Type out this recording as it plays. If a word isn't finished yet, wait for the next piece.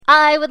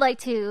I would like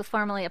to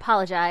formally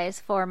apologize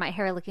for my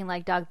hair looking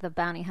like Dog the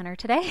Bounty Hunter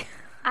today.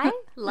 I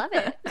love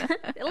it.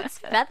 It looks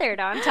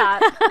feathered on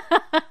top.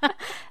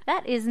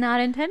 That is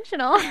not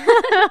intentional.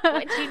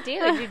 What'd you do?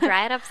 Did you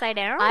dry it upside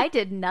down? I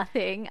did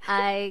nothing.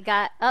 I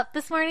got up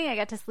this morning. I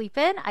got to sleep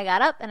in. I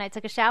got up and I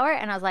took a shower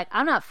and I was like,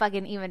 I'm not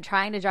fucking even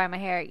trying to dry my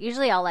hair.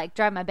 Usually I'll like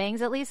dry my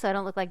bangs at least so I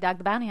don't look like Dog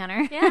the Bounty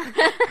Hunter.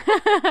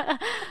 Yeah.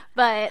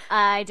 But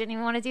I didn't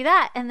even want to do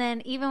that. And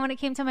then even when it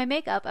came to my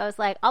makeup, I was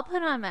like, I'll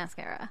put on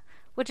mascara.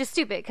 Which is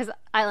stupid because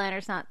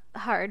eyeliner's not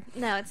hard.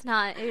 No, it's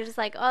not. You're just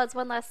like, oh, it's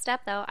one less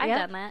step, though. I've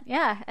done that.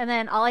 Yeah. And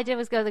then all I did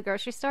was go to the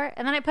grocery store.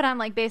 And then I put on,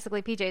 like,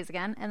 basically PJs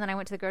again. And then I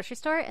went to the grocery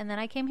store. And then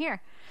I came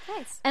here.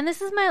 Nice. And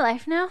this is my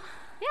life now.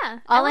 Yeah,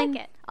 I like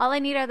it. All I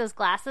need are those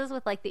glasses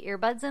with, like, the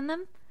earbuds in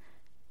them.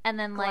 And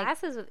then, like...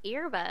 Glasses with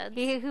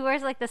earbuds? Who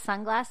wears, like, the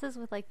sunglasses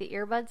with, like, the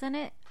earbuds in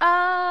it?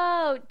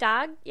 Oh,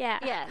 dog?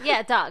 Yeah.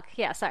 Yeah, dog.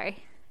 Yeah,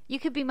 sorry. You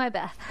could be my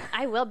Beth.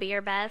 I will be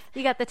your Beth.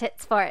 You got the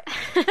tits for it.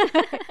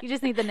 You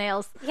just need the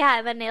nails.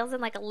 Yeah, the nails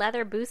in like a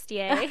leather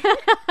bustier.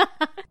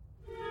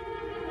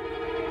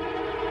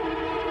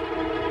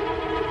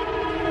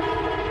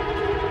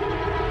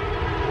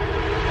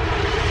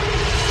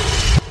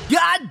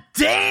 God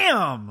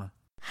damn!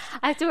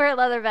 I have to wear a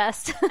leather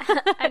vest.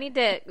 I need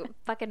to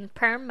fucking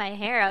perm my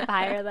hair up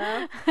higher,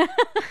 though.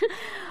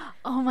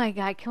 Oh my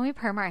God, can we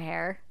perm our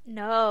hair?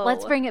 No.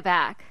 Let's bring it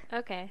back.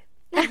 Okay.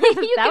 That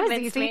was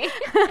convinced easy. me.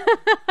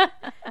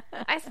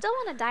 I still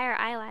want to dye our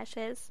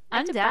eyelashes. I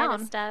I'm have to buy down.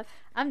 this stuff.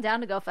 I'm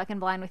down to go fucking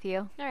blind with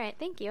you. All right,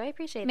 thank you. I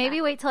appreciate Maybe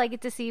that. wait till I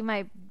get to see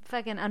my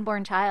fucking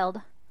unborn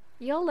child.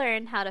 You'll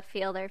learn how to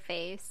feel their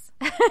face.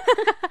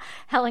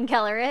 Helen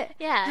Keller it.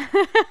 Yeah.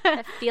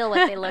 To feel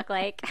what they look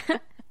like.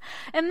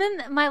 And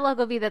then my luck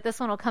will be that this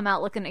one will come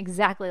out looking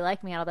exactly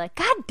like me. And I'll be like,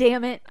 God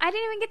damn it. I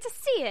didn't even get to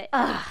see it.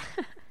 Ugh.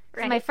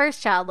 Right. My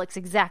first child looks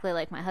exactly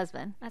like my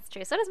husband. That's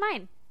true. So does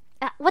mine.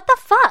 What the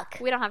fuck?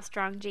 We don't have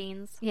strong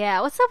genes. Yeah,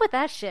 what's up with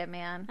that shit,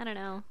 man? I don't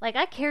know. Like,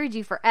 I carried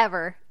you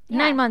forever. Yeah.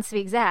 9 months to be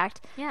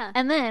exact. Yeah.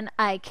 And then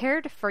I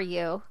cared for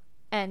you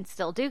and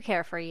still do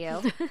care for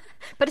you.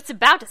 But it's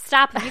about to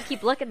stop if you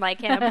keep looking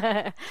like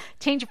him.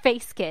 Change your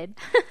face, kid.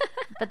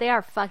 But they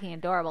are fucking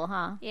adorable,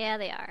 huh? Yeah,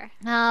 they are.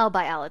 Oh,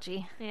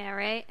 biology. Yeah,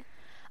 right?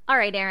 All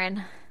right,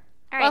 Aaron.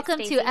 All right, Welcome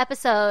Stacey. to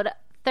episode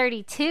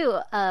 32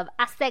 of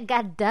I Said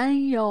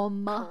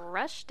Goddamn.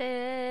 Crushed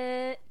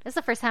it. This is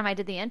the first time I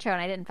did the intro and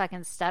I didn't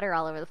fucking stutter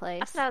all over the place.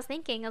 That's what I was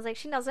thinking. I was like,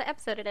 she knows what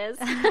episode it is.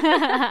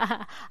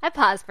 I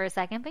paused for a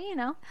second, but you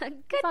know.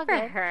 Good all for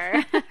good.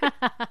 her.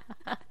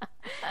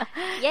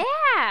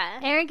 Yeah.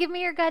 Aaron, give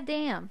me your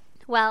goddamn.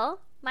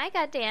 Well, my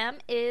goddamn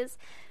is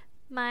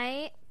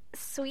my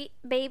sweet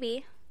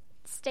baby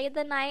stayed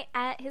the night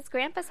at his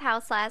grandpa's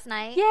house last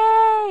night.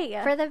 Yay!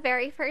 For the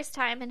very first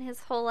time in his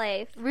whole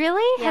life.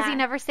 Really? Has he Yeah.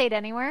 never stayed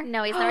anywhere?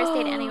 No, he's never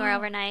stayed anywhere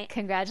overnight.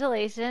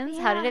 Congratulations.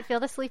 How did Yeah. it feel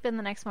to sleep in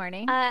the next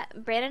morning?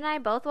 Brandon and I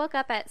both woke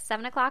up at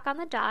 7 o'clock on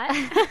the dot.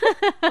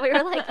 We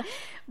were like,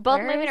 both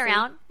Where moving is he?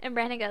 around. And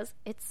Brandon goes,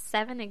 it's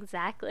 7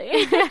 exactly.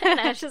 And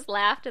I just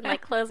laughed and like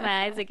closed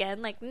my eyes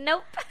again. Like,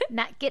 nope.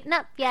 Not getting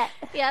up yet.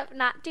 Yep,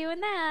 not doing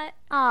that.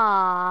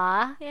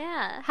 Aww.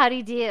 Yeah. How'd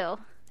he do?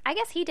 I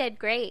guess he did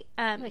great.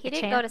 Like He a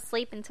didn't champ. go to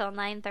sleep until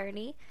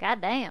 9:30. God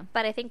damn.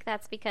 But I think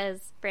that's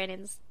because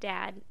Brandon's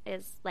dad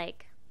is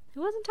like, he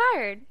wasn't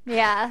tired.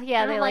 Yeah, And they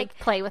I'm like like,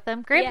 play with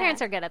them.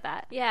 Grandparents are good at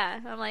that. Yeah.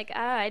 I'm like,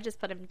 I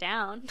just put him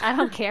down. I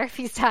don't care if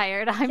he's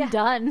tired. I'm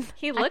done.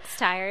 He looks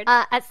tired.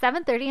 At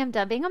 7:30, I'm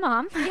done being a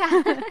mom.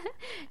 Yeah.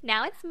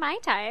 Now it's my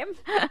time.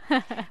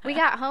 We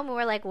got home and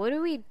we're like, what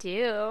do we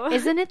do?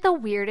 Isn't it the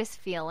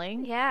weirdest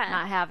feeling? Yeah.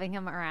 Not having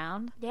him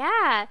around.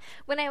 Yeah.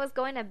 When I was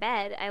going to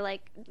bed, I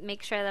like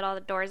make sure that all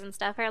the doors and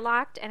stuff are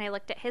locked, and I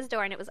looked at his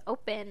door and it was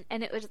open,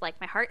 and it was like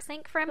my heart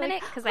sank for a Like,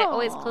 minute because I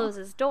always aw. close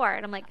his door,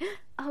 and I'm like,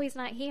 oh, he's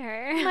not here.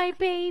 My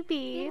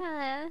baby.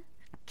 Yeah.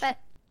 But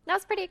that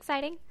was pretty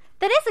exciting.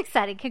 That is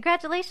exciting.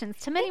 Congratulations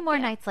to many more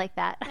you. nights like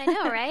that. I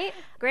know, right?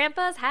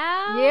 Grandpa's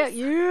house.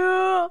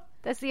 Yeah.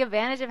 That's the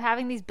advantage of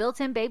having these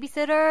built-in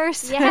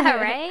babysitters. Yeah,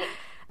 right?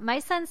 My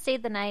son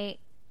stayed the night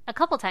a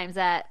couple times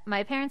at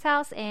my parents'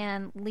 house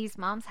and Lee's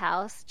mom's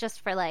house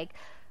just for like,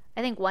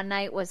 I think one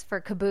night was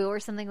for Kaboo or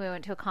something. We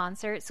went to a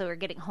concert, so we were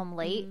getting home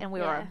late and we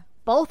yeah. were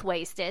both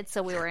wasted,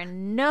 so we were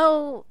in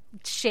no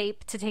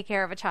shape to take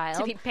care of a child.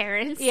 To be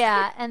parents.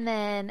 Yeah, and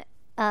then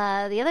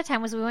the other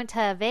time was we went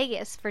to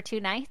Vegas for 2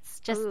 nights,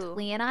 just Ooh.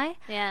 Lee and I.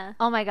 Yeah.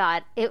 Oh my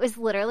God. It was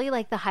literally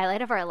like the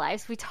highlight of our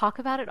lives. We talk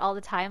about it all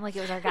the time like it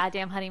was our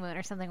goddamn honeymoon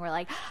or something. We're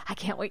like, I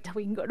can't wait till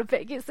we can go to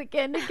Vegas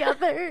again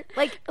together.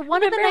 Like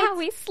one of the Remember nights how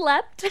we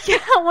slept? yeah,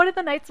 one of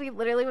the nights we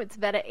literally went to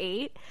bed at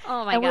 8.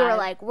 Oh my and God. we were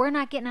like, we're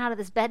not getting out of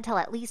this bed till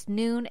at least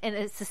noon. And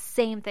it's the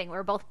same thing. We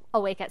were both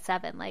awake at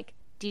 7. Like,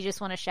 do you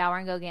just want to shower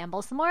and go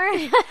gamble some more?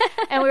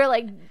 And we were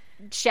like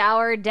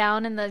showered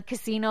down in the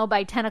casino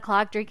by 10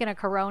 o'clock drinking a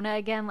Corona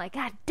again. Like,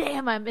 God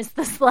damn, I miss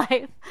this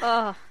life.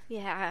 Oh,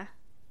 yeah.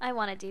 I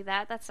want to do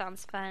that. That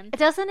sounds fun.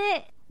 Doesn't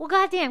it? Well,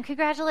 goddamn,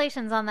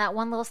 congratulations on that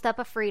one little step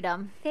of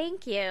freedom.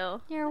 Thank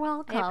you. You're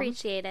welcome. I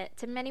appreciate it.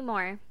 To many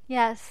more.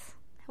 Yes.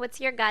 What's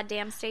your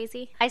goddamn,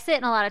 Stacey? I sit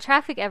in a lot of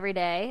traffic every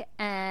day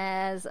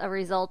as a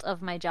result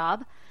of my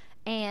job,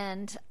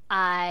 and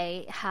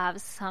I have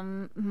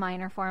some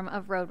minor form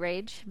of road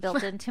rage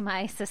built into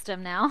my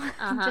system now,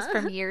 just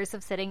from years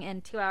of sitting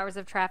in 2 hours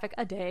of traffic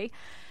a day.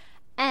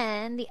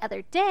 And the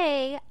other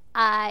day,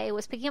 I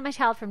was picking up my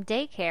child from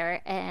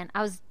daycare, and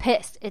I was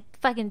pissed. It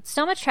fucking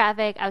so much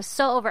traffic. I was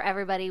so over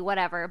everybody,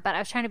 whatever. But I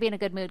was trying to be in a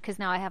good mood because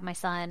now I have my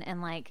son,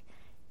 and like,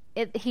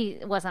 he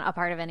wasn't a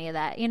part of any of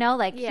that. You know,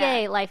 like,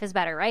 yay, life is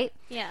better, right?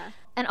 Yeah.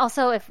 And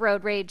also, if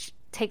road rage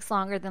takes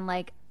longer than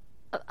like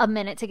a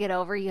minute to get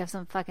over, you have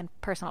some fucking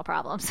personal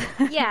problems.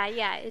 Yeah.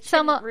 It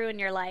shouldn't ruin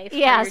your life.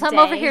 Yeah, or so your I'm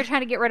over day. here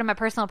trying to get rid of my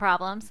personal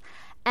problems.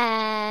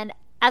 And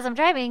as I'm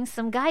driving,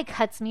 some guy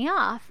cuts me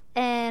off.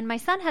 And my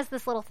son has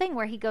this little thing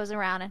where he goes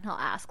around and he'll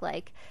ask,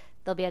 like,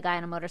 there'll be a guy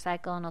on a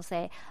motorcycle and he'll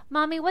say,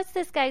 Mommy, what's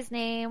this guy's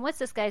name? What's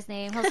this guy's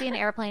name? He'll see an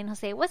airplane. He'll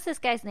say, what's this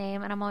guy's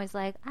name? And I'm always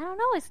like, I don't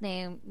know his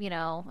name, you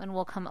know, and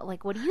we'll come up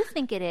like, what do you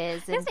think it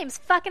is? And His name's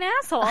fucking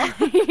asshole.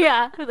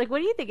 yeah. I was like, what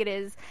do you think it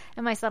is?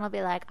 And my son will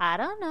be like, I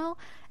don't know.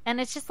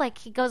 And it's just like,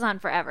 he goes on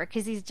forever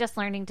because he's just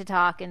learning to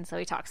talk. And so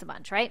he talks a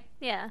bunch, right?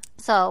 Yeah.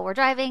 So we're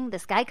driving.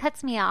 This guy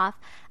cuts me off.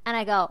 And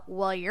I go,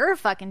 well, you're a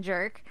fucking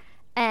jerk.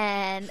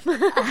 And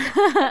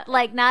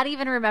like, not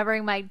even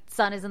remembering my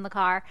son is in the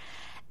car.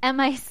 And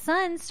my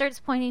son starts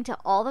pointing to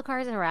all the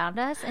cars around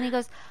us. And he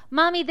goes,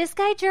 Mommy, this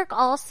guy jerk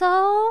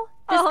also?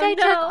 This guy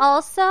jerk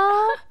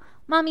also?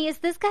 Mommy, is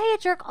this guy a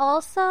jerk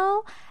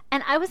also?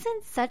 And I was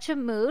in such a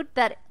mood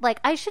that, like,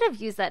 I should have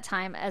used that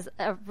time as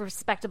a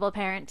respectable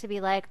parent to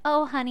be like,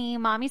 oh, honey,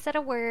 Mommy said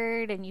a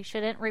word and you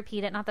shouldn't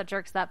repeat it. Not that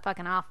jerk's that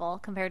fucking awful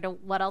compared to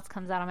what else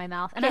comes out of my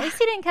mouth. And at least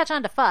he didn't catch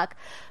on to fuck.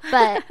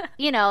 But,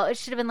 you know, it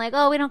should have been like,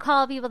 oh, we don't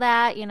call people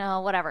that, you know,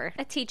 whatever.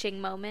 A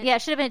teaching moment. Yeah,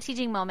 it should have been a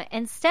teaching moment.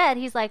 Instead,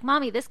 he's like,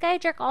 Mommy, this guy a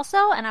jerk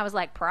also? And I was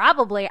like,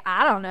 probably.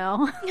 I don't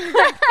know.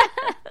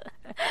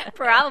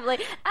 Probably.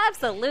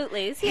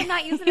 Absolutely. Is he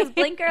not using his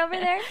blinker over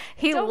there?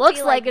 He Don't looks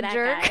be like a that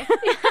jerk.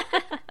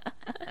 guy.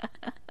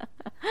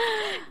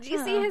 Do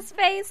you see his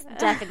face?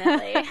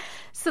 Definitely.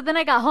 So then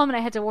I got home and I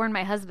had to warn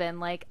my husband,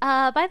 like,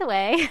 by the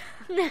way,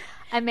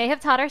 I may have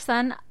taught our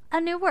son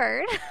a new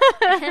word.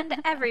 And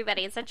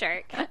everybody's a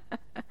jerk.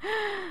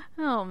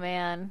 Oh,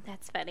 man.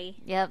 That's funny.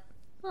 Yep.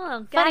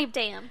 Oh, Funny.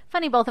 goddamn.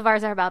 Funny both of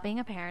ours are about being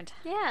a parent.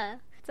 Yeah.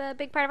 It's a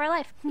big part of our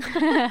life.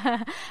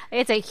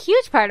 It's a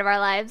huge part of our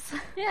lives.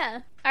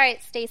 Yeah. All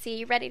right, Stacey,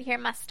 you ready to hear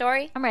my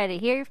story? I'm ready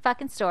to hear your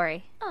fucking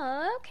story.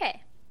 Oh,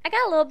 okay. I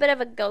got a little bit of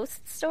a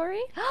ghost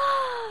story.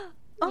 Oh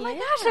my Yeah.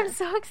 gosh, I'm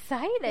so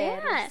excited.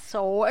 Yeah.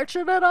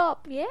 Switching it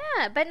up. Yeah,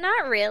 but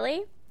not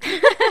really.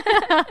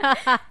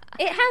 It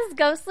has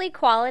ghostly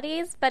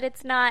qualities, but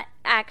it's not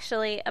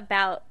actually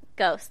about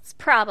ghosts.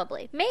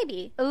 Probably.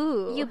 Maybe.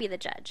 Ooh. You be the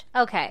judge.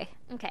 Okay.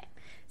 Okay.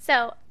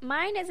 So,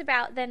 mine is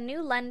about the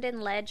New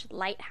London Ledge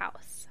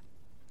Lighthouse.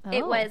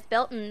 It Oh. was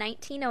built in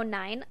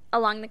 1909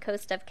 along the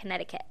coast of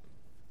Connecticut.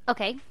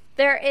 Okay.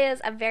 There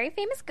is a very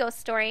famous ghost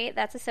story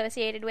that's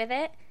associated with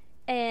it,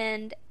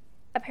 and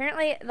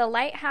apparently the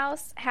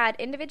lighthouse had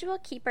individual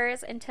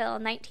keepers until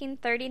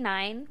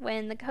 1939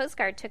 when the Coast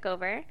Guard took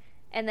over,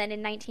 and then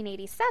in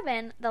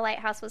 1987 the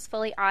lighthouse was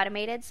fully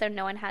automated, so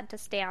no one had to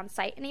stay on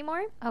site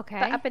anymore. Okay.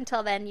 But up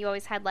until then, you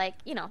always had, like,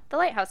 you know, the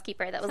lighthouse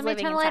keeper that was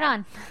Somebody living turn the light inside.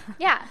 on.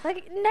 Yeah,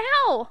 like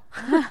now.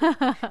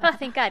 Oh,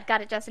 thank God,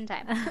 got it just in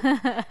time.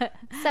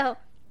 So,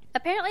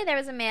 apparently there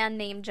was a man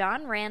named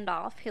John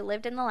Randolph who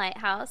lived in the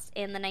lighthouse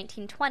in the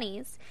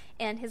 1920s,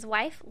 and his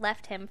wife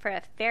left him for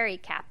a ferry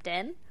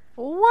captain.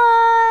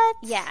 What?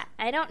 Yeah,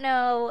 I don't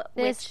know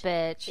This which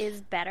bitch.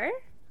 is better,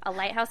 a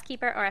lighthouse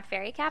keeper or a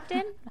ferry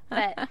captain,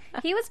 but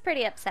he was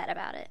pretty upset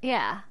about it.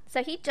 Yeah.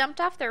 So he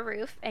jumped off the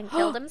roof and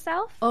killed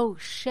himself, Oh,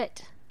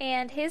 shit.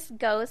 and his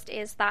ghost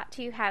is thought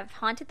to have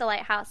haunted the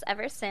lighthouse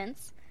ever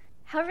since.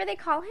 However, they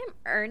call him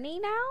Ernie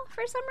now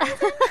for some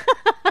reason.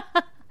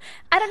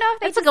 I don't know if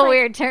they That's just, like a like,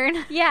 weird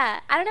turn. Yeah,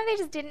 I don't know if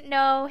they just didn't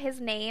know his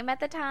name at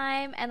the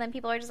time, and then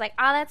people were just like,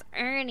 "Oh, that's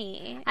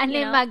Ernie." I you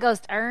named know? my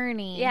ghost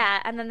Ernie.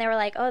 Yeah, and then they were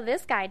like, "Oh,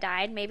 this guy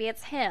died. Maybe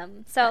it's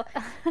him." So,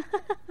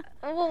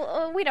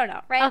 well, we don't know,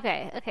 right?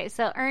 Okay.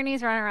 So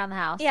Ernie's running around the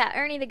house. Yeah,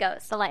 Ernie the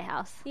ghost. The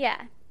lighthouse. Yeah,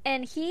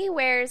 and he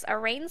wears a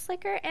rain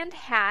slicker and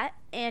hat,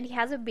 and he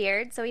has a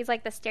beard, so he's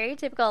like the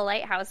stereotypical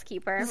lighthouse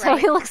keeper. So right?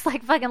 he looks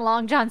like fucking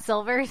Long John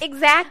Silver's.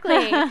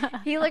 Exactly.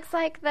 He looks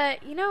like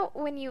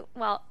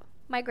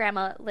my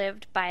grandma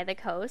lived by the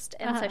coast,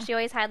 and so she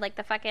always had, like,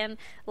 the fucking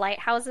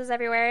lighthouses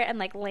everywhere and,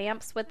 like,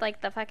 lamps with,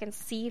 like, the fucking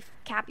sea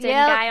captain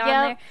guy on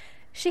there.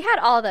 She had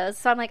all those,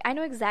 so I'm like, I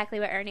know exactly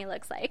what Ernie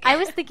looks like. I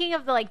was thinking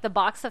of the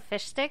box of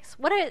fish sticks.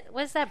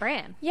 What's that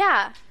brand?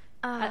 Yeah.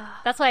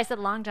 That's why I said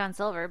Long John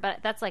Silver, but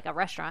that's like a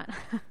restaurant.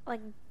 Like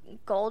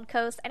Gold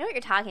Coast. I know what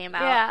you're talking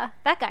about. Yeah,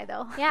 that guy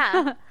though.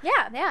 Yeah.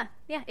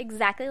 Yeah.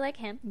 Exactly like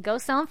him. Go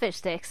selling fish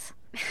sticks.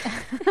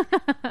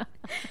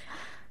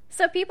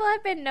 So people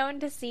have been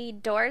known to see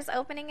doors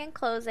opening and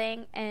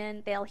closing,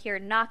 and they'll hear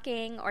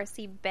knocking or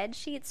see bed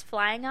sheets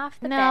flying off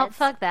the No, beds.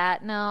 fuck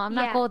that. No, I'm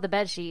not Yeah. cool with the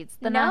bed sheets.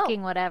 The No.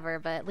 knocking, whatever,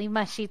 but leave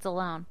my sheets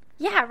alone.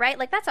 Yeah, right?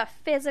 Like, that's a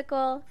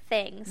physical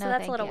thing. So No, that's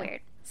a thank little you.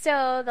 weird.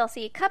 So they'll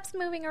see cups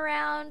moving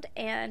around,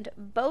 and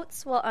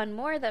boats will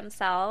unmoor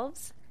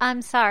themselves.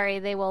 I'm sorry,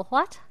 they will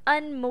what?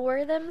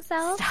 Unmoor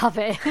themselves? Stop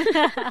it.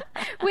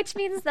 Which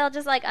means they'll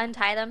just, like,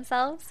 untie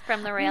themselves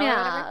from the rail or whatever.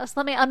 Yeah, so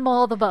let me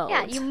unmoor the boat.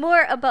 Yeah, you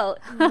moor a boat.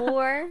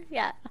 Moor,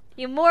 yeah.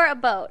 You moor a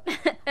boat.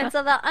 And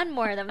so they'll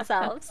unmoor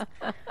themselves.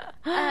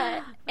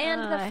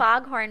 And the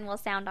foghorn will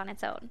sound on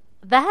its own.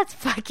 That's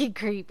fucking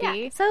creepy.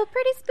 Yeah, so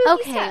pretty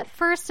spooky Okay, stuff.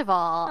 first of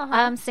all,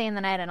 I'm staying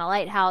the night in a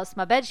lighthouse.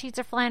 My bed sheets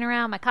are flying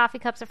around, my coffee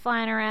cups are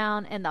flying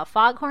around, and the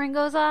foghorn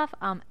goes off.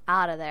 I'm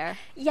out of there.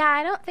 Yeah,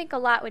 I don't think a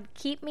lot would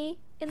keep me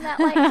in that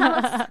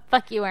lighthouse.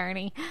 Fuck you,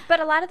 Ernie.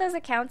 But a lot of those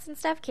accounts and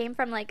stuff came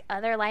from, like,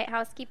 other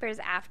lighthouse keepers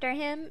after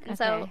him. And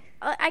so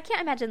Okay. I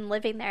can't imagine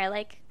living there.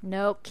 Like,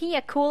 Nope. can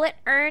you cool it,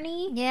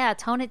 Ernie? Yeah,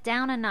 tone it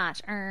down a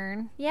notch,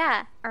 Ern.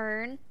 Yeah,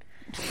 Ern.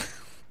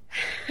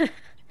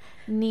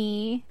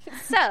 Knee.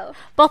 So,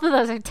 Both of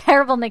those are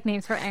terrible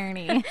nicknames for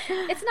Ernie.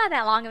 it's not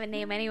that long of a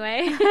name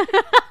anyway.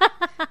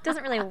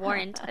 Doesn't really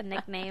warrant a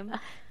nickname.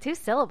 2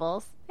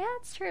 syllables. Yeah,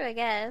 it's true, I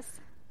guess.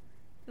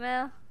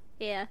 Well,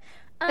 yeah.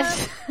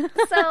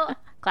 So,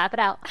 Clap it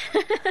out.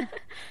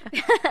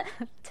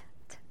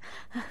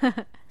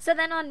 so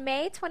then on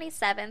May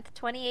 27th,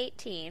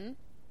 2018,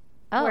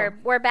 Oh,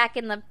 we're back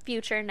in the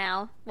future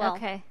now. Well,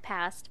 Okay.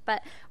 past,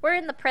 but we're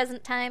in the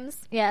present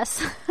times.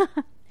 yes.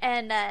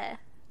 And I'm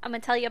going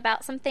to tell you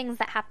about some things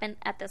that happened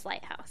at this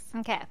lighthouse.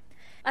 Okay.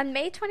 On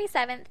May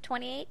 27th,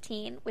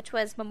 2018, which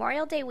was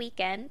Memorial Day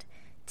weekend,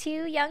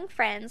 2 young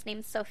friends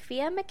named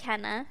Sophia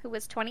McKenna, who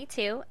was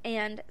 22,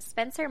 and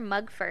Spencer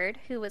Mugford,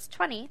 who was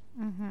 20,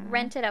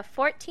 rented a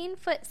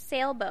 14-foot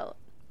sailboat.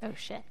 Oh,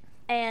 shit.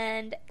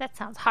 And, That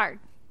sounds hard.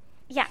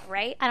 yeah,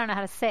 right? I don't know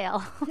how to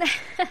sail.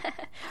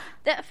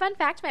 The fun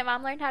fact, my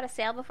mom learned how to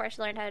sail before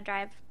she learned how to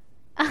drive.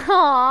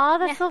 Aw,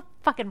 that's so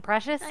fucking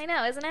precious. I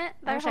know, isn't it?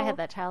 I wish I had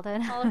that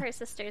childhood. All of her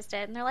sisters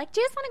did. And they're like, do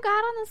you just want to go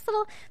out on this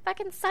little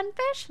fucking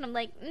sunfish? And I'm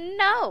like,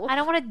 no. I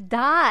don't want to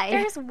die.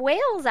 There's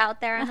whales out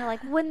there. And they're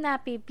like, wouldn't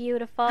that be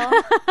beautiful?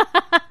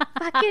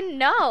 Fucking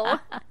no.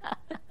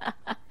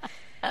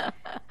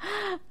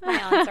 My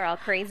aunts are all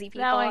crazy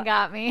people. That one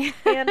got me.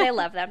 And I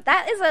love them.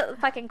 That is a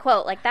fucking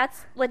quote. Like, that's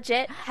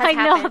legit. Has I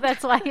know, happened.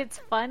 that's why it's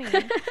funny.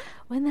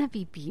 Wouldn't that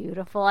be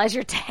beautiful as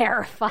you're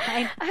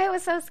terrified? I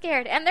was so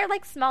scared. And they're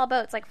like small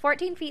boats. Like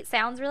 14 feet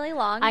sounds really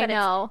long. I But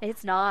know.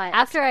 It's not.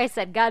 After I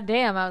said, God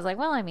damn, I was like,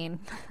 well, I mean.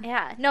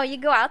 Yeah. No, you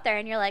go out there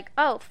and you're like,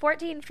 oh,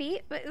 14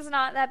 feet is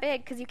not that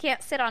big because you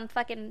can't sit on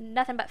fucking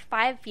nothing but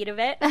 5 feet of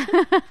it.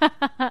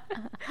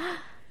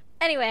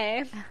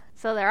 Anyway,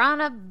 So they're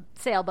on a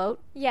sailboat.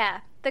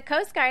 yeah. The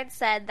Coast Guard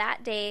said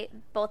that day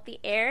both the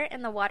air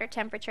and the water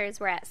temperatures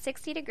were at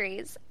 60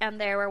 degrees and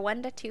there were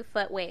 1 to 2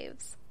 foot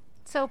waves.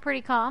 So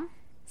pretty calm.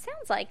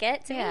 Sounds like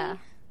it to Yeah. me.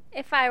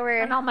 If I were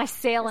And all my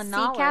sailing sea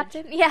knowledge.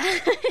 captain. Yeah,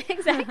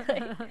 exactly.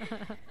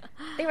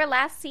 They were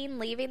last seen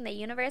leaving the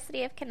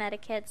University of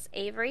Connecticut's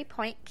Avery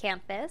Point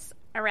campus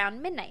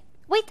around midnight.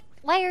 Wait,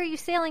 why are you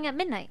sailing at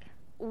midnight?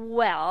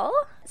 Well,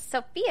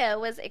 Sophia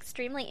was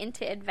extremely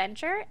into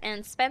adventure,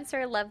 and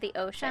Spencer loved the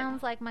ocean.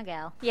 Sounds like my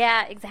gal.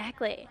 Yeah,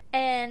 exactly.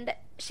 And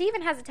she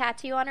even has a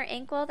tattoo on her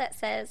ankle that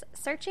says,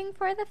 "Searching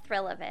for the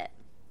thrill of it."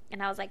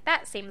 And I was like,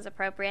 that seems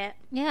appropriate.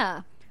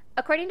 Yeah.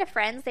 According to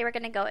friends, they were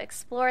going to go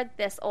explore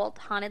this old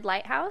haunted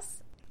lighthouse.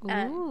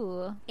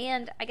 Ooh.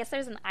 And I guess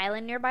there's an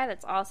island nearby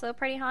that's also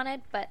pretty haunted,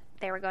 but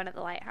they were going to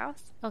the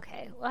lighthouse.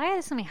 Okay. Why are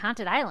there so many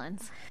haunted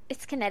islands?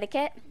 It's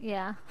Connecticut.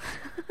 Yeah.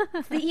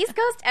 The East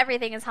Coast,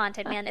 everything is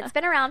haunted, man. It's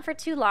been around for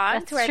too long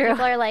That's to where true.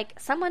 people are like,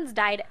 someone's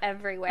died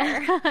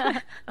everywhere.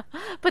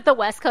 But the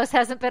West Coast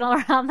hasn't been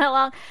around that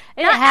long.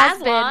 It Not has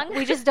as been. long.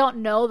 We just don't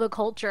know the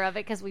culture of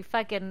it because we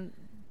fucking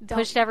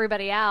pushed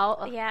everybody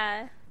out.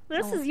 Yeah.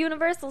 This is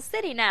Universal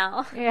City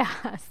now. Yeah.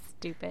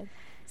 Stupid.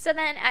 So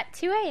then at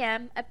 2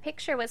 a.m., a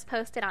picture was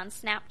posted on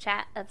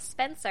Snapchat of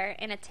Spencer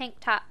in a tank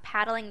top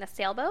paddling the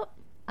sailboat.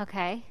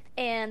 Okay.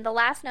 And the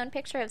last known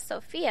picture of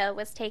Sophia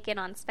was taken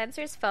on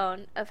Spencer's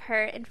phone of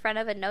her in front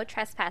of a no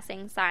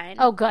trespassing sign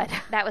Oh, good.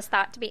 that was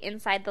thought to be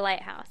inside the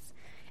lighthouse.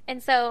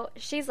 And so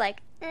she's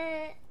like,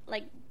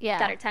 Yeah.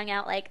 got her tongue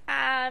out like,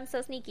 I'm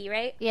so sneaky,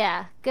 right?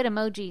 Yeah. Good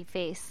emoji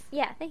face.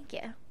 Yeah, thank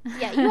you.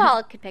 Yeah, you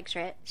all could picture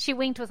it. She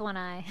winked with one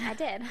eye. I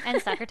did.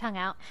 And stuck her tongue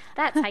out.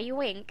 That's how you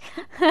wink.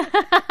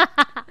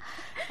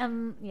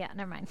 Yeah,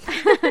 never mind.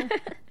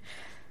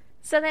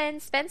 So then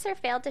Spencer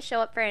failed to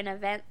show up for an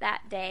event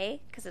that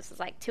day, because this was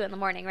like 2 in the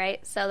morning,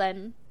 right? So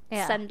then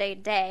Yeah. Sunday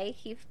day,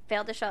 he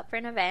failed to show up for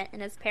an event,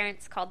 and his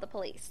parents called the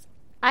police.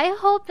 I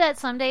hope that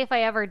someday if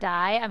I ever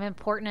die, I'm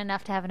important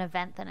enough to have an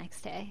event the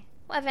next day.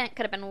 Well, event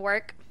could have been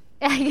work.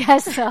 I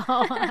guess so. It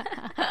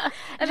Event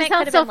just could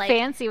sounds have so been, like-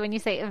 fancy when you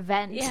say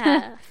event.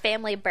 Yeah,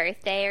 family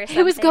birthday or something.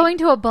 He was going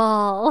to a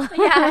ball.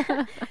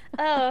 Yeah.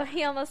 Oh,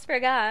 he almost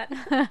forgot.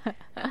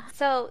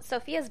 So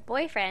Sophia's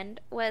boyfriend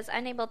was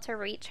unable to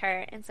reach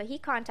her, and so he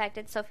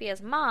contacted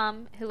Sophia's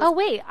mom, who was... Oh,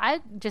 wait.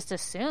 I just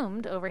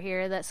assumed over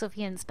here that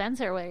Sophia and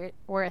Spencer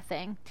were a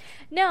thing.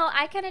 No,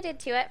 I kind of did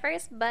too at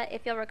first, but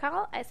if you'll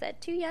recall, I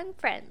said 2 young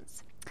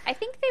friends. I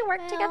think they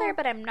work together, Well,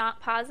 but I'm not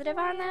positive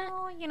on that.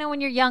 Well, you know,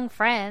 when you're young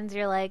friends,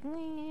 you're like,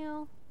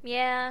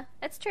 Yeah,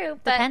 that's true.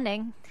 But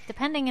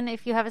depending on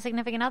if you have a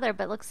significant other.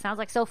 But sounds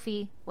like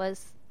Sophie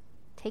was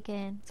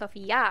taken.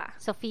 Sophia.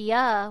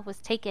 Sophia was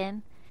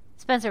taken.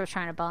 Spencer was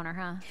trying to bone her,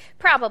 huh?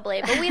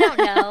 Probably, but we don't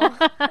know.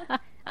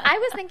 I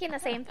was thinking the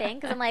same thing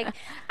because I'm like,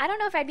 I don't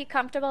know if I'd be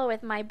comfortable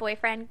with my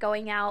boyfriend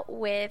going out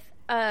with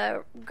a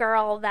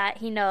girl that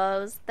he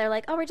knows. They're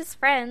like, oh, we're just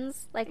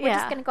friends. Like, we're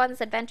just going to go on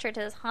this adventure to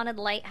this haunted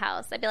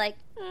lighthouse. I'd be like,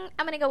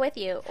 I'm going to go with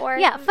you. Or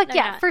Yeah, fuck no,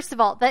 yeah. not. First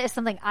of all, that is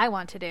something I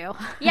want to do.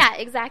 Yeah,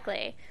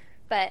 exactly.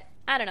 But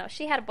I don't know.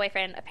 She had a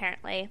boyfriend,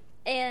 apparently.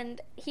 And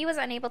he was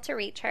unable to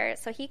reach her,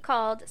 so he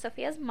called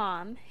Sophia's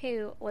mom,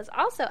 who was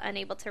also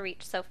unable to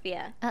reach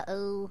Sophia.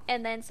 Uh-oh.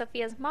 And then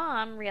Sophia's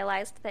mom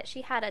realized that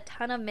she had a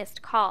ton of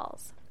missed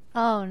calls.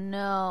 Oh,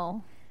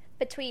 no.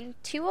 Between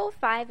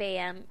 2:05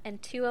 a.m.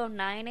 and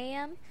 2:09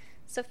 a.m.,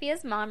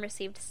 Sophia's mom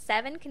received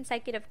 7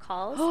 consecutive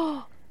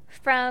calls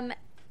from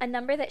a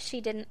number that she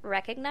didn't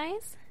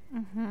recognize.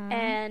 Mm-hmm.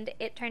 And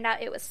it turned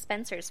out it was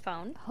Spencer's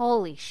phone.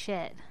 Holy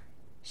shit.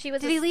 She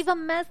was Did he leave a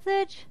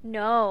message?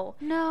 No.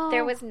 No.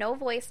 There was no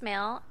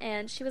voicemail,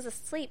 and she was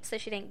asleep, so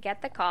she didn't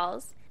get the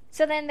calls.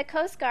 So then the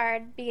Coast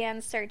Guard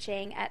began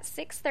searching at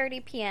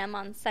 6:30 p.m.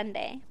 on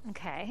Sunday.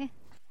 Okay.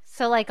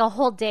 So, like, a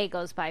whole day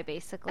goes by,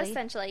 basically.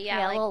 Essentially, yeah.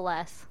 Yeah, like, a little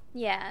less.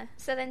 yeah.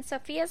 So then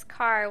Sophia's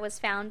car was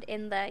found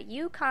in the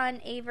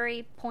Yukon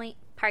Avery Point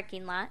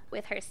parking lot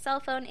with her cell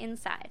phone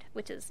inside,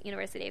 which is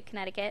University of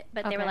Connecticut.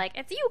 But they were Okay. like,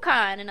 it's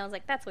Yukon! And I was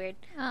like, that's weird.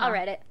 I'll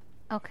read it.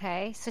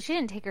 Okay. So she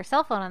didn't take her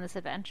cell phone on this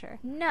adventure.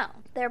 No.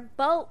 Their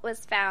boat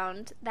was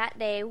found that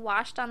day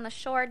washed on the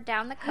shore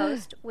down the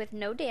coast with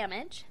no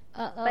damage.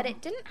 Uh-oh. But it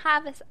didn't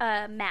have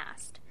a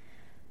mast.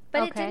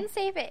 But it Okay. didn't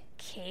say if it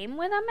came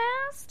with a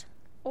mast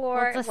Well,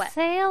 or it's a what.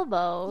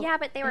 sailboat. Yeah,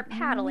 but they were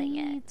paddling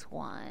it. Needs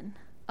one.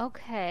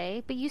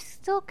 Okay. But you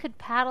still could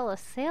paddle a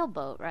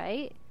sailboat,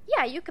 right?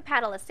 Yeah, you could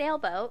paddle a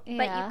sailboat, but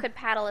Yeah. you could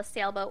paddle a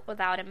sailboat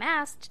without a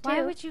mast, too.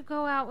 Why would you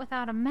go out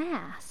without a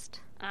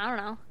mast? I don't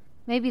know.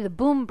 Maybe the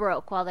boom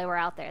broke while they were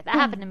out there. That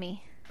happened to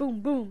me.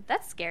 Boom, boom.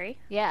 That's scary.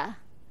 Yeah.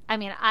 I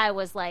mean, I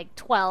was like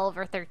 12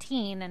 or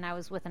 13 and I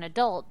was with an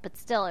adult, but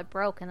still it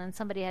broke and then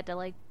somebody had to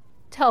like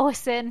tow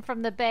us in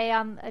from the bay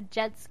on a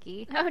jet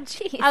ski. Oh,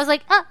 jeez. I was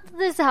like, oh,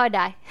 this is how I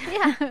die.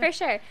 yeah, for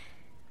sure.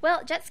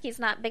 Well, jet ski's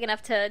not big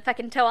enough to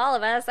fucking tow all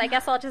of us. I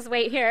guess I'll just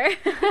wait here.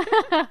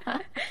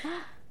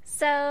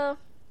 So,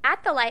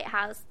 at the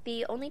lighthouse,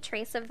 the only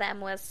trace of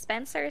them was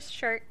Spencer's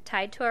shirt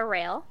tied to a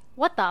rail.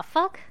 What the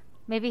fuck?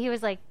 Maybe he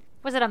was like,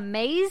 was it a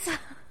maze?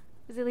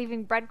 Was he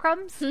leaving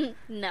breadcrumbs?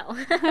 No.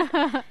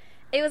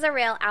 It was a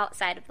rail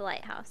outside of the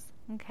lighthouse,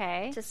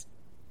 Okay. just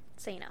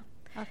so you know.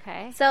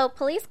 Okay. So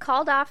police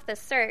called off the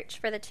search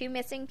for the 2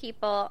 missing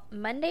people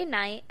Monday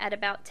night at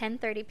about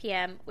 10:30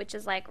 p.m., which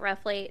is like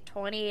roughly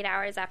 28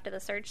 hours after the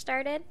search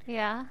started,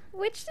 Yeah.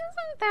 which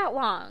isn't that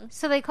long.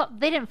 So they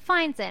didn't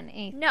find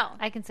any. No.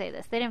 I can say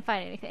this. They didn't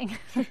find anything.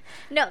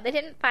 No, they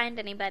didn't find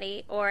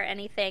anybody or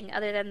anything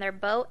other than their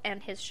boat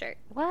and his shirt.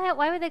 What?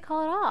 Why would they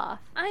call it off?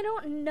 I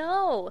don't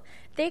know.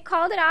 They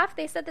called it off.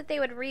 They said that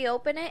they would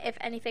reopen it if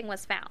anything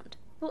was found.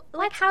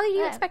 Like, how do you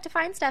that? expect to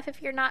find stuff if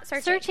you're not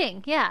searching?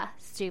 Searching. Yeah.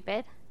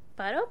 Stupid.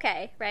 But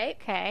okay, right?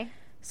 Okay.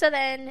 So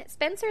then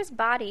Spencer's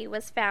body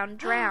was found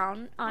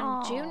drowned on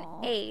Aw. June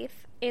 8th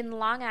in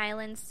Long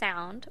Island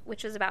Sound,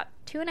 which was about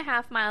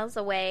 2.5 miles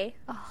away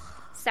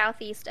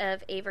southeast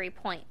of Avery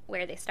Point,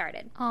 where they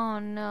started. Oh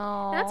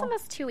no. And that's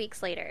almost 2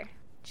 weeks later.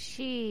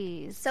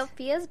 Jeez.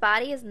 Sophia's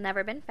body has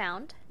never been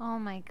found. Oh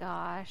my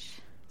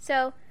gosh.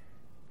 So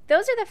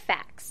those are the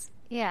facts.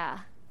 Yeah.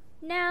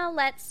 Now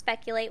let's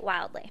speculate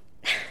wildly.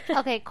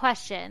 Okay,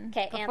 question.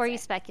 'Kay, before you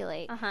answer.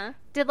 speculate. Uh-huh.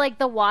 Did like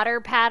the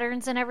water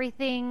patterns and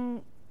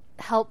everything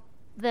help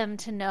them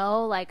to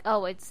know like,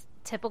 oh, it's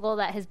typical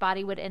that his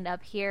body would end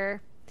up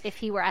here if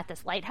he were at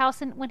this lighthouse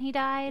when he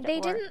died? They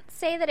or- didn't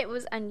say that it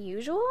was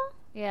unusual,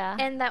 Yeah.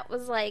 and that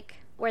was like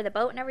where the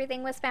boat and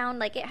everything was found.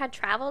 Like it had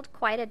traveled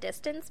quite a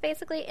distance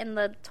basically in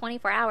the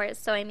 24 hours.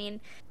 So I mean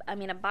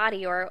a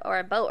body or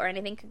a boat or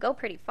anything could go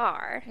pretty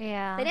far.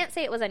 Yeah. They didn't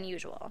say it was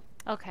unusual.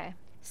 Okay.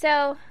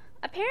 So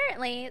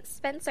apparently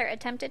Spencer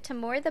attempted to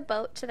moor the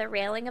boat to the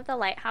railing of the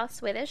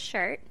lighthouse with his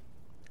shirt.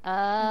 Oh.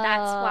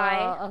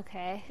 why-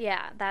 Okay.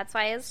 Yeah, that's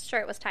why his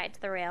shirt was tied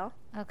to the rail.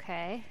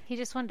 Okay. He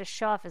just wanted to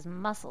show off his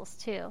muscles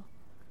too.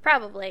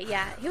 Probably,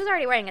 yeah. He was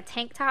already wearing a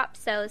tank top,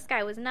 so this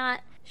guy was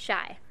not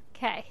shy.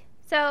 Okay.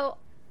 So,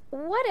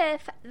 what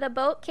if the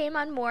boat came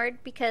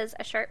unmoored because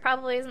a shirt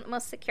probably isn't the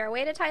most secure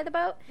way to tie the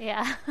boat,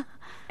 Yeah.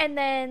 and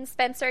then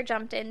Spencer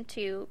jumped in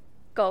to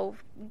go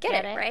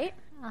get it, right?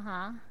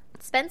 Uh-huh.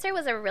 Spencer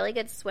was a really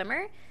good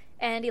swimmer,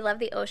 and he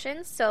loved the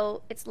ocean,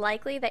 so it's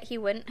likely that he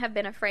wouldn't have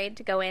been afraid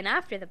to go in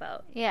after the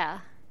boat. Yeah.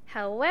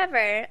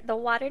 However, the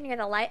water near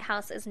the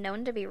lighthouse is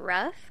known to be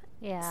rough,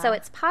 Yeah. so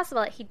it's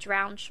possible that he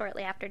drowned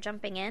shortly after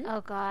jumping in.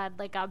 Oh god,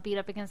 like got beat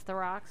up against the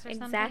rocks or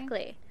something?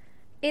 Exactly.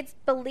 It's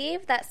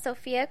believed that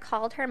Sophia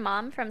called her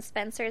mom from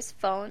Spencer's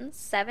phone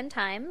 7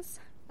 times.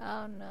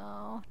 Oh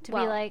no. To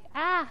Well- be like,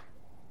 ah.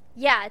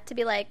 Yeah, to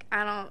be like,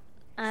 I don't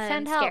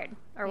Send help. scared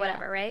or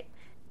whatever, right?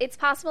 It's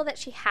possible that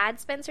she had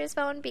Spencer's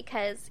phone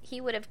because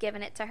he would have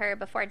given it to her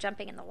before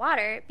jumping in the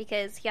water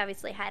because he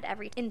obviously had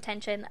every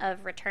intention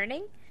of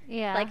returning.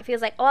 Yeah. Like, if he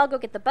was like, oh, I'll go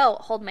get the boat,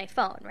 hold my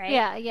phone, right?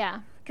 Yeah.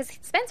 Because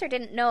Spencer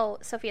didn't know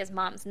Sophia's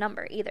mom's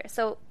number either.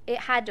 So it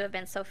had to have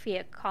been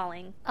Sophia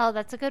calling. Oh,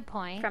 that's a good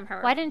point. From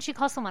her. Why didn't she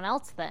call someone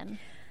else then?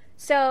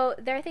 So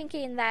they're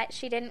thinking that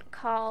she didn't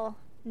call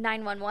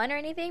 911 or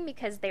anything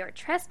because they were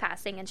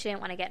trespassing and she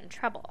didn't want to get in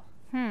trouble.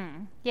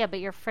 Yeah, but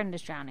your friend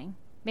is drowning.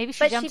 Maybe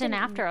she But jumped in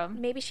didn't- after him.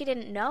 Maybe she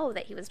didn't know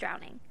that he was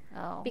drowning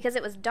Oh. because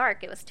it was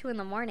dark. It was 2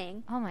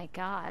 a.m. Oh my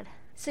God.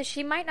 So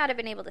she might not have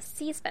been able to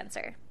see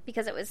Spencer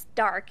because it was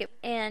dark.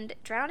 And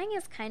drowning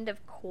is kind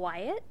of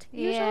quiet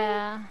usually.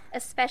 Yeah.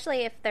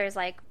 Especially if there's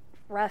like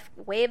rough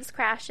waves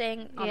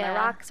crashing on the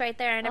rocks right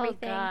there and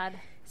everything. Oh God.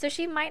 So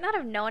she might not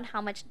have known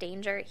how much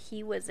danger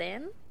he was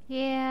in.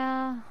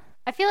 Yeah.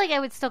 I feel like I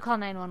would still call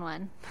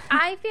 911.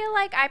 I feel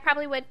like I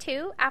probably would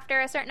too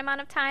after a certain amount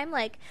of time.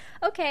 Like,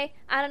 okay,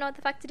 I don't know what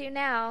the fuck to do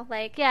now.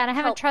 Like, Yeah, and I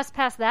haven't help.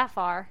 trespassed that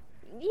far.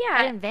 I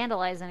Yeah, didn't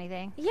vandalize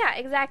anything. yeah,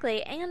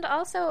 exactly. And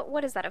also,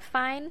 what is that? A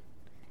fine?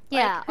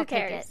 Yeah, Like, who I'll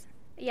take cares?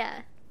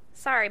 Yeah.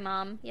 Sorry,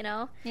 Mom. You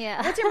know.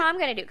 Yeah. What's your mom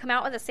gonna do? Come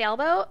out with a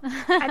sailboat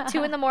at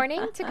 2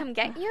 a.m. to come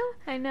get you?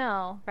 I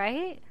know,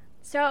 right?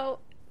 So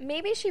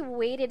maybe she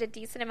waited a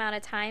decent amount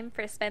of time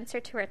for Spencer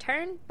to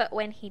return, but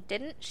when he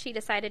didn't, she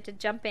decided to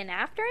jump in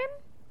after him.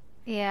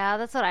 Yeah,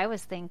 that's what I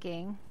was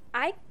thinking.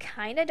 I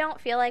kind of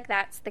don't feel like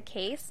that's the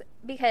case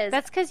because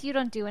That's because you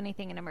don't do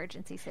anything in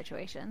emergency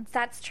situations.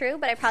 that's true,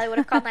 but I probably would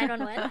have called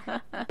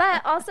 911.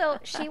 But also,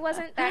 she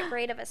wasn't that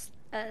great of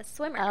a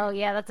swimmer. Oh,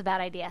 yeah, that's a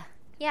bad idea.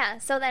 Yeah,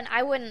 so then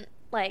I wouldn't,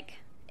 like,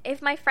 if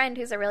my friend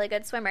who's a really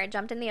good swimmer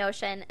jumped in the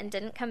ocean and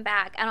didn't come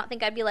back, I don't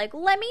think I'd be like,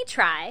 let me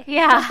try.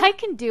 Yeah, I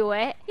can do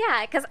it.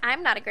 Yeah, because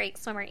I'm not a great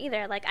swimmer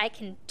either. Like, I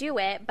can do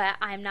it, but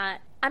I'm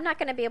not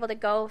going to be able to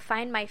go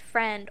find my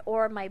friend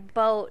or my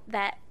boat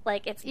that,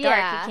 like, it's dark,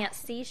 Yeah, you can't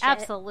see shit.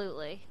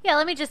 Absolutely. Yeah,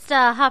 let me just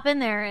hop in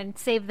there and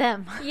save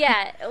them.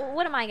 Yeah,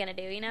 what am I going to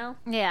do, you know?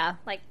 Yeah.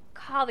 Like,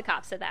 call the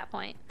cops at that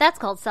point. That's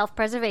called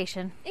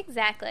self-preservation.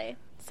 Exactly.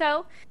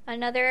 So,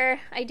 another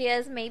idea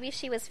is maybe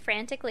she was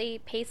frantically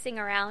pacing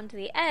around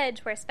the edge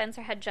where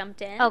Spencer had jumped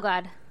in Oh,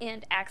 God.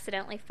 and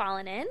accidentally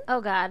fallen in.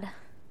 Oh, God.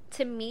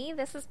 To me,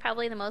 this is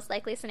probably the most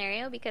likely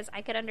scenario because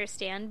I could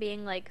understand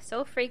being, like,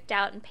 so freaked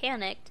out and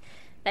panicked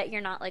that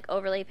you're not, like,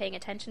 overly paying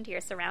attention to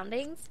your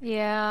surroundings.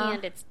 Yeah.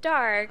 And it's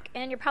dark,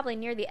 and you're probably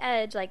near the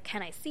edge, like,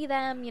 can I see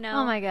them, you know?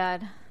 Oh, my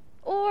God.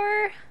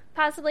 Or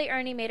possibly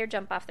Ernie made her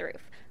jump off the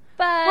roof.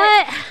 But,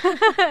 What?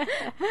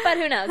 but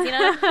who knows, you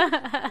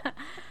know?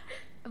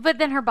 But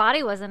then her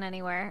body wasn't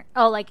anywhere.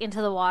 Oh, like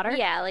into the water?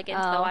 Yeah, like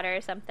into the Oh. water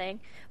or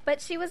something.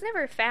 But she was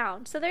never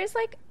found. So there's,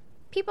 like,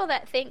 people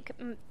that think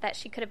that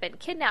she could have been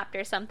kidnapped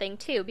or something,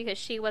 too, because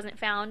she wasn't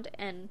found.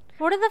 And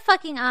What are the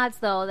fucking odds,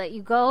 though, that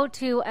you go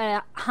to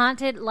a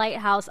haunted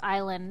lighthouse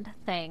island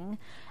thing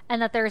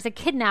and that there's a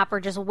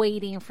kidnapper just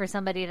waiting for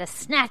somebody to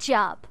snatch you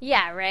up?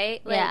 yeah,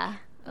 right? Like, Yeah.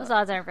 Those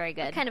odds aren't very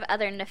good. what kind of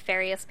other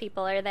nefarious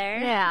people are there?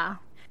 Yeah.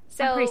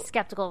 So I'm pretty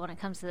skeptical when it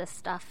comes to this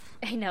stuff.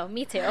 I know,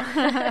 me too.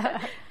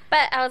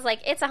 But I was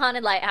like, it's a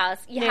haunted lighthouse.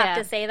 You Yeah. have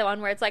to say the one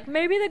where it's like,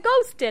 maybe the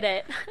ghost did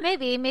it.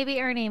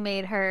 Maybe Ernie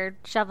made her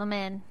shove him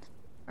in.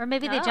 Or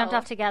maybe they jumped Oh.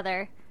 off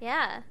together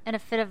Yeah, in a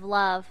fit of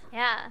love.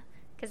 yeah.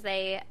 Because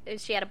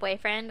she had a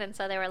boyfriend, and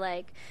so they were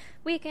like,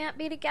 we can't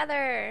be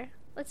together.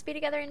 Let's be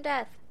together in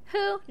death.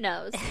 Who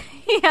knows?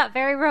 Yeah,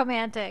 very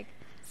romantic.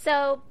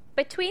 So,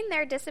 between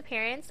their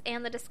disappearance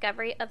and the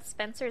discovery of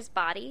Spencer's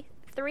body,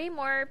 3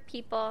 more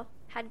people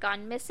had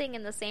gone missing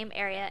in the same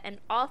area, and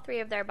all 3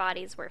 of their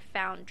bodies were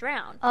found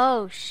drowned.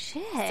 Oh,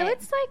 shit. So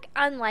it's, like,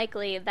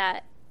 unlikely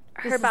that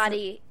This her is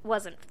body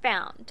wasn't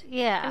found.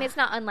 Yeah. I mean, it's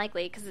not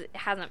unlikely because it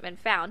hasn't been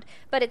found,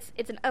 but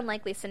it's an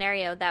unlikely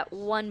scenario that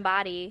one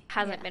body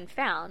hasn't Yeah. been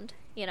found,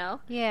 you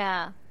know?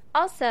 Yeah.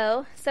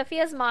 Also,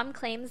 Sophia's mom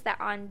claims that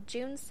on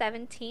June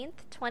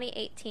 17th,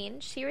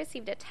 2018, she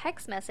received a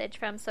text message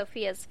from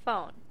Sophia's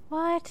phone.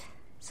 What?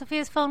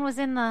 Sophia's phone was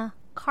in the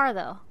car,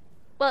 though.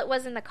 Well, it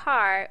was in the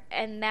car,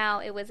 and now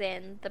it was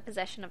in the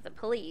possession of the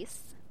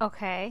police.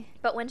 Okay.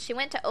 But when she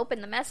went to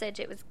open the message,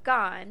 it was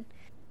gone.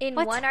 In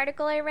What? one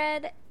article I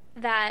read,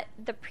 that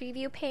the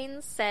preview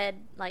panes said,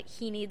 like,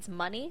 he needs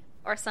money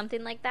or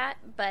something like that,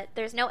 but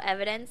there's no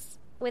evidence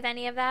with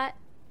any of that.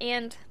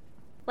 And,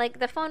 like,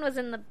 the phone was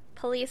in the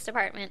police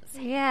department's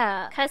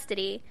Yeah.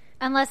 custody.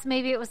 Unless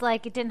maybe it was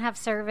like it didn't have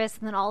service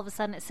and then all of a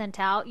sudden it sent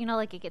out. You know,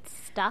 like it gets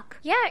stuck.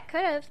 Yeah, it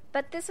could have,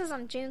 but this was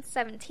on June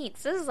 17th.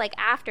 So this is, like,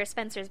 after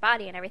Spencer's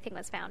body and everything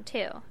was found,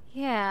 too.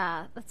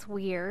 Yeah, that's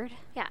weird.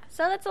 Yeah,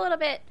 so that's a little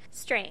bit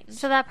strange.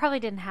 So that probably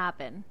didn't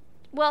happen.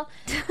 Well,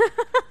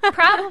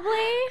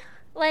 probably,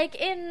 like,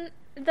 in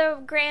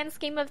the grand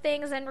scheme of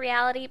things, in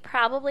reality,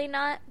 probably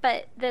not.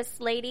 But this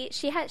lady,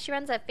 she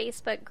runs a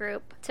Facebook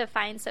group to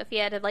find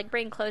Sophia to, like,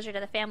 bring closure to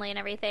the family and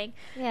everything.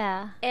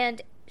 Yeah.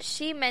 And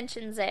she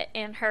mentions it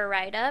in her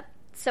write-up.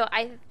 So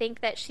I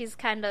think that she's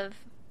kind of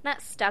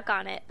not stuck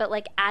on it, but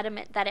like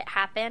adamant that it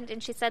happened.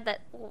 And she said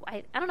that,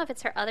 I don't know if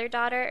it's her other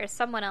daughter or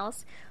someone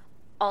else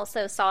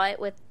also saw it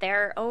with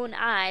their own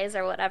eyes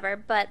or whatever,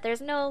 but there's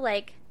no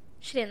like,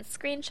 she didn't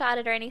screenshot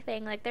it or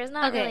anything. Like, there's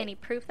not really any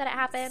proof that it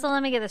happened. So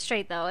let me get this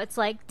straight, though. It's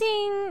like,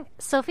 ding,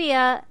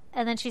 Sophia,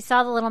 and then she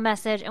saw the little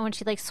message, and when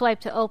she like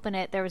swiped to open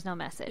it, there was no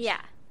message.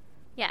 Yeah.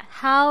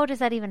 How does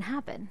that even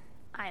happen?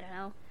 I don't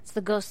know. It's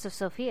the ghost of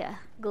Sophia.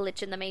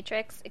 Glitch in the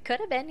Matrix. It could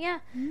have been, yeah.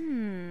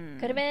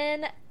 Could have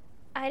been.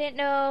 I didn't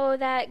know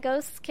that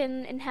ghosts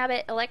can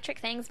inhabit electric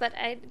things, but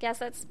I guess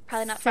that's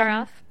probably not far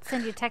off.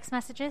 Send you text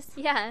messages?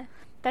 Yeah.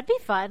 That'd be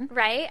fun.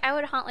 Right? I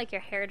would haunt like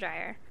your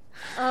hairdryer.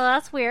 Oh,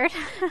 that's weird.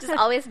 Just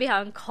always be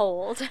on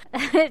cold.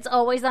 It's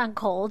always on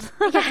cold.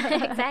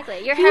 Yeah,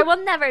 exactly. Your hair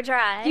will never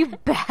dry. You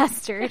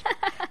bastard.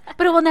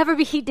 But it will never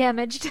be heat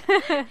damaged.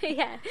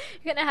 Yeah.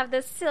 You're going to have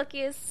the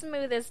silkiest,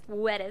 smoothest,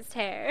 wettest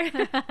hair.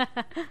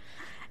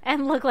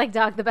 And look like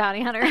Dog the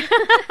Bounty Hunter.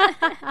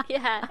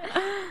 Yeah.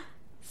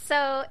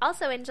 So,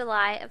 also in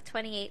July of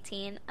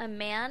 2018, a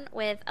man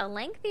with a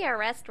lengthy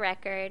arrest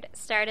record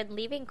started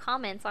leaving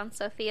comments on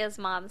Sophia's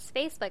mom's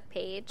Facebook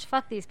page.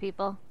 Fuck these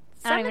people.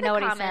 I Some don't even of know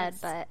the what he said,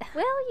 comments- but...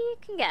 Well, you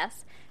can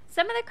guess.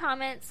 Some of the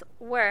comments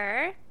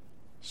were,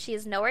 "She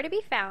is nowhere to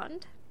be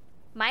found,"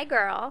 "My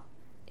girl,"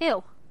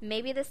 Ew.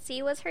 "Maybe the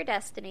sea was her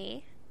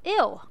destiny,"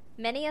 Ew.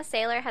 "Many a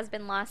sailor has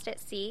been lost at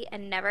sea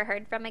and never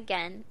heard from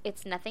again.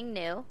 It's nothing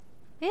new."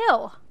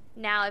 Ew.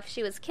 "Now, if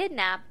she was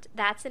kidnapped,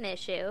 that's an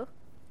issue."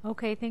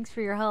 Okay, thanks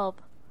for your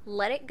help.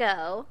 "Let it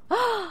go."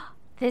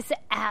 This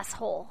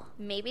asshole.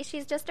 "Maybe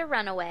she's just a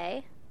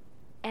runaway."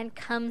 And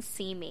 "Come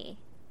see me."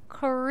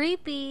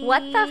 Creepy.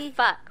 What the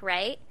fuck,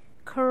 right?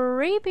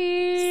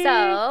 Creepy.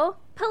 So,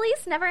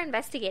 police never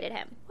investigated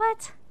him.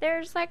 What?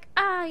 They're just like,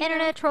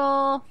 Internet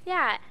troll.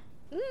 Yeah.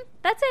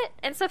 That's it.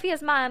 And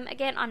Sophia's mom,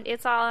 again,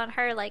 it's all on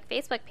her, like,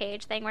 Facebook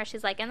page thing where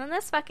she's like, and then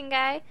this fucking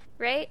guy,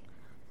 right?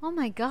 Oh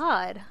my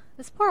god.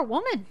 This poor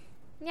woman.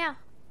 Yeah.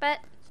 But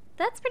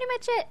that's pretty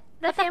much it.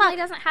 The What the family fuck?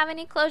 doesn't have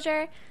any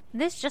closure.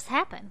 This just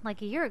happened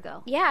like a year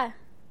ago. Yeah.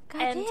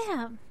 God And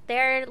damn.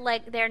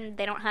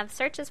 they don't have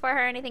searches for her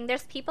or anything.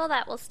 There's people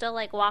that will still,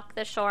 like, walk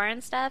the shore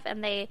and stuff,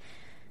 and they,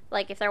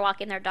 like, if they're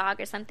walking their dog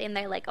or something,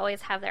 they, like,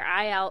 always have their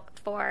eye out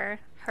for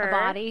her. Her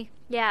body.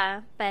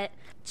 Yeah, but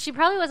She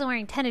probably wasn't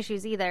wearing tennis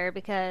shoes either,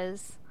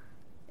 because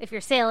if you're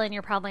sailing,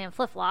 you're probably in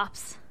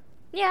flip-flops.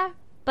 yeah.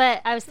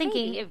 But I was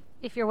thinking, Maybe.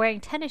 if you're wearing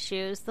tennis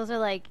shoes, those are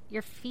like,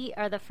 your feet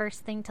are the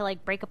first thing to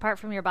like break apart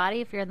from your body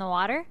if you're in the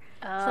water.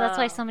 So that's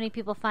why Oh. so many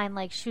people find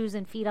like shoes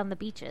and feet on the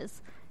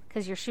beaches.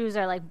 Because your shoes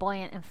are like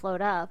buoyant and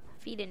float up.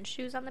 Feet in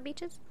shoes on the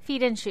beaches?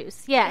 Feet and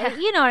shoes. Yeah,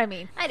 you know what I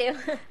mean. I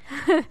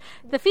do.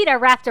 The feet are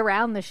wrapped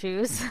around the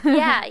shoes.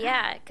 Yeah,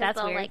 because That's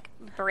they'll weird. like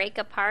break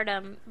apart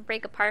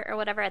or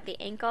whatever at the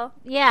ankle.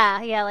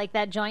 Yeah, like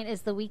that joint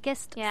is the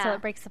weakest, so Yeah.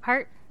 it breaks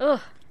apart.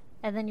 Ugh.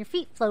 And then your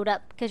feet float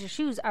up because your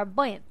shoes are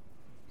buoyant.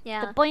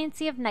 Yeah. The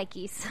buoyancy of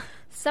Nikes.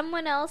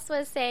 Someone else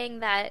was saying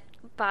that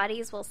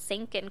bodies will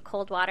sink in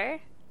cold water,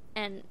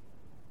 and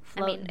I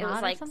mean, Floating it was on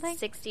or like something?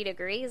 60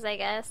 degrees, I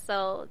guess,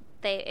 so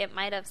it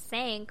might have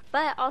sank.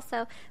 But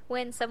also,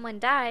 when someone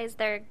dies,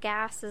 their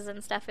gases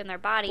and stuff in their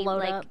body, Bloat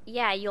like, up.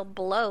 yeah, you'll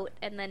bloat,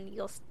 and then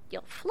you'll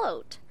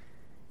float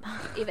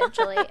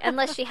eventually.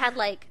 Unless she had,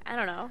 like, I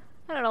don't know.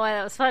 I don't know why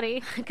that was funny.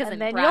 'Cause And it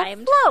then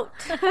rhymed. you'll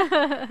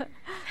float.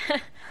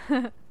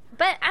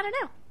 But I don't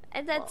know.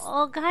 And that's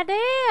Oh goddamn!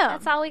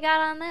 that's all we got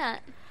on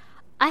that.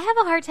 I have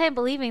a hard time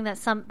believing that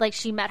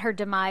she met her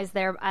demise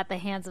there at the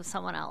hands of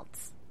someone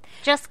else.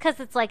 Just because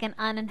it's like an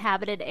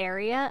uninhabited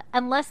area,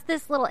 unless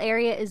this little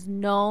area is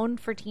known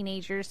for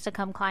teenagers to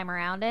come climb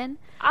around in.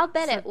 I'll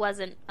bet So- it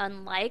wasn't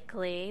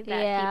unlikely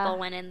that Yeah. people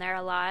went in there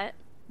a lot.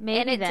 Maybe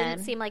and it then.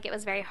 didn't seem like it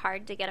was very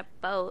hard to get a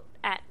boat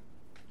at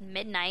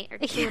midnight or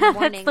 2 Yeah, in the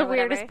morning. that's the or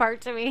whatever. weirdest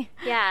part to me.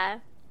 Yeah.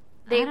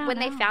 I don't When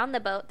they know. found the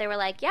boat, they were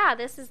like, "Yeah,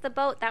 this is the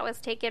boat that was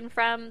taken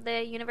from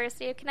the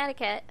University of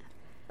Connecticut."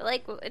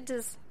 Like,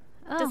 does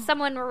Oh.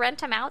 someone rent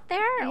them out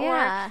there,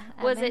 Yeah,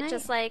 at or was it midnight.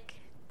 just like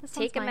That sounds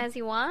take them fine. as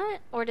you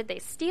want, or did they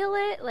steal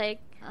it?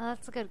 Like, Oh,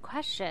 that's a good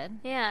question.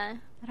 yeah,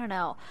 I don't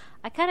know.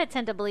 I kind of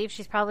tend to believe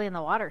she's probably in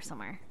the water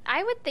somewhere.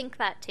 I would think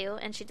that too.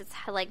 And she just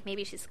like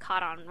maybe she's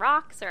caught on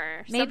rocks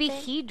or Maybe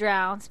something. he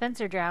drowned,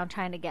 Spencer drowned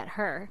trying to get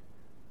her.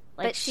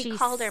 Like But she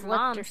called her slipped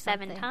mom or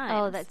 7 something. times.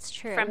 Oh, that's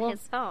true. From Well,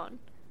 his phone.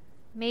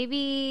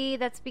 maybe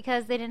that's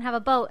because they didn't have a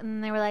boat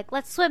and they were like,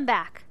 let's swim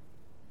back.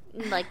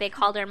 Like they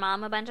called her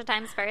mom a bunch of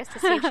times first to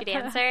see if she'd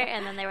answer,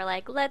 and then they were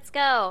like, "Let's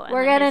go." And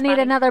We're then going to his need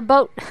body- another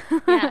boat.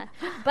 Yeah,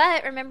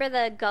 but remember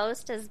the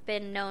ghost has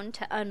been known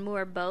to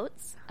unmoor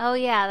boats. Oh,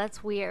 yeah,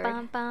 that's weird.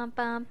 Bum bum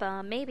bum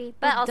bum, maybe.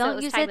 But Well, also, don't it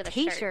was use tied a with a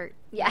t-shirt. shirt.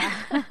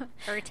 Yeah,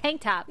 or a tank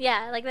top.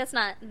 yeah. Like that's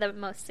not the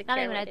most secure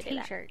Not even way a to do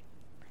that. t-shirt.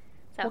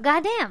 So, Well,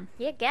 goddamn.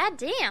 yeah,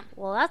 goddamn.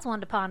 Well, that's one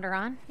to ponder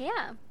on.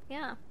 Yeah,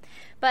 yeah.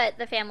 But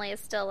the family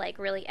is still like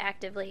really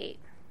actively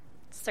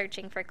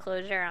searching for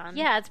closure on.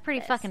 Yeah, it's pretty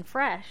this. fucking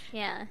fresh.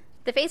 Yeah.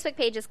 The Facebook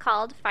page is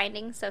called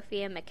Finding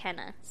Sophia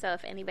McKenna. So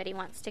if anybody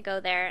wants to go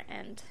there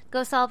and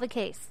Go solve a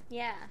case.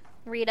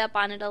 read up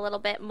on it a little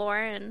bit more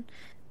and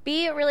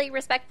be really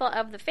respectful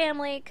of the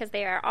family because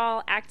they are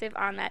all active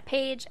on that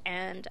page,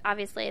 and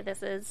obviously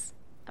this is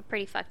a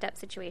pretty fucked up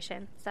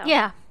situation. So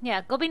Yeah.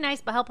 Go be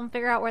nice, but help them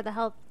figure out where the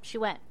hell she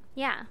went.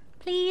 yeah.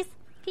 Please.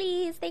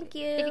 Please, thank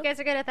you. If you guys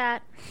are good at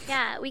that.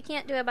 Yeah, we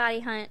can't do a body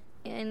hunt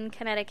in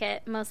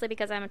Connecticut, mostly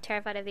because I'm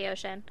terrified of the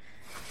ocean.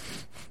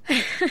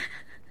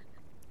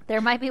 There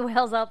might be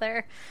whales out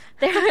there.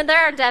 There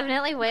are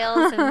definitely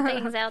whales and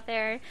things out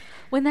there.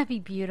 Wouldn't that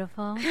be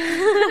beautiful?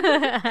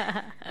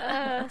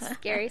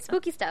 Scary,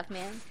 spooky stuff,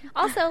 man.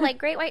 Also, like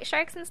great white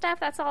sharks and stuff,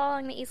 that's all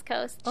along the East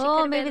Coast. She Oh,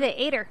 could've maybe been, they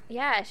ate her.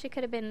 Yeah, she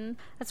could have been.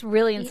 That's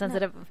really Eaten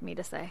insensitive of me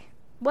to say.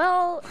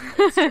 Well,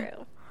 it's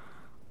true.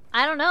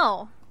 I don't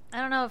know. I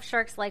don't know if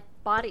sharks like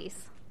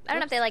bodies. I don't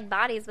know if they like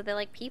bodies, but they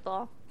like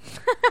people.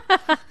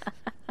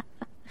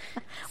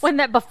 When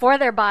that before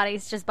their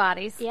bodies, just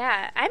bodies.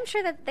 Yeah, I'm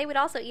sure that they would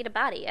also eat a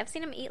body. I've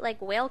seen them eat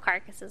like whale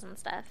carcasses and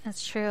stuff.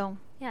 That's true.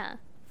 Yeah.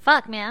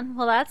 Fuck, man.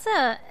 Well, that's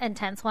a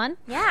intense one.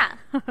 Yeah.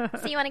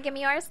 So you want to give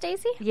me yours,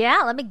 Stacy?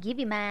 Yeah, let me give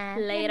you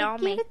mine. Lay it Let on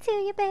give me. it to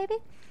you, baby.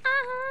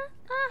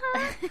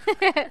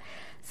 Uh-huh.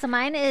 So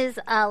mine is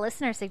a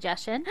listener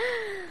suggestion,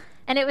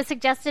 and it was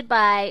suggested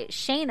by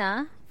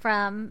Shayna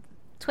from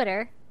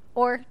Twitter,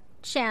 or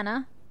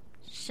Shanna.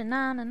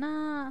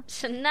 Shanana.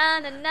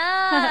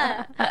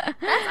 Sha-na-na-na.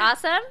 That's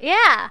awesome.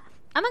 Yeah.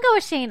 I'm going to go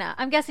with Shayna.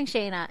 I'm guessing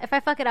Shayna. If I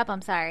fuck it up,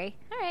 I'm sorry.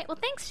 All right. Well,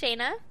 thanks,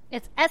 Shayna.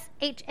 It's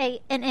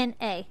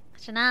Shanna.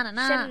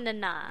 Shanana.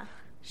 Shanna.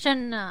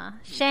 Shanna.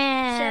 Shanna.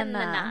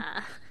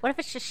 Shanna. What if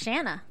it's just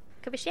Shanna?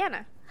 Could be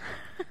Shanna.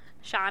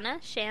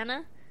 Shauna.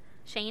 Shanna.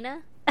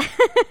 Shayna.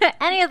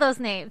 Any of those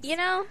names. You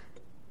know?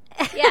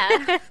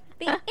 Yeah.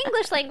 The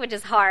English language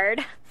is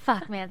hard.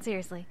 Fuck, man.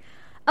 Seriously.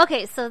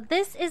 Okay, so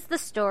this is the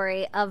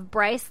story of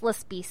Bryce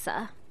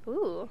Laspisa.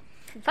 Ooh.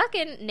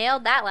 Fucking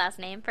nailed that last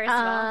name, first of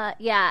all.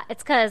 Yeah,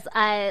 it's because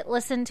I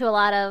listened to a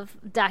lot of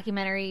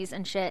documentaries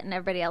and shit, and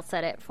everybody else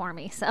said it for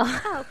me. So,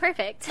 Oh,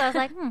 perfect. so I was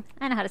like,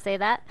 I know how to say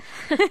that.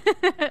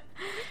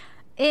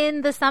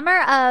 In the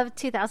summer of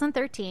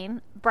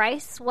 2013,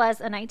 Bryce was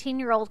a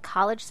 19-year-old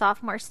college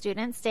sophomore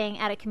student staying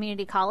at a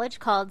community college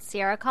called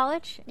Sierra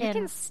College. You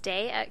can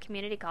stay at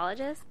community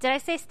colleges? Did I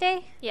say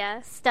stay?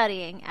 Yes.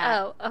 Studying at.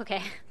 Oh,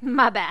 okay.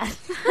 My bad.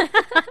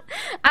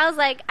 I was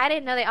like, I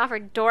didn't know they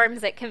offered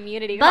dorms at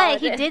community But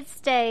colleges. he did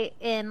stay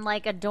in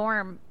like a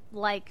dorm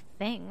like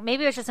thing.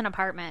 Maybe it was just an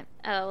apartment.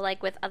 Oh,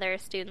 like with other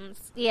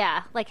students.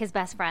 Yeah, like his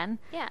best friend.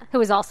 Yeah. Who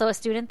was also a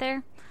student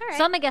there. All right.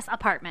 So I'm going to guess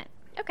apartment.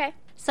 Okay.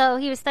 So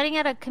he was studying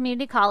at a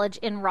community college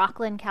in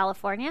Rockland,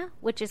 California,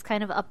 which is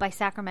kind of up by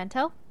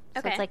Sacramento. So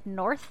Okay. it's like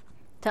north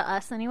to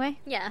us anyway.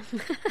 Yeah.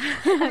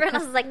 Everyone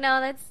else is like, no,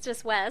 that's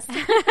just west.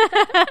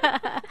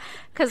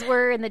 Because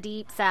we're in the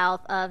deep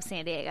south of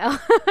San Diego.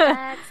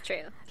 That's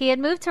true. He had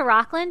moved to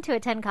Rockland to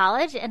attend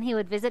college, and he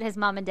would visit his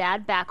mom and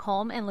dad back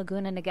home in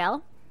Laguna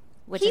Niguel,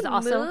 which He is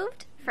also...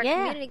 moved for Yeah.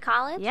 community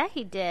college? Yeah,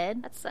 he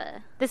did. That's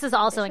This is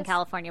also in ambitious.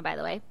 California, by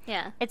the way.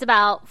 yeah. It's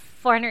about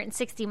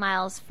 460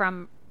 miles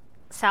from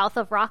south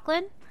of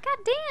Rockland, God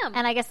damn.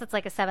 and I guess it's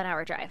like a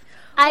 7-hour drive.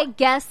 I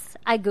guess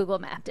I Google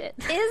mapped it.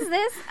 Is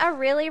this a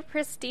really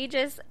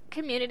prestigious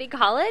community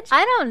college?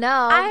 I don't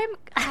know.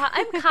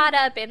 I'm caught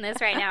up in this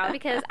right now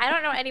because I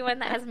don't know anyone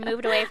that has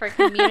moved away for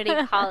community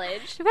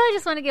college. He probably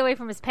just wanted to get away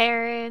from his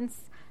parents.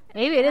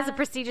 Maybe it is a Yeah.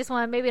 prestigious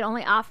one. Maybe it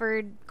only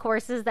offered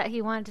courses that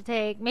he wanted to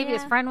take. Maybe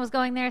his Yeah. friend was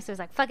going there, so he was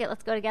like, fuck it,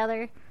 let's go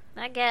together.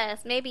 I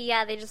guess. Maybe,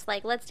 yeah, they just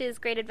like, let's do this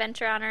great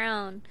adventure on our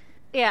own.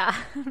 Yeah.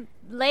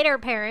 Later,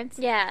 parents.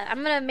 Yeah,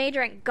 I'm going to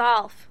major in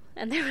golf.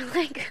 And they were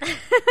like,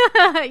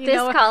 You this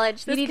know,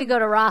 college, You this need to go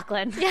to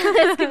Rockland. yeah,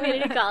 this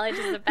community college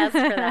is the best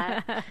for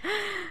that.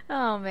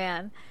 Oh,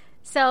 man.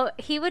 So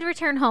he would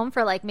return home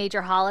for like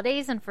major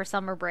holidays and for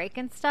summer break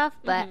and stuff.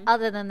 But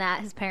other than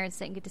that, his parents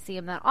didn't get to see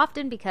him that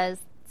often because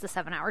it's a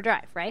 7-hour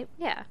drive, right?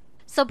 Yeah.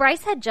 So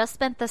Bryce had just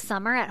spent the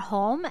summer at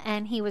home,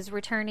 and he was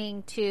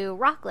returning to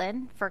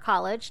Rockland for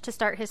college to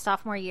start his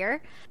sophomore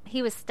year.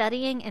 He was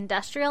studying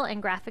industrial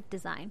and graphic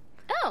design.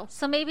 Oh,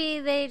 So maybe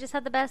they just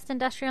had the best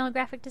industrial and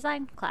graphic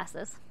design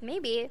classes.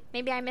 maybe.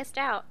 Maybe I missed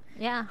out.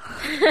 Yeah.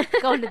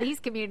 Going to these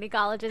community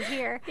colleges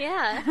here.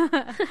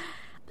 Yeah.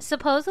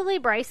 Supposedly,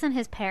 Bryce and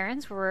his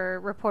parents were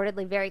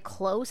reportedly very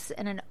close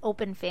and an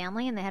open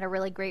family, and they had a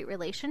really great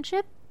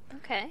relationship,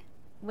 Okay.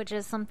 which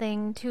is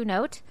something to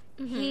note.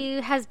 He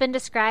has been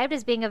described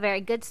as being a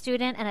very good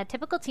student and a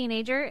typical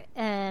teenager.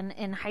 And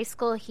in high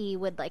school, he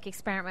would like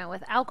experiment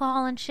with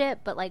alcohol and shit,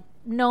 but like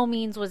no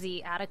means was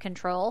he out of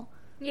control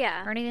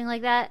Yeah. or anything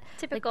like that.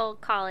 Typical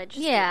college.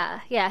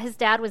 Yeah, yeah. His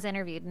dad was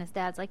interviewed, and his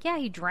dad's like, "Yeah,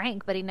 he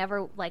drank, but he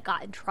never like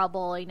got in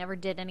trouble. He never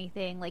did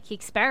anything. Like he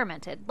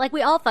experimented, like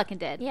we all fucking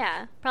did. student.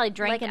 Yeah. Probably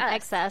drank Like in us.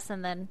 excess,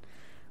 and then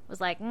was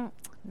like,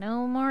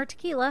 no more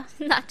tequila."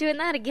 Not doing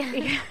that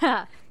again.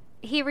 Yeah.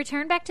 He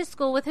returned back to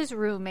school with his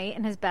roommate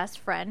and his best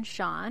friend,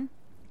 Sean.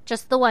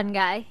 Just the one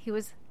guy. He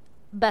was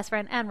best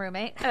friend and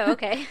roommate. Oh,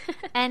 okay.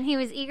 And he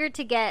was eager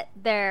to get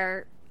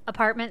their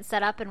apartment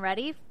set up and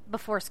ready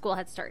before school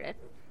had started.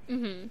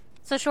 Mm-hmm.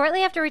 So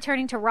shortly after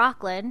returning to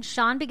Rockland,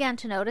 Sean began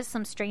to notice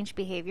some strange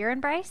behavior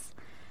in Bryce.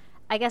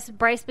 I guess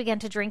Bryce began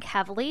to drink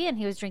heavily, and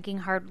he was drinking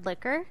hard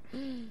liquor,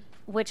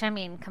 which, I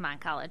mean, come on,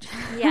 college.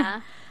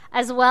 Yeah.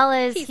 As well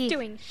as He's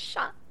doing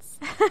shots.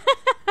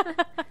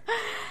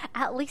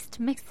 At least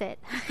mix it.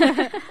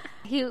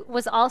 He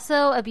was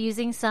also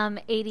abusing some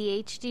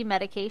ADHD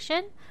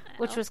medication,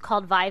 which was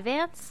called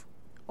Vyvanse,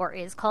 or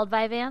is called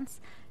Vyvanse,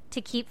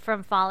 to keep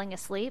from falling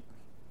asleep.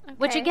 Okay.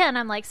 Which, again,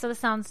 I'm like, so this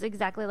sounds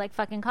exactly like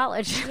fucking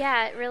college.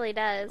 Yeah, it really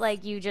does.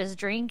 Like, you just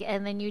drink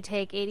and then you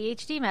take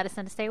ADHD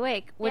medicine to stay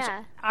awake, which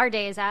Yeah. our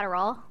day is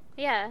Adderall,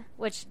 yeah,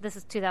 which this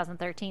is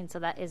 2013, so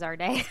that is our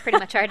day. pretty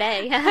much our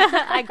day.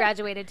 I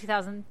graduated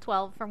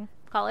 2012 from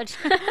college.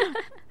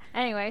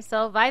 Anyway,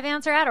 so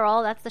Vyvanse or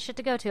Adderall, that's the shit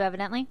to go to,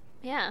 evidently.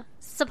 Yeah.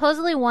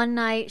 Supposedly one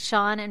night,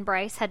 Sean and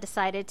Bryce had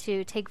decided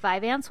to take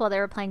Vyvanse while they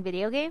were playing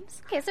video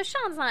games. Okay, so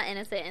Sean's not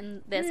innocent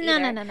in this No,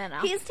 either. no.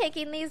 He's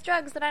taking these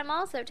drugs that I'm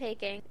also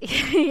taking.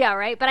 Yeah,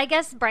 right? But I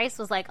guess Bryce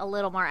was, like, a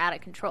little more out of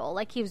control.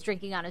 Like, he was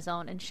drinking on his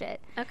own and shit.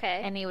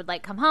 Okay. And he would,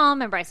 like, come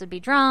home, and Bryce would be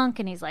drunk,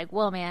 and he's like,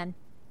 whoa, man,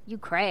 you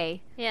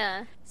cray.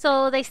 Yeah.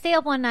 So they stay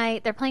up one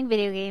night, they're playing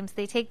video games,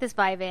 they take this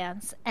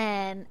Vyvanse,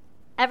 and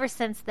ever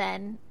since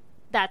then,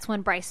 that's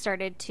when Bryce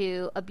started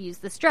to abuse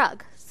this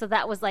drug. So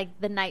that was, like,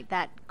 the night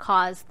that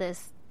caused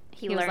this.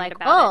 He was learned like,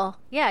 about oh,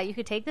 yeah, you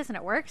could take this and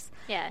it works.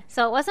 Yeah.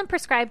 So it wasn't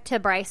prescribed to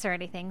Bryce or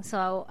anything,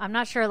 so I'm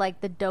not sure,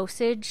 like, the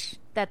dosage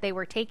that they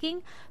were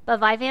taking.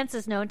 But Vyvanse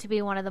is known to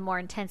be one of the more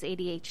intense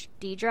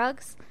ADHD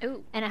drugs.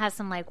 Ooh. And it has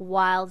some, like,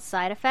 wild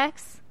side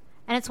effects.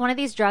 And it's one of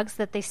these drugs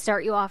that they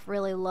start you off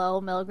really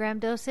low milligram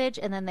dosage,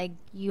 and then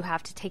you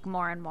have to take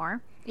more and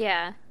more.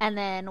 Yeah. And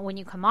then when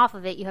you come off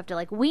of it, you have to,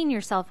 like, wean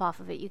yourself off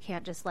of it. You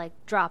can't just, like,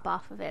 drop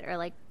off of it or,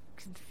 like,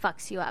 it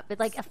fucks you up. It,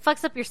 like, it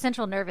fucks up your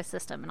central nervous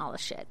system and all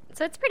this shit.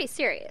 So it's pretty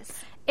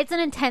serious. It's an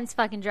intense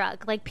fucking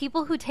drug. Like,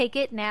 people who take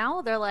it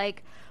now, they're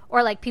like,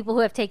 or, like, people who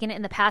have taken it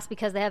in the past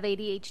because they have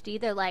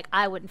ADHD, they're like,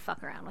 I wouldn't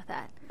fuck around with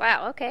that.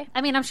 Wow, okay. I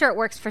mean, I'm sure it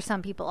works for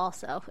some people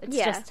also. It's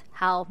Yeah. just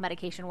how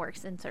medication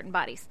works in certain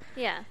bodies.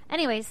 Yeah.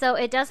 Anyway, so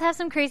it does have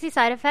some crazy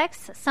side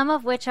effects, some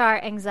of which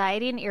are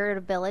anxiety and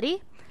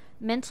irritability,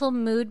 mental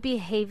mood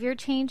behavior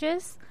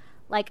changes,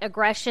 like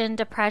aggression,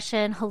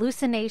 depression,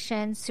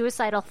 hallucination,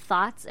 suicidal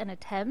thoughts and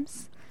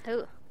attempts,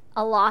 Ooh.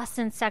 a loss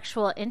in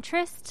sexual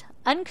interest,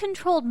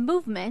 uncontrolled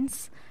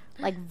movements,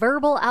 like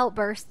verbal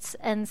outbursts,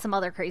 and some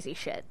other crazy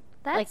shit.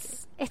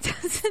 That's like,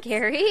 it's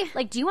scary.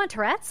 Like, do you want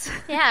Tourette's?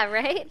 Yeah,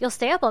 right? You'll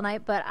stay up all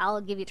night, but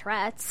I'll give you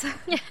Tourette's.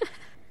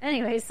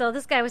 Anyway, so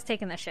this guy was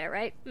taking the shit,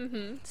 right?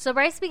 Mm-hmm. So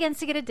Bryce begins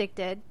to get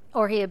addicted,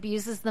 or he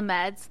abuses the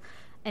meds,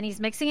 and he's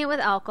mixing it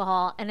with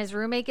alcohol, and his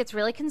roommate gets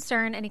really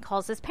concerned, and he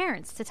calls his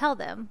parents to tell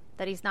them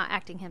that he's not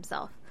acting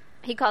himself.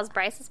 He calls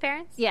Bryce's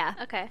parents? Yeah.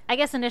 Okay. I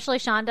guess initially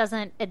Sean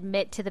doesn't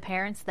admit to the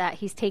parents that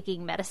he's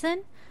taking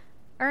medicine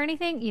or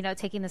anything, you know,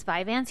 taking this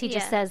Vyvanse. He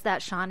just Yeah. says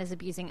that Sean is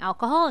abusing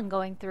alcohol and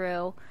going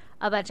through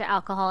a bunch of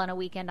alcohol in a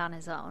weekend on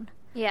his own.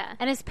 Yeah.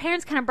 And his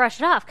parents kind of brush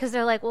it off because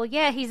they're like, well,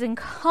 yeah, he's in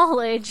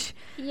college.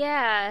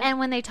 Yeah. And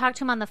when they talk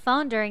to him on the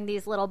phone during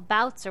these little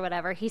bouts or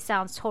whatever, he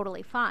sounds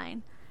totally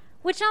fine.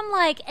 Which I'm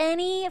like,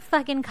 any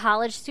fucking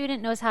college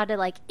student knows how to,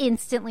 like,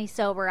 instantly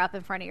sober up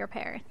in front of your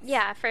parents.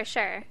 Yeah, for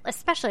sure.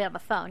 Especially on the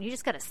phone. You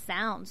just gotta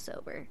sound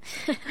sober.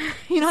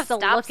 You don't have to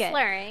Stop look it.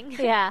 slurring.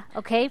 Yeah.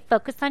 Okay,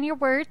 focus on your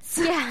words.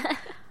 Yeah.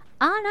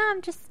 Oh, no,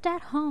 I'm just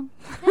at home.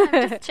 Yeah,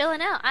 I'm just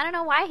chilling out. I don't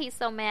know why he's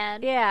so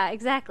mad. Yeah,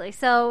 exactly.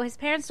 So his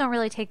parents don't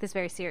really take this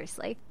very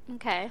seriously.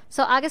 Okay.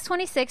 So August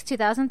 26,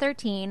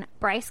 2013,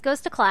 Bryce goes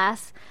to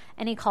class,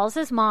 and he calls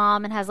his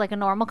mom and has, like, a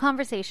normal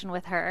conversation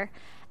with her.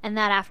 And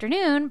that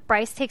afternoon,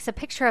 Bryce takes a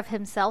picture of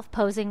himself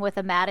posing with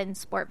a Madden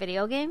sport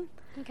video game,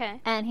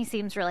 Okay. and he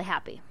seems really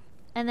happy.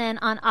 And then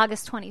on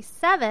August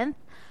 27th,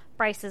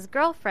 Bryce's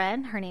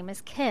girlfriend, her name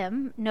is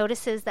Kim,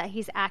 notices that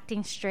he's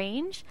acting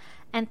strange,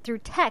 and through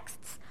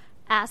texts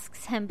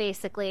asks him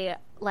basically,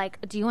 like,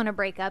 do you want to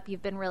break up?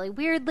 You've been really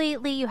weird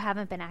lately. You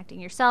haven't been acting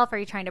yourself. Are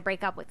you trying to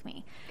break up with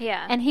me?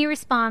 Yeah. And he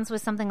responds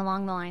with something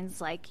along the lines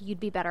like, you'd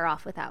be better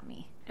off without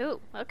me. Ooh,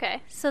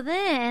 okay. So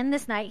then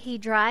this night he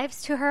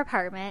drives to her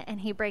apartment and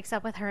he breaks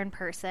up with her in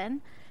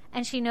person,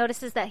 and she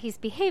notices that he's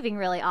behaving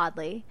really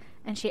oddly,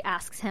 and she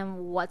asks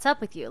him, what's up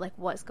with you? Like,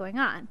 what's going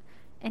on?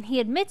 And he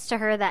admits to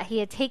her that he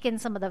had taken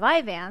some of the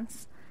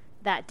Vyvanse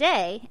that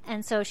day,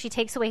 and so she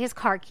takes away his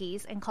car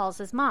keys and calls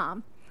his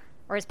mom,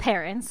 or his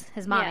parents.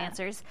 His mom Yeah.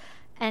 answers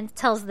and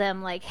tells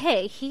them, like,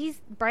 hey,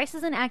 Bryce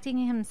isn't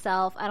acting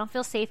himself. I don't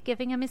feel safe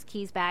giving him his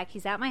keys back.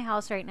 He's at my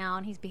house right now,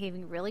 and he's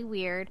behaving really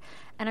weird,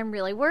 and I'm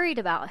really worried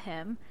about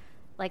him.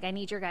 Like, I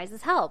need your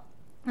guys' help.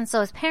 And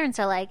so his parents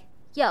are like,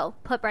 yo,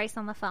 put Bryce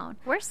on the phone.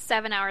 We're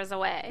 7 hours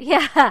away.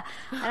 Yeah, I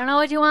don't know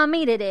what you want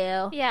me to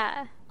do.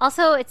 Yeah.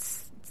 Also,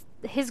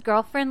 his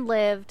girlfriend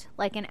lived,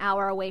 like, an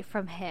hour away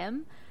from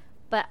him,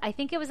 but I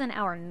think it was an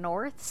hour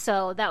north,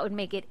 so that would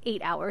make it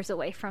 8 hours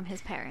away from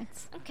his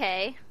parents.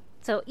 Okay.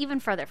 So even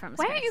further from his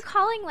Why parents. aren't you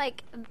calling,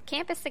 like,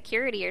 campus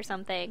security or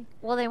something?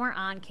 Well, they weren't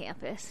on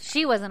campus.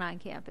 She wasn't on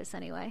campus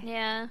anyway.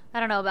 Yeah. I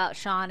don't know about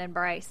Sean and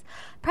Bryce.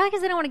 Probably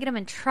because they don't want to get them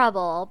in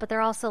trouble, but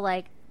they're also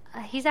like,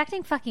 he's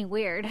acting fucking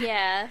weird.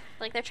 Yeah,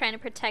 like they're trying to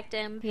protect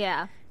him.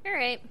 Yeah. All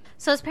right.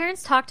 So his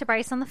parents talk to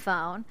Bryce on the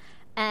phone,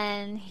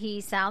 and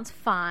he sounds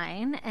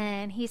fine.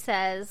 And he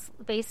says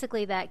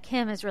basically that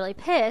Kim is really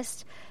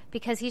pissed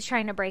because he's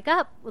trying to break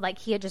up. Like,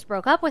 he had just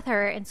broke up with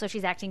her, and so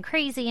she's acting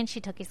crazy, and she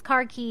took his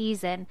car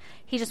keys, and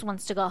he just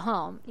wants to go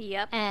home.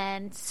 Yep.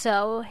 And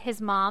so his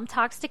mom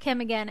talks to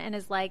Kim again and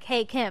is like,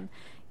 hey, Kim,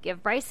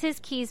 give Bryce his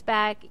keys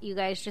back. You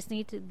guys just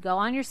need to go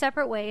on your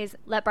separate ways.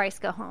 Let Bryce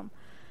go home.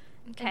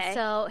 Okay. And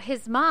so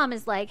his mom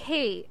is like,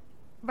 hey,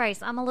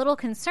 Bryce, I'm a little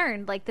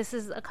concerned. Like, this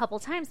is a couple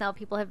times now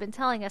people have been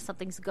telling us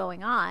something's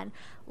going on.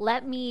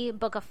 Let me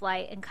book a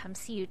flight and come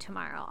see you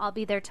tomorrow. I'll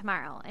be there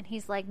tomorrow. And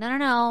he's like,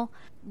 no.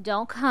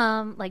 Don't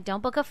come. Like,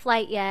 don't book a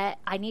flight yet.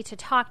 I need to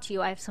talk to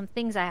you. I have some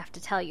things I have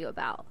to tell you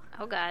about.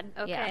 Oh, God.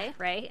 Okay. Yeah,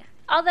 right?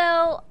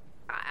 Although,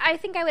 I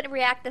think I would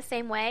react the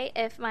same way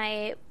if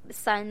my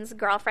son's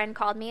girlfriend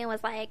called me and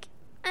was like,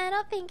 I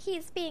don't think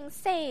he's being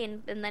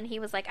sane. And then he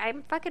was like,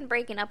 I'm fucking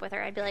breaking up with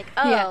her. I'd be like,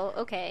 oh,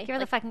 Yeah. okay.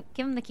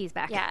 Give him the keys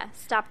back. Yeah,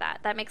 stop that.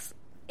 That makes,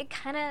 it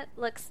kind of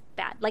looks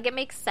bad. Like, it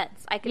makes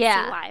sense. I can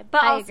Yeah, see why.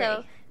 But I also,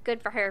 agree.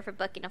 good for her for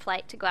booking a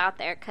flight to go out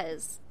there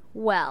because,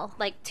 Well,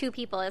 like, 2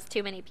 people is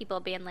too many people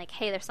being like,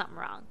 hey, there's something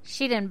wrong.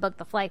 she didn't book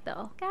the flight,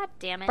 though. God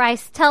damn it.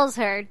 Bryce tells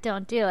her,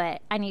 don't do it.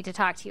 I need to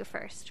talk to you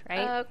first,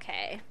 right?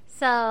 Okay.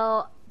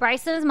 So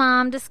Bryce and his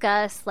mom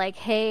discuss, like,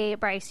 hey,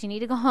 Bryce, you need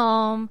to go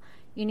home.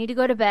 You need to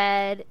go to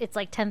bed. It's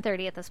like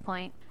 10:30 at this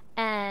point.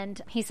 And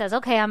he says,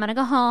 okay, I'm going to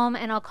go home,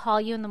 and I'll call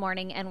you in the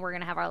morning, and we're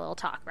going to have our little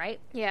talk, right?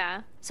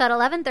 Yeah. So at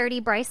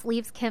 11:30, Bryce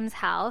leaves Kim's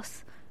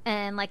house.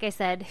 And like I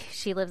said,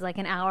 she lives like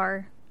an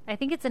hour. I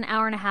think it's an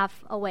hour and a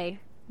half away,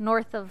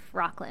 north of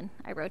Rockland,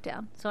 I wrote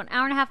down. So an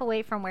hour and a half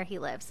away from where he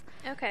lives.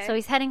 Okay. So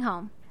he's heading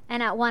home.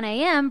 And at 1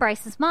 a.m.,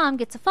 Bryce's mom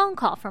gets a phone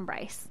call from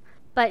Bryce.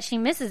 But she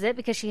misses it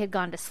because she had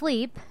gone to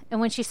sleep.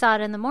 And when she saw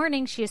it in the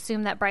morning, she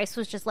assumed that Bryce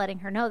was just letting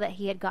her know that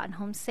he had gotten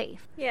home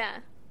safe. Yeah.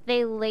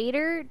 They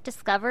later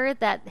discovered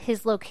that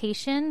his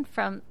location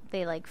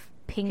they like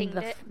pinged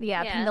it?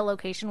 pinged the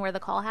location where the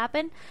call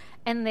happened.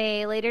 And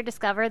they later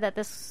discovered that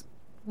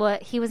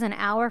he was an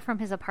hour from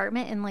his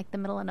apartment in like the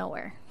middle of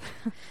nowhere.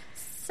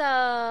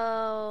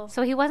 So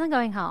So he wasn't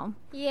going home.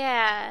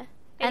 yeah. Had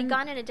he And-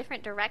 gone in a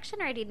different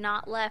direction, or had he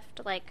not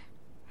left, like,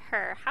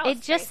 her house? It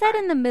just very said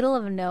far? in the middle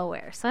of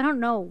nowhere. So I don't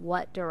know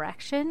what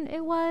direction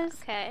it was.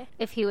 Okay.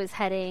 If he was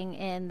heading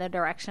in the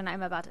direction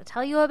I'm about to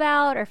tell you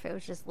about, or if it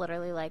was just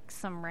literally like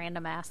some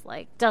random ass,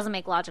 like, doesn't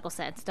make logical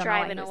sense. Don't know why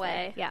Driving he was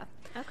away. there.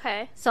 Yeah.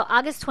 Okay. So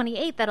August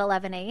 28th at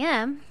 11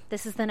 a.m.,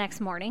 this is the next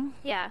morning,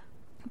 Yeah.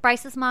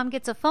 Bryce's mom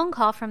gets a phone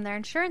call from their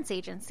insurance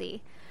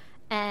agency.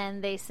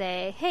 And they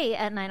say, hey,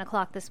 at 9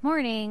 o'clock this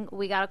morning,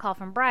 we got a call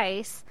from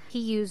Bryce. He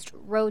used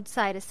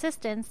roadside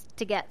assistance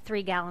to get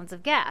 3 gallons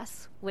of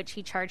gas, which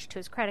he charged to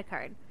his credit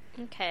card.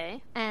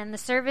 Okay. And the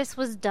service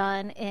was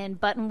done in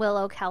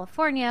Buttonwillow,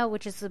 California,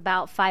 which is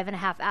about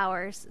 5.5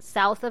 hours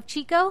south of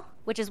Chico,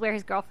 which is where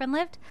his girlfriend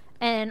lived,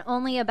 and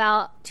only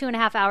about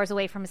 2.5 hours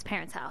away from his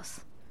parents'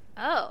 house.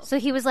 Oh. So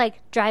he was like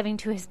driving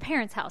to his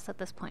parents' house at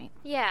this point.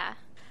 Yeah.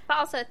 But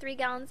also 3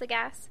 gallons of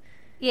gas.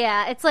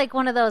 Yeah, it's like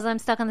one of those, I'm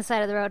stuck on the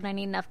side of the road and I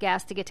need enough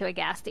gas to get to a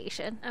gas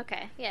station.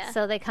 Okay. Yeah.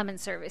 So they come and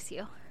service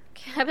you.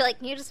 I'd be like,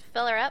 can you just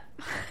fill her up?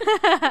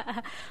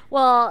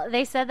 Well,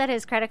 they said that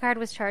his credit card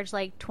was charged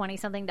like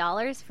 $20-something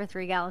for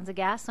 3 gallons of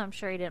gas, so I'm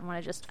sure he didn't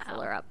want to just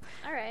fill her up.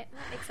 All right.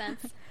 That makes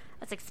sense.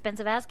 That's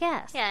expensive ass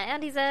gas. Yeah,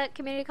 and he's a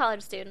community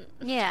college student.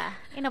 Yeah.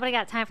 Ain't nobody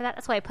got time for that.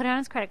 That's why he put it on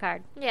his credit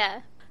card.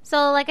 Yeah.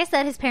 So, like I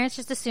said, his parents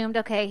just assumed,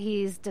 okay,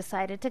 he's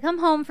decided to come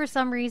home for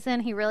some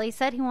reason. He really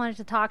said he wanted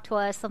to talk to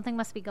us. Something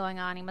must be going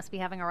on. He must be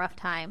having a rough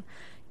time.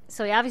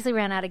 So he obviously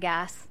ran out of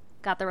gas,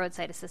 got the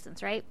roadside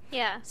assistance, right?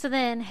 Yeah. So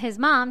then his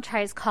mom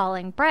tries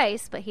calling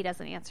Bryce, but he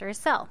doesn't answer his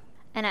cell.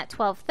 And at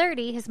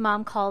 12:30, his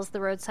mom calls the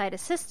roadside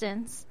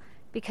assistance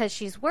because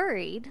she's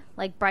worried.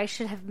 Like, Bryce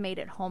should have made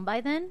it home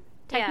by then,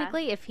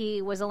 technically, if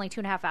he was only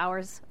 2.5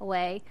 hours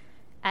away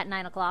at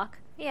 9 o'clock.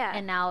 Yeah.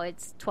 And now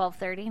it's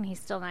 12:30 and he's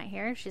still not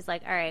here. She's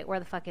like, all right, where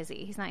the fuck is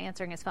he? He's not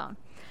answering his phone.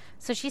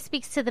 So she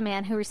speaks to the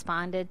man who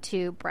responded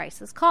to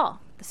Bryce's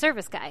call, the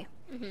service guy.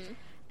 Mm-hmm.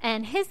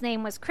 And his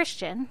name was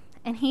Christian.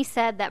 And he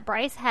said that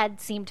Bryce had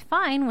seemed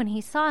fine when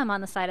he saw him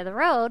on the side of the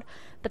road,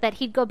 but that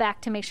he'd go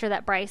back to make sure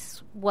that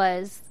Bryce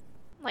was,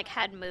 Like,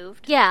 had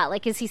moved. yeah,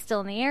 like, is he still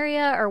in the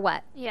area or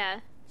what?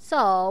 Yeah.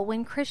 So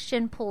when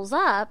Christian pulls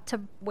up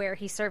to where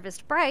he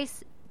serviced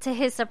Bryce, to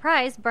his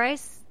surprise,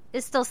 Bryce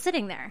is still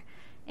sitting there.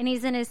 And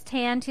he's in his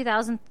tan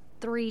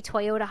 2003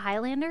 Toyota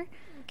Highlander.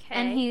 Okay.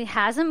 And he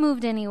hasn't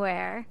moved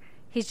anywhere.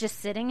 He's just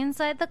sitting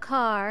inside the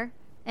car.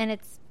 And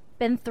it's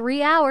been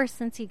 3 hours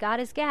since he got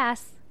his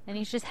gas. And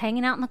he's just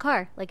hanging out in the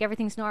car like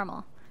everything's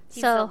normal.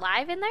 He's so,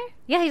 alive in there?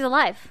 yeah, he's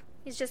alive.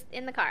 He's just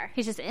in the car.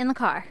 He's just in the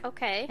car.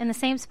 Okay. In the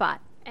same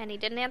spot. And he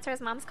didn't answer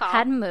his mom's call.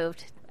 Hadn't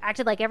moved.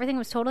 Acted like everything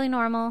was totally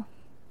normal.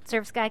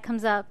 Service guy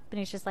comes up and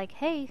he's just like,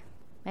 hey.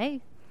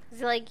 Is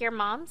he like, your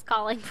mom's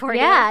calling for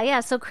you? Yeah.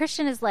 So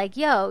Christian is like,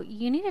 yo,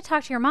 you need to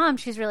talk to your mom.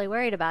 She's really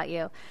worried about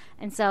you.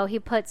 And so he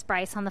puts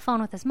Bryce on the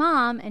phone with his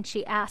mom and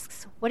she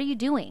asks, what are you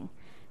doing?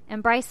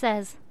 And Bryce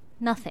says,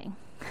 nothing.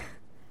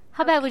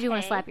 How bad would you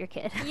want to Okay. slap your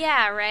kid?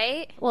 Yeah,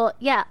 right? Well,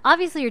 yeah,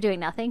 obviously you're doing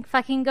nothing.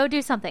 Fucking go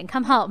do something.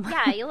 Come home.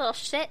 Yeah, you little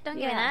shit. Don't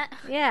give me that.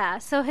 Yeah.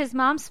 So his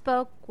mom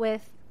spoke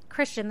with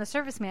Christian, the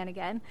serviceman,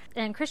 again,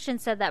 and Christian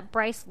said that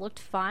Bryce looked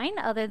fine,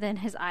 other than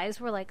his eyes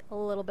were like a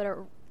little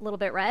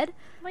bit red.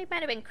 Well, he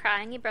might have been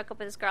crying. He broke up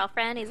with his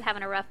girlfriend. He's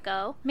having a rough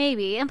go.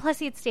 Maybe. And plus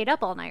he had stayed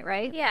up all night,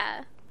 right?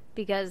 Yeah.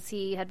 Because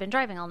he had been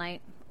driving all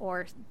night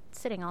or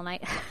sitting all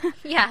night.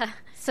 Yeah.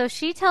 So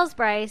she tells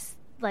Bryce,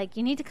 like,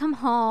 you need to come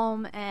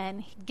home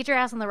and get your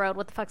ass on the road.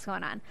 What the fuck's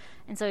going on?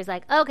 And so he's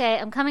like, okay,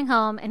 I'm coming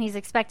home. And he's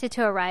expected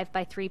to arrive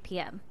by 3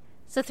 p.m.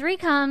 So 3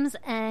 comes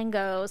and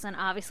goes, and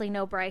obviously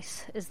no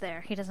Bryce is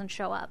there. He doesn't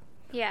show up.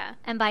 Yeah.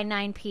 And by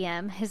 9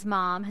 p.m., his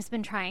mom has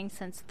been trying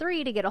since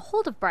 3 to get a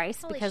hold of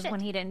Bryce Holy because shit. when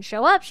he didn't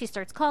show up, she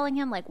starts calling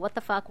him, like, what the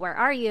fuck, where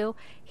are you?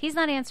 He's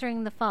not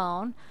answering the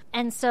phone.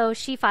 And so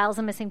she files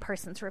a missing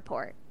persons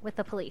report with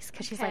the police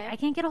because she's Okay. like, I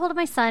can't get a hold of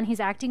my son. He's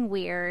acting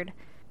weird.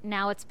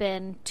 Now it's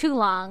been too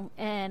long,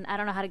 and I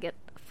don't know how to get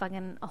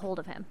fucking a hold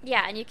of him.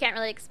 Yeah, and you can't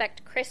really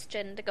expect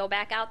Christian to go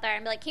back out there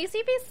and be like, can you see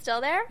if he's still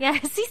there? Yeah,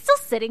 is he still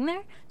sitting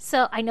there?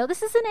 So I know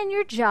this isn't in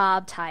your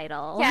job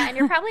title. Yeah, and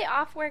you're probably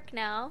off work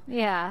now.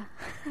 Yeah.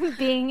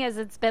 Being as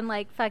it's been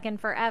like fucking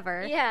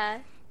forever. Yeah.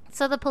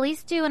 So the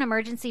police do an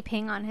emergency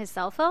ping on his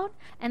cell phone,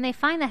 and they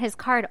find that his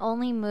car had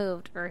only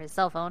moved, or his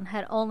cell phone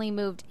had only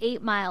moved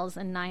 8 miles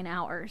in 9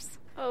 hours.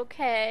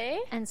 Okay.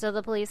 And so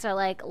the police are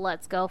like,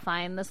 let's go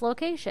find this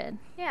location.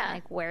 Yeah.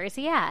 Like, where is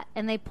he at?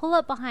 And they pull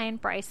up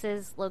behind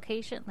Bryce's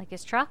location, like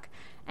his truck,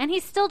 and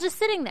he's still just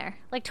sitting there,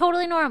 like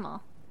totally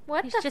normal.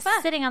 What He's the just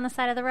fuck? sitting on the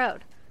side of the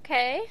road.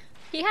 Okay.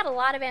 He had a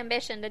lot of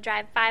ambition to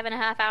drive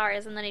 5.5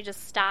 hours and then he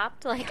just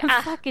stopped. Like, I'm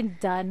I'm fucking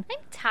done.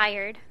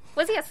 tired.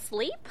 Was he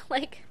asleep?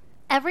 Like,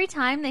 Every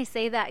time they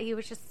say that he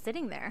was just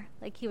sitting there.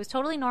 Like, he was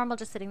totally normal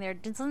just sitting there.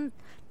 Doesn't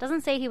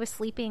say he was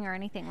sleeping or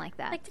anything like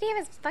that. did he have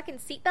his fucking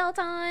seatbelt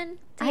on? Did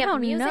I he have don't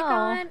music know.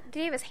 on? Did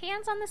he have his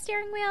hands on the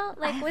steering wheel?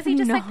 Like, I was have he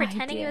just no like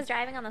pretending he idea. was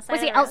driving on the side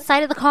Was of he the road?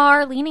 outside of the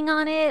car leaning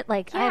on it?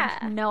 Like, I Yeah.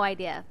 have no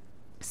idea.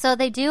 So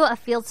they do a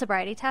field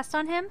sobriety test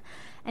on him,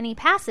 and he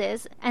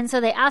passes. And so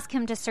they ask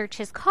him to search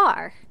his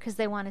car because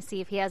they want to see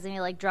if he has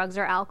any, like, drugs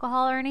or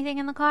alcohol or anything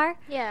in the car.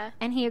 Yeah.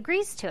 And he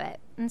agrees to it.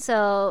 And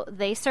so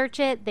they search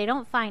it. They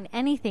don't find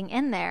anything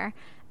in there.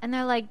 And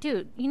they're like,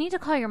 dude, you need to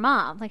call your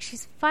mom. Like,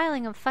 she's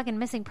filing a fucking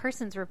missing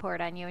persons report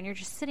on you, and you're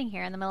just sitting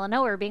here in the middle of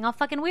nowhere being all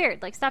fucking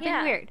weird. Like, stop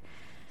Yeah. being weird.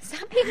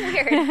 Stop being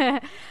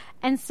weird.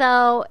 And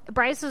so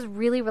Bryce was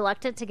really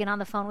reluctant to get on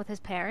the phone with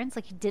his parents.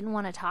 Like, he didn't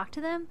want to talk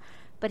to them,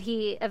 but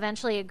he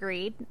eventually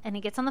agreed. And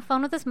he gets on the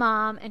phone with his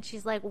mom, and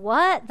she's like,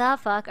 what the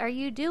fuck are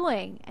you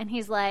doing? And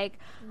he's like,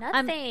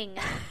 Nothing.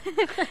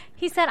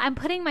 he said, I'm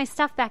putting my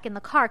stuff back in the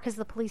car because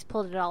the police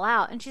pulled it all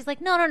out. And she's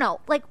like, no.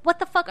 Like, what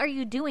the fuck are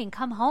you doing?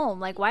 Come home.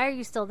 Like, why are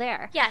you still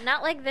there? Yeah,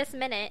 not like this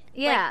minute.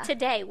 Yeah. Like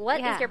today. What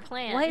is Yeah. your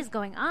plan? What is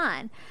going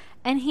on?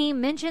 And he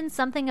mentioned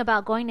something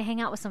about going to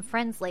hang out with some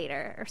friends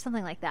later or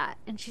something like that.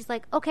 And she's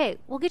like, okay,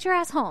 well, get your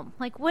ass home.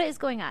 Like, what is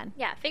going on?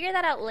 Yeah, figure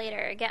that out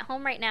later. Get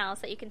home right now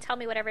so that you can tell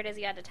me whatever it is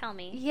you had to tell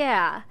me.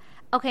 Yeah.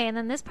 Okay, and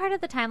then this part of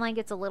the timeline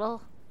gets a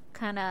little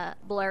kind of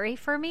blurry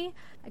for me.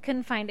 I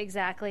couldn't find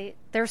exactly.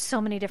 There's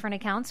so many different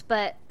accounts,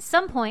 but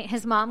some point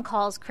his mom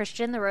calls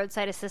Christian, the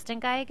roadside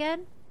assistant guy,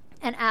 again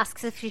and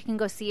asks if she can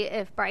go see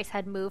if Bryce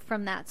had moved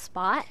from that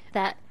spot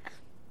that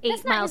 8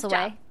 That's not miles his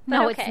away. job, but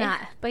No, okay. it's not.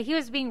 But he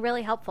was being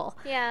really helpful.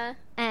 Yeah.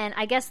 And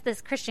I guess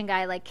this Christian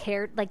guy, like,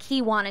 cared. Like,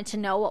 he wanted to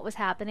know what was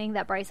happening,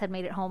 that Bryce had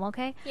made it home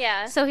okay.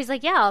 Yeah. So he's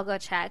like, yeah, I'll go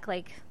check.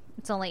 Like,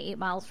 it's only 8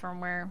 miles from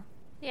where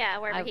Yeah,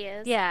 wherever he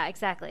is. yeah,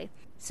 exactly.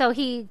 So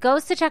he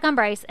goes to check on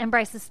Bryce, and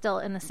Bryce is still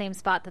in the same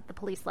spot that the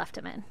police left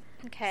him in.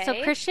 Okay.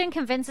 So Christian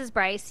convinces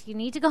Bryce, you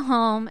need to go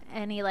home,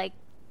 and he, like,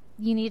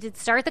 you need to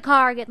start the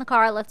car, get in the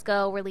car, let's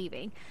go, we're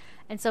leaving.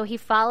 And so he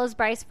follows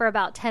Bryce for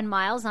about 10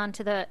 miles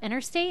onto the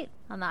interstate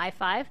on the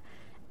I-5,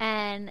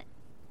 and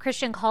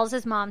Christian calls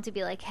his mom to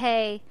be like,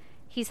 hey,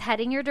 he's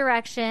heading your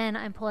direction,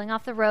 I'm pulling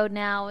off the road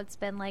now, it's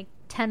been like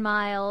 10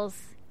 miles,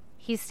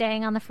 he's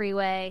staying on the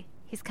freeway,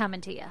 he's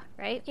coming to you,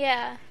 right?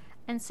 Yeah.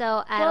 And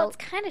so at Well, it's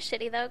kind of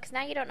shitty, though, because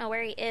now you don't know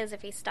where he is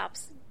if he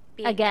stops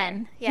being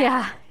again.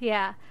 there.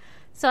 Yeah.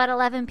 So at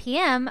 11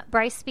 p.m.,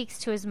 Bryce speaks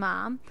to his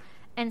mom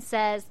and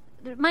says,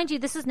 mind you,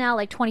 this is now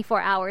like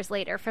 24 hours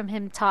later from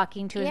him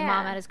talking to his Yeah.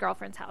 mom at his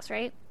girlfriend's house,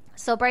 right?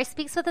 So Bryce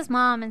speaks with his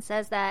mom and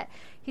says that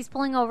he's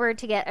pulling over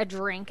to get a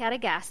drink at a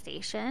gas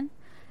station,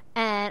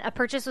 and a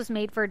purchase was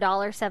made for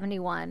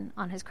 $1.71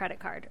 on his credit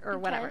card or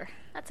Okay. whatever.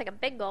 That's like a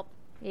big gulp.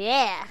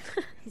 Yeah.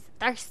 He's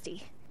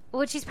thirsty.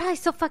 Which he's probably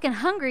so fucking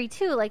hungry,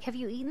 too. Like, have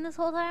you eaten this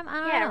whole time? I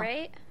don't Yeah, know.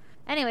 right?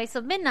 Anyway, so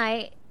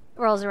midnight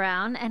rolls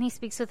around, and he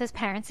speaks with his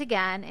parents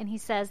again, and he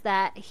says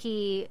that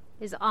he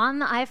is on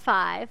the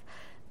I-5,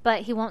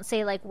 but he won't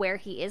say, like, where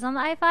he is on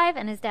the I-5,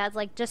 and his dad's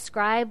like,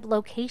 describe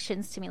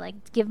locations to me,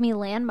 like, give me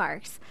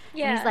landmarks. And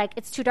Yeah. he's like,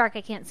 it's too dark,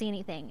 I can't see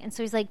anything. And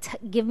so he's like,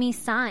 give me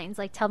signs,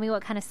 like, tell me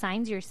what kind of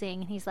signs you're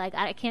seeing. And he's like,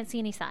 I can't see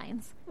any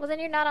signs. Well, then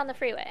you're not on the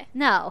freeway.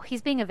 No,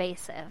 he's being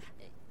evasive.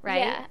 right?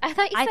 Yeah. I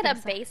thought you I said a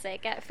think so.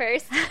 basic at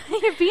first.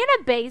 You're being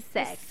a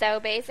basic. So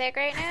basic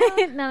right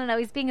now. No,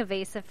 he's being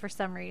evasive for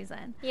some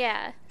reason.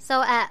 Yeah.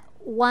 So at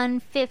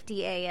 1:50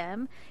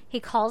 a.m., he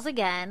calls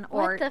again,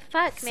 or What the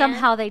fuck, man?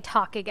 somehow they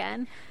talk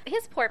again.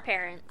 His poor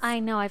parents. I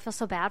know, I feel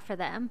so bad for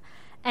them.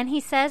 And he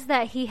says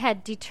that he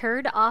had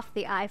deterred off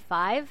the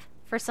I-5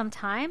 for some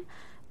time,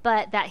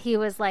 but that he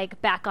was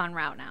like back on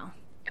route now.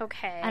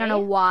 Okay. I don't know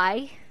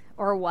why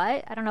or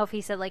what. I don't know if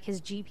he said like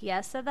his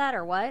GPS said that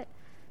or what.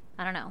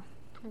 I don't know.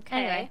 Okay.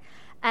 Anyway,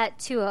 at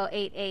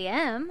 2:08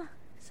 a.m.,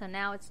 so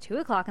now it's 2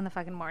 o'clock in the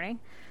fucking morning,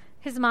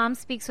 his mom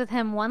speaks with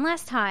him one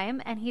last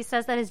time, and he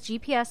says that his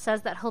GPS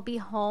says that he'll be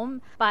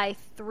home by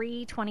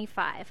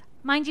 3:25.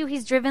 Mind you,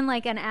 he's driven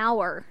like an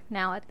hour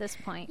now at this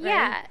point, right?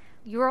 Yeah.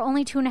 You were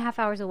only 2.5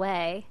 hours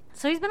away.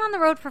 So he's been on the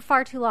road for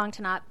far too long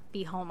to not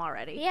be home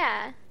already.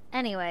 Yeah.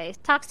 Anyway,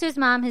 talks to his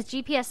mom. His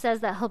GPS says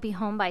that he'll be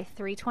home by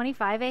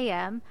 3:25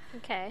 a.m.,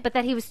 Okay. but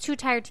that he was too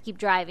tired to keep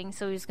driving,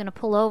 so he was going to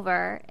pull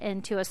over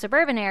into a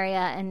suburban area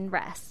and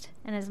rest.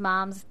 And his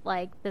mom's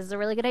like, this is a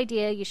really good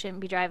idea. You shouldn't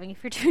be driving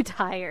if you're too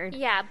tired.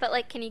 Yeah, but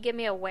like, can you give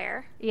me a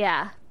where?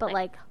 Yeah, but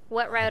like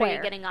What route are where?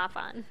 you getting off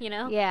on? You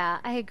know? Yeah,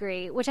 I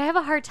agree. Which I have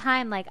a hard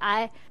time. Like,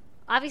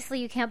 obviously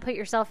you can't put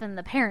yourself in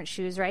the parent's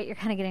shoes, right? You're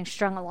kind of getting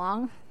strung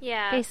along.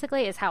 Yeah.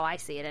 Basically, is how I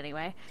see it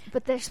anyway.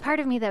 But there's part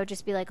of me that would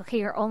just be like, okay,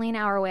 you're only an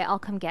hour away. I'll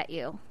come get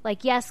you.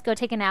 Like, yes, go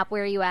take a nap.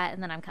 Where are you at?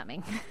 And then I'm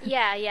coming.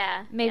 Yeah,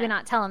 yeah. Maybe yeah.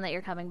 not tell him that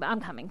you're coming, but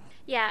I'm coming.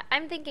 Yeah,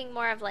 I'm thinking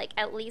more of like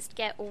at least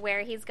get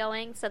where he's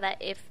going so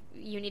that if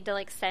you need to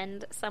like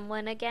send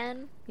someone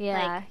again.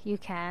 Yeah, Like, you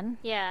can.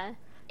 yeah.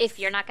 If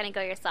you're not going to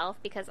go yourself,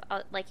 because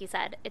like you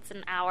said, it's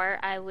an hour,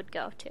 I would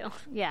go too.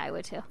 Yeah, I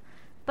would too.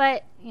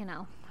 But,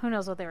 who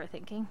knows what they were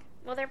thinking.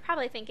 Well, they're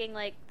probably thinking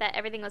like that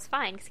everything was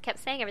fine because he kept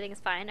saying everything is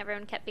fine.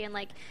 Everyone kept being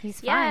like,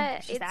 He's yeah, fine.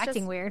 It's just acting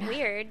just weird.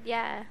 Weird,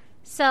 yeah.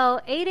 So,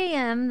 8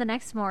 a.m. the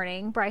next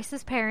morning,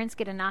 Bryce's parents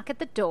get a knock at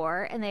the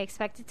door, and they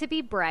expect it to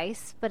be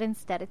Bryce, but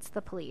instead it's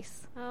the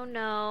police. Oh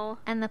no.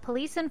 And the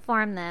police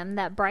inform them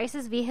that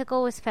Bryce's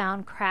vehicle was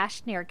found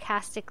crashed near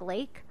Castic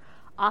Lake,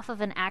 off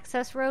of an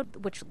access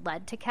road which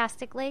led to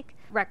Castic Lake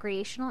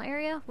recreational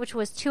area, which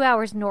was 2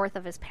 hours north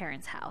of his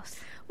parents' house.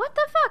 What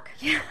the fuck?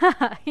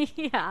 Yeah,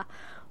 yeah.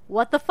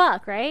 What the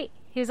fuck, right?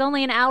 He was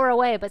only an hour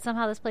away, but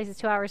somehow this place is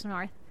 2 hours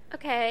north.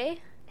 Okay.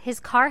 His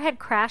car had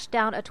crashed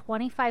down a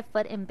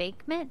 25-foot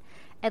embankment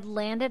and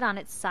landed on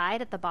its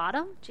side at the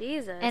bottom.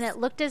 Jesus. And it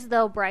looked as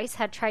though Bryce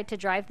had tried to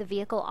drive the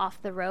vehicle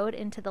off the road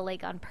into the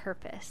lake on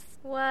purpose.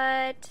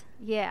 What?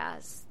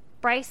 Yes.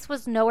 Bryce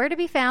was nowhere to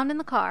be found in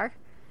the car.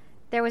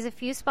 There was a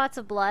few spots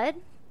of blood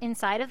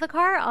inside of the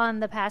car on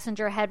the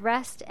passenger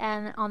headrest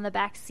and on the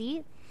back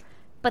seat,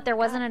 but there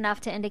wasn't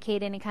enough to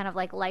indicate any kind of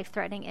like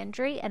life-threatening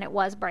injury, and it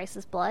was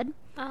Bryce's blood.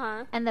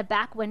 Uh-huh. And the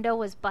back window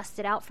was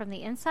busted out from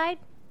the inside,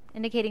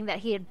 indicating that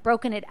he had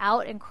broken it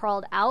out and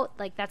crawled out.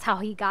 Like, that's how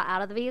he got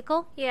out of the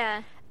vehicle.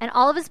 Yeah. And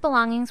all of his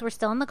belongings were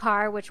still in the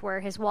car, which were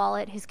his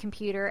wallet, his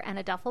computer, and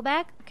a duffel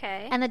bag.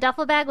 Okay. And the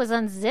duffel bag was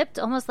unzipped,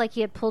 almost like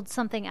he had pulled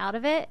something out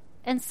of it.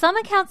 And some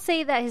accounts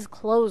say that his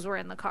clothes were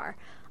in the car.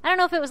 I don't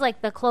know if it was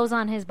like the clothes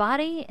on his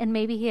body, and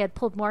maybe he had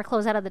pulled more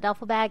clothes out of the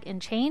duffel bag and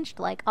changed,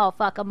 like, oh,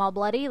 fuck, I'm all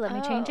bloody, let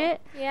me change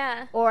it.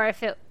 Yeah. Or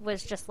if it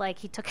was just like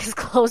he took his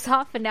clothes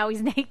off and now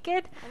he's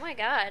naked. Oh my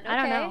god. Okay. I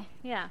don't know.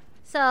 Yeah.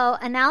 So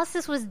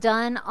analysis was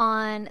done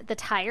on the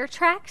tire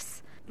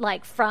tracks,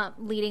 like from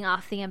leading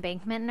off the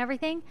embankment and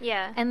everything.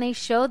 Yeah. And they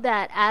showed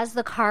that as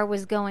the car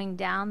was going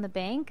down the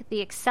bank,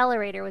 the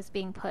accelerator was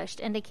being pushed,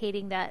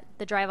 indicating that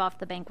the drive off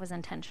the bank was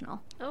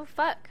intentional. Oh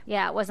fuck.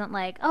 Yeah, it wasn't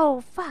like,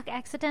 oh, fuck,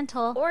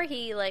 accidental. Or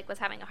he like was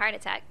having a heart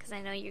attack because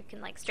I know you can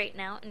like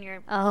straighten out and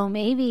you're Oh,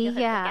 maybe, You'll hit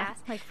the yeah. gas.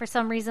 Like for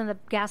some reason the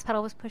gas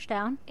pedal was pushed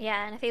down.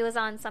 yeah, and if he was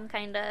on some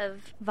kind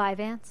of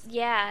Vyvanse.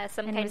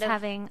 some And he kind was of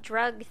having-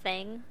 drug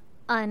thing,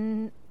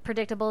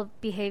 Unpredictable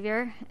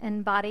behavior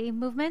and body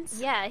movements.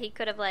 yeah, he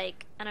could have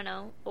like I don't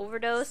know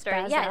overdosed or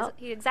Spazzed out.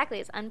 exactly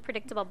his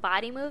unpredictable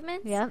body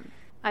movements. Yep.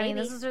 I mean,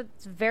 Maybe. this is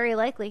it's very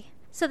likely.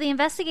 So the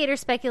investigators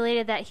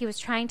speculated that he was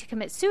trying to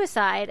commit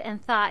suicide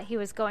and thought he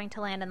was going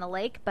to land in the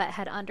lake, but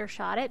had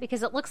undershot it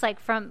because it looks like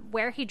from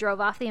where he drove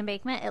off the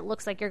embankment, it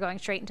looks like you're going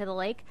straight into the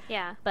lake.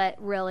 Yeah. But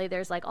really,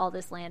 there's like all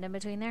this land in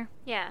between there.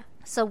 Yeah.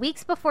 So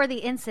weeks before the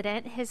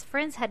incident, his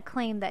friends had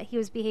claimed that he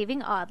was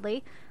behaving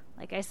oddly,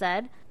 like I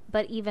said.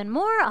 But even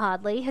more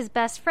oddly, his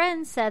best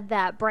friend said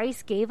that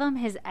Bryce gave him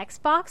his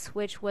Xbox,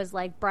 which was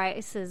like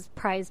Bryce's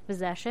prized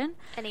possession.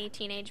 Any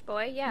teenage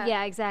boy, yeah.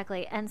 Yeah,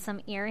 exactly. And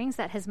some earrings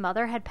that his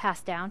mother had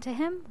passed down to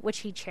him, which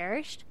he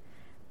cherished.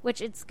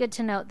 Which it's good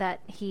to note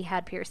that he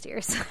had pierced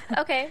ears.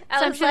 Okay.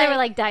 So I'm sure they were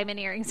like diamond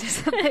earrings or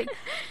something.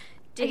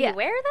 Did Yeah. he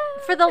wear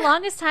them? For the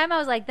longest time, I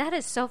was like, that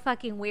is so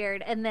fucking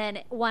weird. And then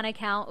one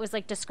account was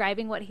like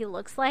describing what he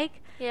looks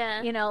like.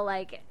 Yeah. You know,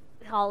 like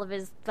all of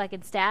his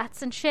fucking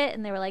stats and shit.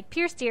 And they were like,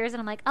 pierced ears. And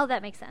I'm like, oh,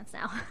 that makes sense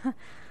now.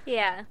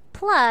 Yeah.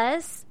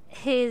 Plus,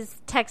 his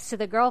text to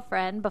the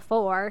girlfriend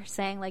before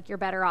saying, like, you're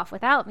better off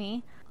without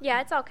me, Yeah,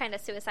 it's all kind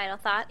of suicidal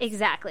thoughts.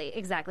 Exactly.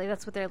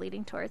 That's what they're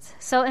leading towards.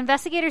 So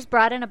investigators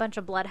brought in a bunch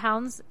of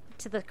bloodhounds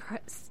to the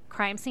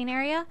crime scene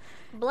area.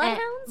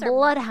 Bloodhounds?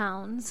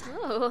 Bloodhounds.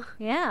 Ooh.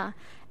 Yeah.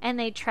 And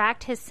they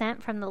tracked his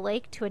scent from the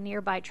lake to a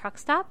nearby truck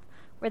stop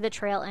where the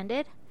trail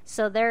ended.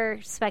 So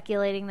they're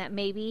speculating that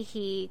maybe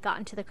he got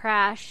into the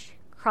crash,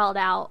 crawled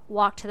out,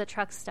 walked to the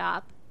truck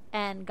stop,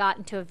 and got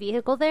into a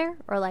vehicle there.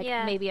 Or, like,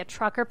 maybe a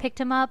trucker picked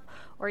him up,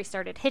 or he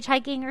started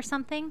hitchhiking or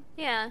something.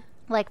 Yeah.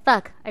 Like,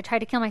 fuck, I tried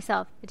to kill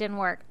myself. It didn't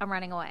work. I'm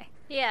running away.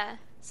 Yeah.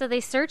 So they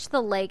search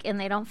the lake, and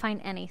they don't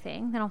find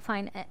anything. They don't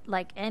find,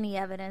 like, any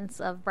evidence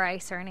of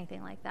Bryce or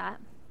anything like that.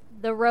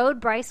 The road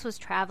Bryce was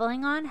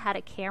traveling on had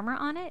a camera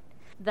on it.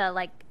 The,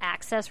 like,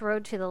 access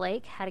road to the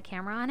lake had a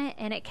camera on it,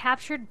 and it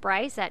captured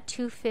Bryce at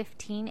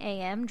 2:15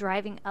 a.m.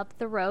 driving up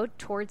the road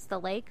towards the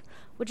lake,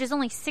 which is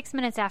only 6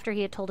 minutes after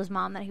he had told his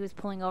mom that he was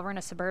pulling over in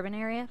a suburban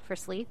area for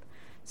sleep.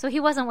 So he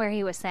wasn't where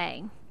he was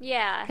saying.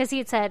 Yeah. Because he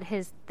had said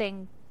his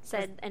thing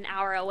said an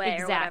hour away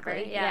exactly, or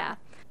whatever. Yeah.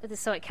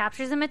 So it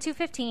captures him at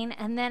 2:15,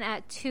 and then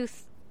at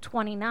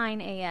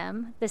 2:29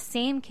 a.m., the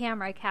same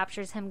camera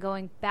captures him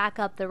going back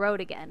up the road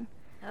again.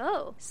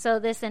 Oh. So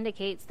this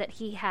indicates that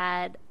he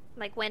had...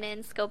 like, went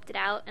in, scoped it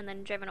out, and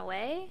then driven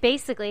away?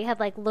 Basically, had,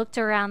 like, looked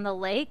around the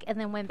lake and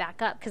then went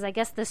back up. Because I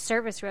guess the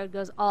service road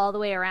goes all the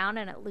way around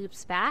and it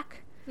loops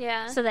back.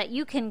 Yeah. So that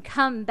you can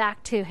come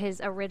back to his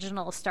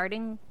original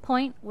starting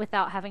point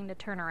without having to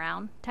turn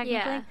around,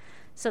 technically. Yeah.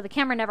 So the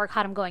camera never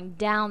caught him going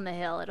down the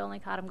hill. It only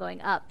caught him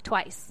going up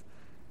twice.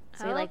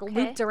 So he, like,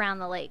 looped around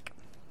the lake.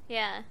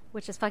 Yeah.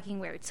 Which is fucking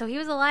weird. So he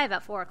was alive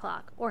at 4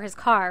 o'clock. Or his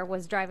car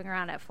was driving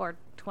around at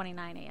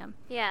 4:29 a.m.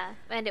 Yeah.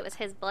 And it was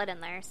his blood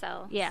in there,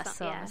 so... Yeah,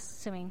 so I'm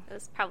assuming... it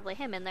was probably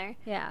him in there.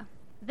 Yeah.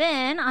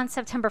 Then, on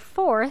September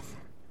 4th,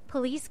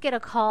 police get a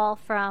call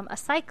from a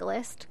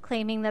cyclist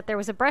claiming that there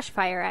was a brush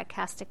fire at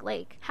Castic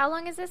Lake. How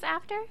long is this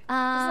after?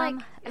 I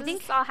think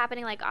think it's all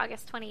happening, like,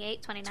 August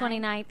 28th, 29th?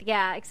 29th.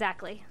 Yeah,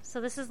 exactly. So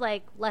this is,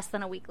 like, less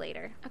than a week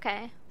later.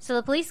 Okay. So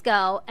the police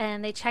go,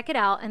 and they check it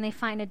out, and they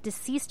find a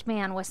deceased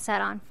man was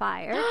set on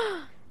fire.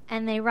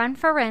 And they run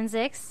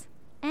forensics,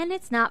 and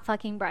it's not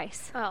fucking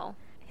Bryce. Oh.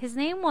 His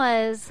name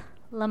was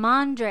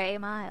Lamondre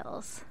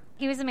Miles.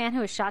 He was a man who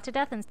was shot to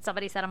death, and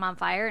somebody set him on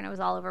fire, and it was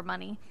all over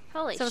money.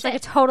 Holy shit. So it's like a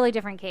totally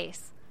different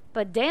case.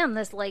 But damn,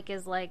 this lake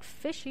is, like,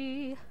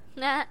 fishy.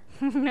 Nah.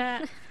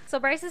 So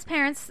Bryce's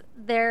parents,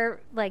 they're,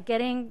 like,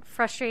 getting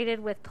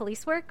frustrated with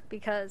police work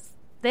because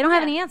they don't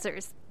have any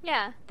answers.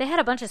 Yeah. They had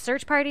a bunch of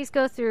search parties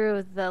go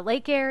through the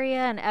lake area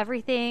and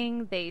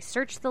everything. They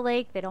search the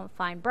lake. They don't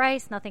find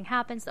Bryce. Nothing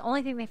happens. The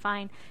only thing they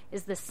find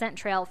is the scent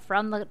trail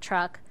from the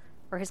truck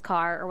or his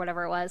car or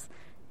whatever it was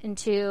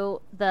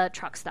into the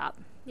truck stop.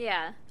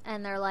 Yeah.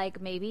 And they're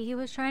like, maybe he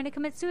was trying to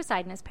commit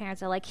suicide. And his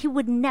parents are like, he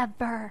would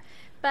never.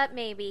 But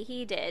maybe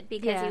he did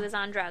because he was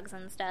on drugs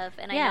and stuff.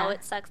 And I know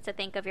it sucks to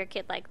think of your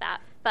kid like that.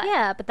 But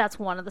yeah, but that's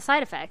one of the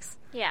side effects.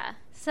 Yeah.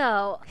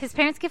 So his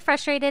parents get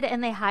frustrated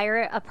and they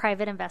hire a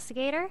private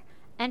investigator.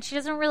 And she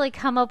doesn't really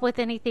come up with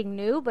anything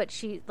new, but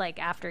she,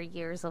 like, after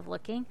years of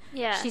looking,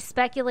 she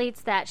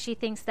speculates that she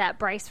thinks that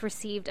Bryce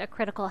received a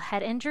critical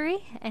head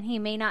injury and he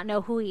may not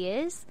know who he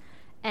is.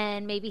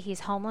 And maybe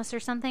he's homeless or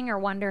something or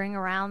wandering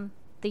around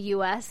the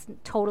U.S.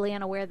 totally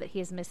unaware that he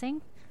is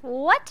missing.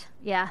 What?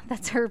 Yeah,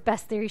 that's her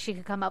best theory she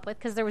could come up with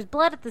because there was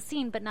blood at the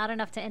scene, but not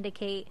enough to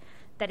indicate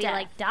that he,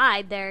 like,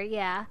 died there.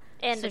 Yeah.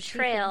 And So the she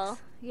trail.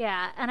 thinks-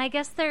 yeah, and I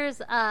guess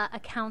there's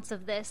accounts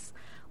of this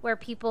where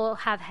people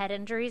have head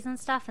injuries and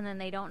stuff, and then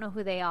they don't know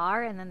who they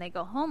are, and then they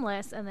go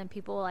homeless, and then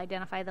people will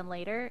identify them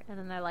later, and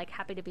then they're, like,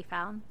 happy to be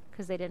found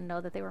because they didn't know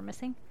that they were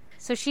missing.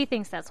 So she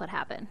thinks that's what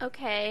happened.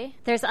 Okay.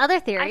 There's other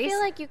theories. I feel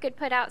like you could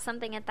put out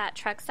something at that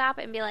truck stop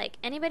and be like,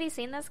 anybody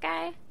seen this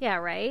guy? Yeah,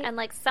 right? And,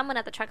 like, someone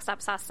at the truck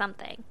stop saw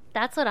something.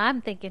 That's what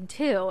I'm thinking,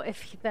 too,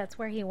 if that's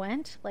where he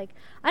went. Like,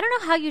 I don't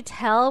know how you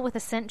tell with a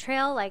scent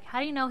trail. Like,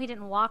 how do you know he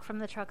didn't walk from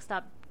the truck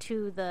stop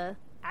to the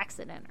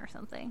accident or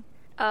something?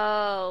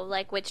 Oh,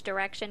 like which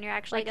direction you're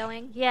actually Like,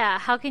 going? Yeah,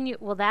 how can you...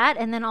 Well, that,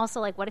 and then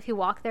also, like, what if he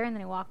walked there and then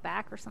he walked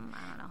back or something?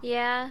 I don't know.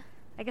 Yeah.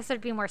 I guess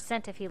there'd be more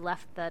scent if he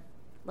left the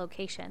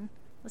location.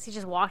 Unless he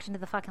just walked into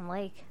the fucking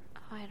lake.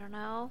 Oh, I don't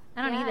know.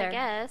 I don't either. I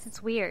guess.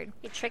 It's weird.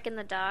 You tricking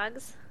the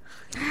dogs?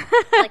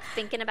 Like,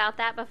 thinking about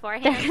that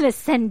beforehand? They're gonna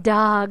send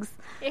dogs.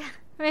 Yeah.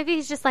 Maybe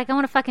he's just like, I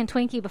want a fucking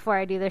Twinkie before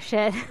I do this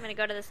shit. I'm gonna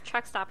go to this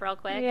truck stop real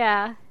quick.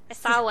 Yeah. I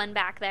saw one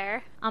back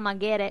there. I'm gonna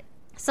get it.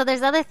 So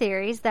there's other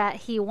theories that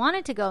he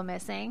wanted to go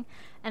missing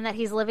and that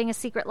he's living a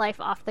secret life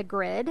off the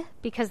grid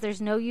because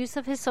there's no use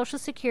of his social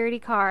security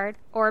card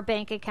or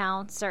bank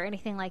accounts or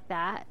anything like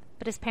that.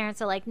 But his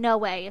parents are like, no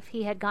way. If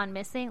he had gone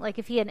missing, like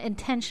if he had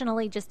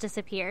intentionally just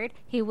disappeared,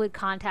 he would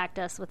contact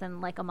us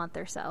within like a month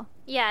or so.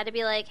 Yeah, to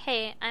be like,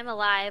 hey, I'm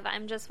alive. I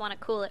just want to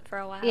cool it for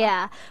a while.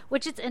 Yeah,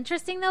 which it's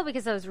interesting though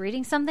because I was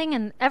reading something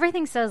and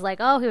everything says like,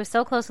 oh, he was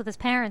so close with his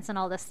parents and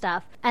all this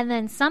stuff. And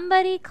then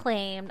somebody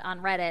claimed on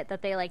Reddit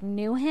that they like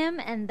knew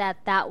him and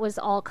that was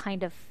all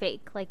kind of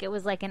fake. Like it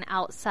was like an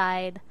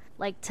outside,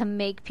 like to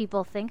make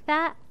people think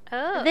that.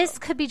 Oh. This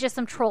could be just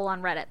some troll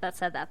on Reddit that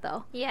said that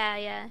though. Yeah,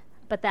 yeah.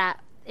 But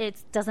that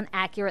it doesn't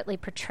accurately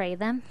portray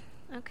them.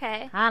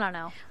 Okay. I don't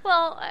know.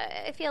 Well,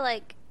 I feel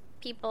like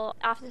people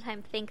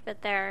oftentimes think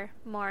that they're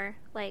more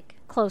like,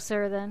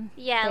 Closer than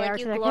yeah, they are like to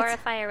you their kids.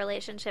 glorify a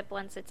relationship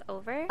once it's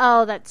over.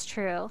 Oh, that's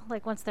true.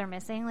 Like once they're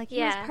missing, like he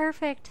Yeah. was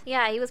perfect.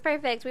 Yeah, he was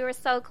perfect. We were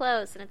so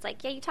close. And it's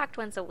like, yeah, you talked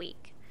once a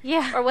week.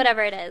 Yeah. Or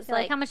whatever it is. Yeah,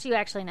 like how much do you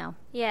actually know?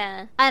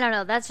 Yeah. I don't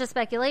know. That's just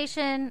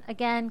speculation.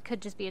 Again,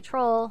 could just be a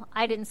troll.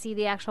 I didn't see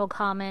the actual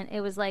comment.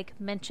 It was like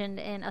mentioned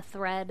in a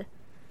thread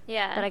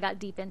Yeah. that I got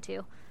deep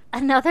into.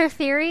 Another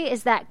theory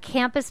is that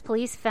campus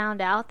police found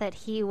out that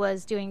he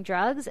was doing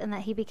drugs and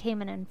that he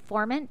became an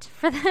informant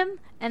for them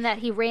and that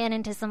he ran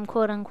into some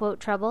quote unquote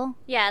trouble.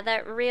 Yeah,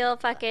 that real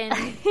fucking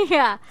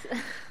Yeah.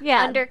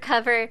 Yeah.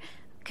 undercover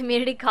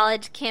community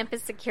college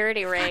campus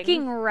security ring.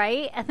 Fucking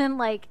right. And then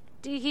like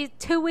he's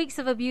 2 weeks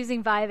of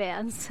abusing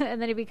Vyvanse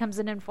and then he becomes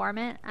an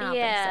informant. I don't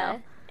think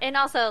so. And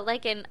also,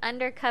 like, an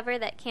undercover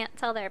that can't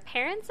tell their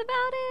parents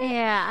about it.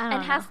 Yeah, I don't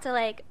And know. has to,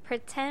 like,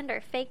 pretend or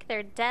fake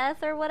their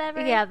death or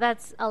whatever. Yeah,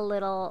 that's a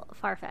little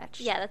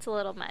far-fetched. Yeah, that's a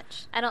little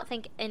much. I don't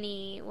think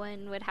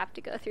anyone would have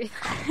to go through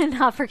that.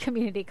 Not for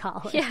community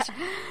college. Yeah.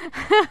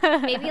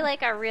 Maybe,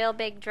 like, a real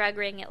big drug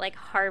ring at, like,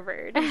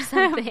 Harvard or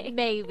something.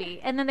 Maybe.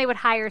 And then they would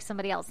hire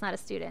somebody else, not a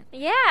student.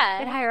 They'd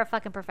Yeah. hire a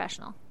fucking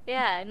professional.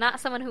 Yeah, not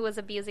someone who was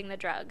abusing the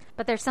drug.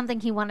 But there's something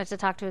he wanted to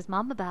talk to his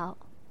mom about.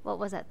 What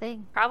was that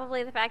thing?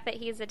 Probably the fact that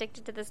he's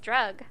addicted to this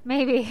drug.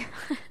 Maybe.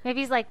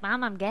 Maybe he's like,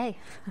 Mom, I'm gay.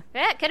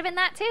 Yeah, it could have been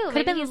that, too. Could have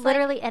Maybe been he's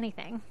literally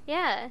anything.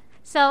 yeah.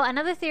 So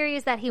another theory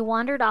is that he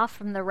wandered off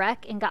from the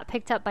wreck and got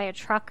picked up by a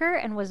trucker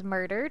and was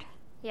murdered.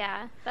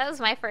 Yeah. That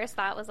was my first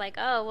thought, was like,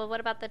 oh, well, what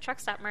about the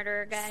truck stop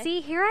murderer guy? See,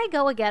 here I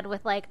go again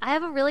with like, I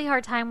have a really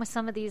hard time with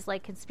some of these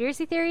like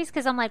conspiracy theories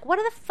because I'm like, what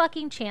are the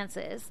fucking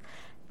chances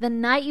the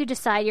night you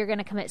decide you're going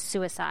to commit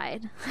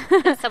suicide?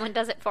 That someone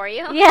does it for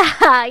you? Yeah,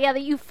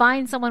 that you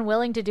find someone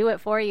willing to do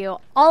it for you,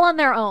 all on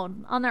their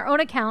own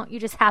account. You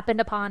just happened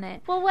upon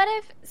it. Well, what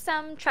if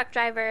some truck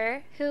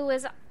driver who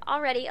was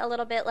already a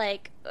little bit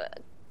like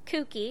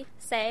kooky,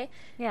 say,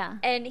 Yeah.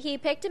 and he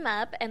picked him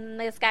up, and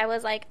this guy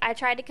was like, I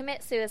tried to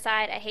commit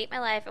suicide, I hate my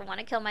life, I want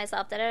to kill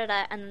myself, da da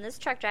da, and then this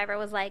truck driver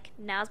was like,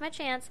 now's my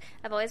chance,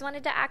 I've always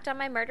wanted to act on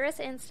my murderous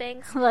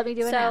instincts, Let me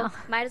do it so now.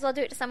 might as well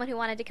do it to someone who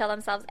wanted to kill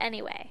themselves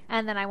anyway.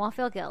 And then I won't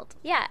feel guilt.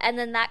 Yeah, and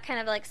then that kind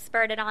of like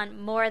spurred it on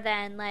more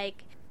than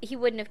like, he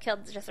wouldn't have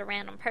killed just a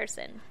random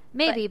person.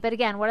 Maybe, but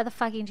again, what are the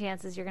fucking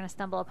chances you're going to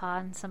stumble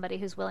upon somebody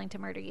who's willing to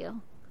murder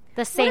you?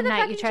 The What are same the night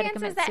you fucking try to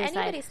chances commit that suicide.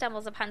 anybody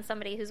stumbles upon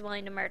somebody who's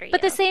willing to murder you?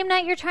 But the same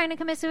night you're trying to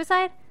commit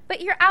suicide?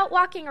 But you're out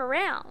walking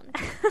around.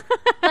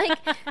 Like,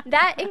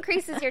 that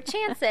increases your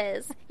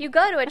chances. You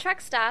go to a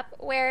truck stop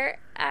where,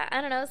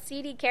 I don't know,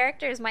 seedy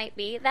characters might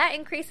be. That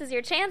increases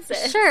your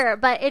chances. Sure,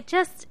 but it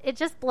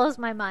just blows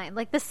my mind.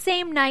 Like the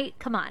same night,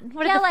 come on.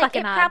 What Yeah, are the like,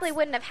 fucking it odds? probably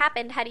wouldn't have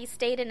happened had he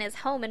stayed in his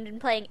home and been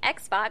playing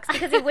Xbox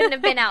because he wouldn't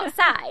have been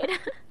outside.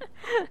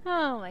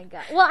 Oh my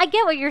god. Well, I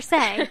get what you're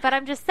saying, but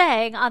I'm just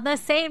saying on the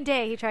same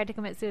day he tried to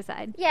commit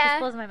suicide. Yeah. Just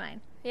blows my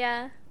mind.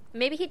 Yeah.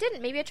 Maybe he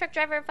didn't. Maybe a truck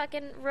driver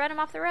fucking run him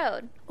off the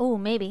road. Oh,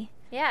 maybe.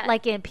 Yeah.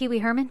 Like in Pee Wee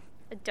Herman,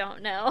 I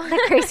don't know. the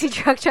crazy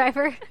truck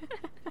driver.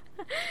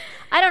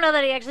 I don't know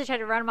that he actually tried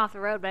to run him off the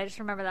road, but I just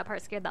remember that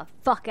part scared the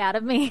fuck out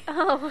of me.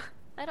 Oh,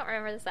 I don't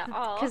remember this at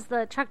all. Because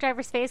the truck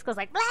driver's face goes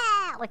like,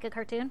 blah, like a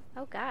cartoon.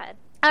 Oh, God.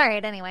 All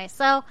right, anyway.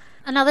 So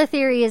another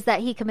theory is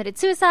that he committed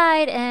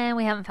suicide and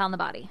we haven't found the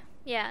body.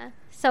 Yeah.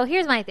 So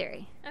here's my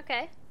theory.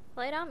 Okay.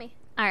 Lay it on me.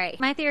 All right.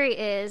 My theory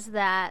is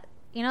that,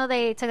 you know,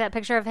 they took that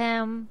picture of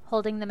him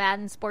holding the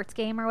Madden sports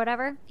game or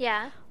whatever?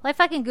 Yeah. Well, I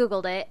fucking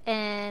Googled it,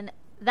 and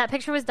that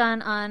picture was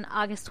done on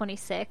August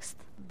 26th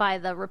by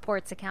the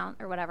Reports account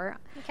or whatever.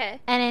 Okay.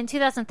 And in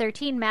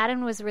 2013,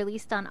 Madden was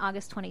released on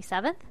August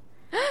 27th.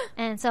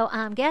 And so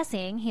I'm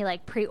guessing he,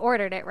 like,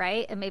 pre-ordered it,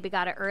 right? And maybe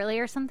got it early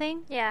or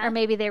something? Yeah. Or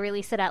maybe they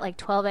released it at, like,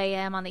 12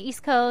 a.m. on the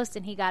East Coast,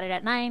 and he got it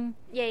at 9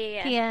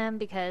 Yeah. p.m.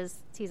 because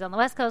he's on the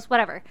West Coast,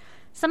 whatever.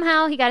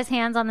 Somehow he got his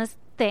hands on this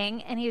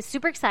thing, and he was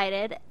super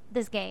excited,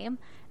 this game,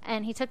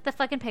 and he took the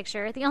fucking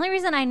picture. The only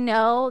reason I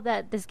know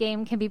that this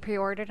game can be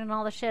pre-ordered and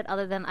all the shit,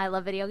 other than I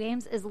love video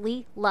games, is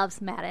Lee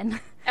loves Madden.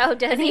 Oh,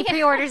 does And he? he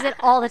pre-orders it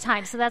all the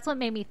time, so that's what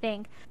made me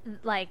think,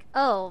 like,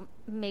 oh,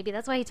 maybe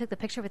that's why he took the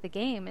picture with the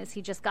game, is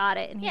he just got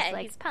it, and he's Yeah,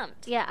 like... he's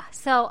pumped. Yeah,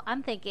 so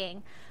I'm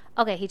thinking...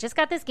 Okay, he just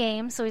got this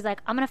game, so he's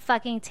like, I'm going to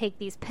fucking take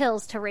these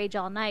pills to rage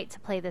all night to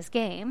play this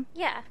game.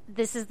 Yeah.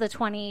 This is the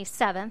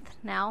 27th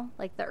now,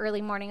 like the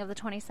early morning of the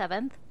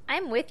 27th.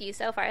 I'm with you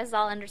so far. This is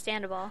all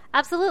understandable.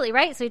 Absolutely,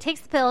 right? So he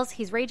takes the pills,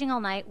 he's raging all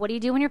night. What do you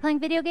do when you're playing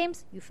video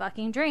games? You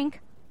fucking drink.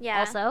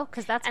 Yeah. Also,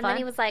 because that's And fun. then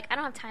he was like, I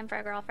don't have time for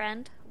a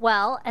girlfriend.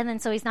 Well, and then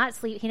so he's not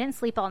sleep. He didn't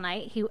sleep all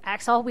night. He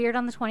acts all weird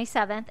on the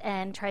 27th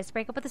and tries to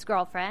break up with his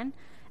girlfriend.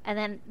 And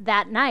then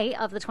that night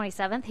of the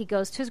 27th, he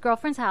goes to his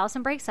girlfriend's house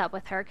and breaks up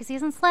with her because he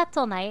hasn't slept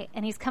all night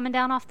and he's coming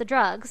down off the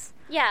drugs.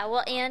 Yeah,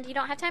 well, and you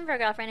don't have time for a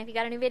girlfriend if you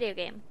got a new video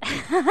game.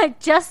 I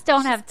just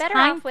don't have better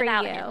time off for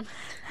without you.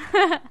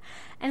 him.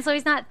 And so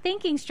he's not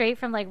thinking straight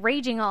from like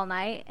raging all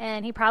night,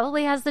 and he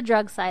probably has the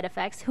drug side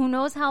effects. Who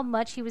knows how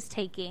much he was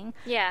taking?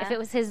 Yeah. If it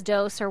was his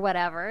dose or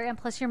whatever. And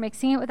plus, you're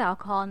mixing it with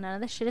alcohol, and none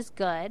of this shit is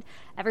good.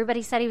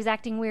 Everybody said he was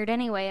acting weird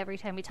anyway every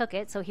time he took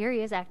it, so here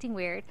he is acting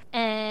weird.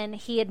 And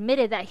he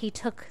admitted that he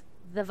took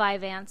the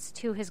Vyvanse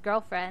to his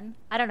girlfriend.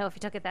 I don't know if he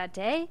took it that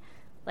day.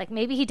 Like,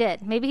 maybe he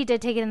did. Maybe he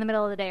did take it in the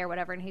middle of the day or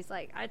whatever, and he's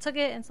like, I took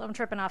it, and so I'm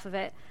tripping off of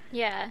it.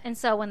 Yeah. And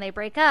so when they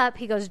break up,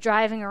 he goes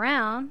driving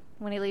around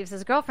when he leaves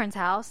his girlfriend's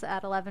house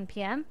at 11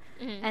 p.m.,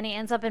 and he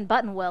ends up in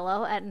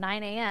Buttonwillow at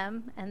 9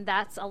 a.m., and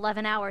that's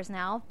 11 hours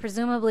now,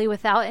 presumably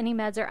without any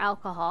meds or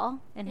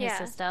alcohol in his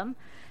system.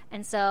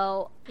 And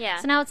so,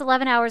 so now it's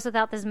 11 hours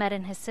without this med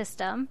in his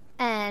system,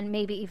 and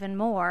maybe even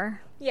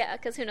more. Yeah,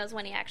 because who knows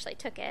when he actually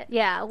took it.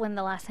 Yeah, when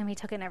the last time he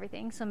took it and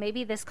everything. So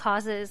maybe this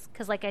causes,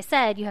 because like I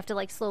said, you have to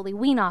like slowly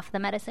wean off the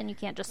medicine. You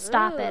can't just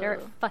stop it or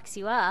it fucks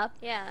you up.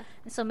 Yeah.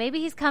 And so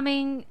maybe he's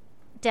coming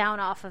down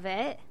off of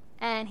it,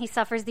 and he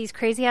suffers these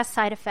crazy ass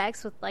side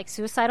effects with like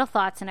suicidal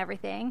thoughts and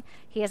everything.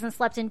 He hasn't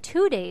slept in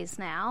 2 days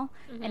now,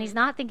 and he's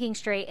not thinking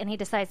straight, and he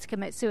decides to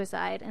commit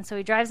suicide. And so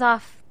he drives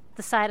off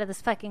the side of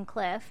this fucking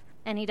cliff.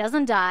 And he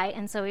doesn't die,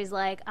 and so he's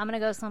like, I'm going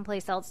to go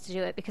someplace else to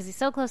do it, because he's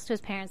so close to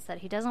his parents that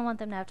he doesn't want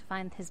them to have to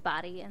find his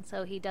body, and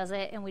so he does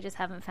it, and we just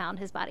haven't found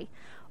his body.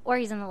 Or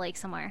he's in the lake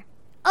somewhere.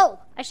 Oh,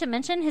 I should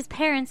mention, his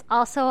parents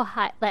also,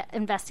 the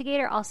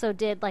investigator also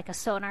did like a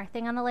sonar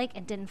thing on the lake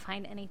and didn't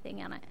find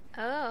anything on it.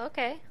 Oh,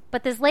 okay.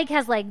 But this lake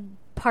has like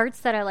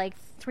parts that are like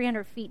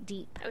 300 feet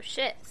deep. Oh,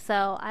 shit.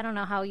 So I don't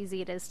know how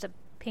easy it is to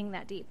ping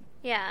that deep.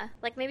 Yeah,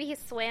 like maybe he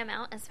swam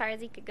out as far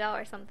as he could go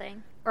or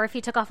something. Or if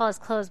he took off all his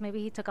clothes,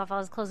 maybe he took off all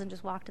his clothes and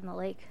just walked in the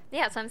lake.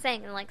 Yeah, that's what I'm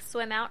saying. And like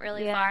swim out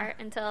really far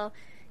until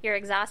you're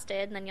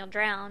exhausted and then you'll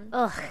drown.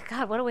 Ugh,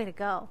 God, what a way to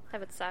go. That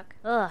would suck.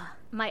 Ugh.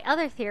 My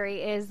other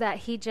theory is that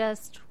he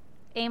just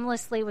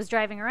aimlessly was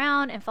driving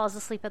around and falls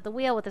asleep at the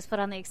wheel with his foot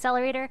on the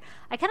accelerator.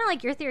 I kind of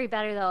like your theory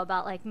better, though,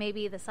 about like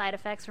maybe the side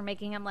effects were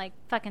making him like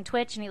fucking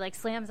twitch, and he like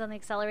slams on the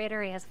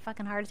accelerator, he has a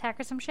fucking heart attack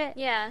or some shit.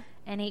 Yeah.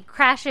 And he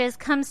crashes,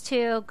 comes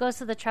to, goes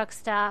to the truck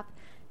stop,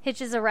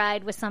 hitches a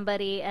ride with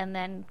somebody, and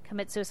then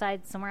commits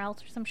suicide somewhere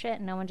else or some shit,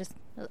 and no one just...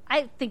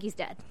 I think he's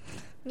dead.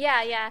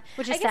 Yeah, yeah.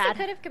 Which is I guess sad.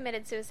 he could have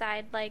committed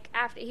suicide, like,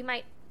 after... He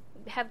might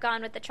have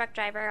gone with the truck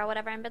driver or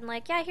whatever and been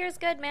like, yeah, here's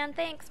good, man,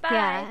 thanks, bye.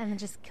 Yeah, and then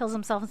just kills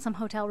himself in some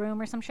hotel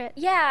room or some shit.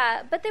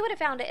 Yeah, but they would have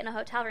found it in a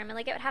hotel room, and,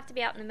 like, it would have to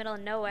be out in the middle of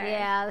nowhere.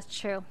 Yeah, that's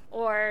true.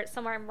 Or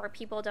somewhere where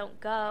people don't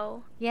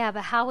go. Yeah,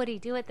 but how would he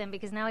do it then?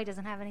 Because now he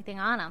doesn't have anything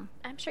on him.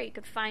 I'm sure you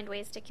could find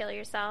ways to kill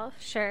yourself.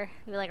 Sure.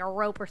 Maybe like a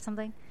rope or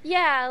something.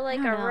 Yeah, like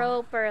I a don't know.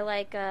 rope or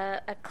like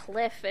a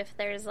cliff if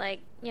there's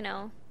like, you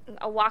know,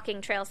 a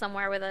walking trail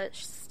somewhere with a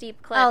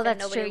steep cliff Oh, and that's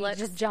nobody true. looks.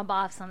 You just jump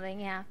off something,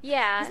 yeah.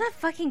 Yeah. Isn't that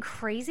fucking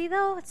crazy,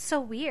 though? It's so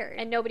weird.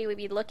 And nobody would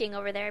be looking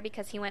over there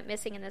because he went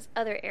missing in this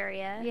other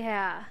area.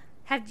 Yeah.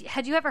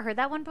 Had you ever heard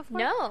that one before?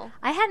 No.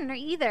 I hadn't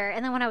either.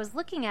 And then when I was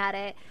looking at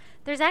it,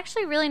 there's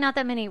actually really not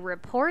that many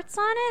reports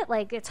on it.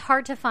 Like, it's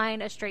hard to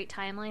find a straight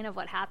timeline of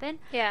what happened.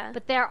 Yeah.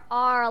 But there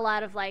are a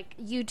lot of, like,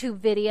 YouTube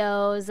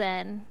videos,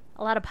 and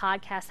a lot of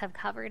podcasts have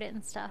covered it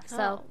and stuff. So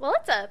Oh, well,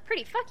 it's a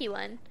pretty fucky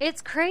one.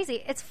 it's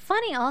crazy. It's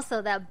funny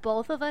also that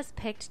both of us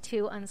picked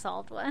two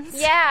unsolved ones.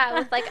 Yeah,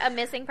 with like a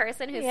missing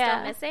person who's Yeah.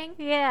 still missing.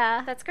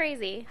 Yeah. That's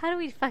crazy. How do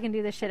we fucking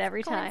do this shit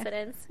every time?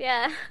 Coincidence.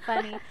 Yeah.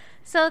 Funny.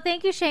 So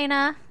thank you,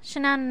 Shayna.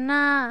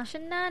 Shanana.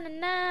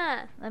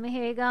 Sha-na-na-na. Let me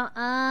hear you go.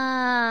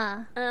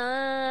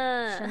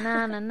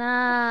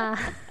 Shanana.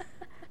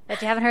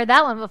 Bet you haven't heard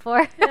that one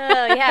before.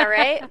 Oh, yeah,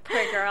 right?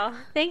 Poor girl.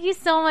 Thank you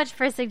so much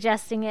for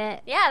suggesting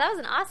it. Yeah, that was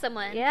an awesome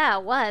one. Yeah,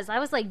 it was. I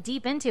was like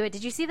deep into it.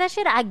 Did you see that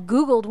shit? I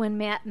Googled when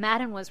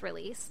Madden was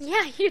released.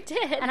 Yeah, you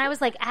did. And I was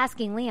like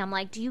asking Liam,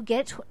 like, do you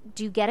get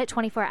it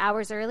 24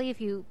 hours early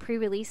if you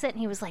pre-release it? And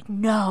he was like,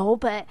 no,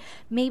 but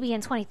maybe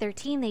in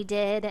 2013 they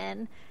did.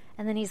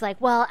 And then he's like,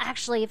 well,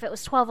 actually, if it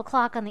was 12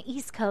 o'clock on the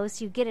East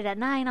Coast, you get it at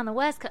 9 on the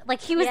West Coast. Like,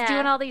 he was Yeah.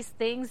 doing all these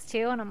things,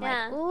 too. And I'm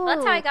Yeah. like, ooh. Well,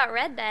 that's how I got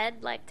Red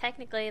Dead, like,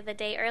 technically the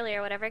day early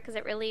or whatever, because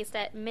it released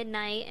at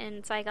midnight,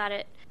 and so I got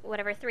it,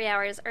 3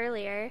 hours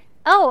earlier.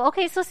 Oh,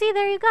 okay. So, see,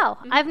 there you go.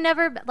 Mm-hmm. I've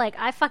never, like,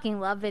 I fucking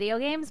love video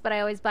games, but I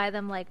always buy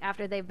them, like,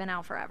 after they've been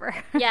out forever.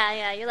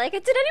 Yeah, you're like,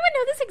 did anyone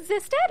know this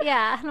existed?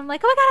 Yeah. And I'm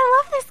like, oh my God,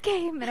 I love this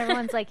game. And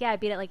everyone's like, yeah, I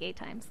beat it like 8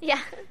 times. Yeah,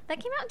 that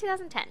came out in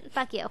 2010.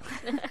 Fuck you.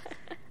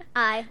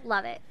 I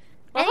love it.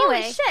 Well,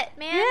 Anyway. holy shit,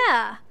 man.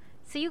 Yeah.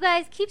 So you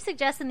guys keep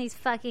suggesting these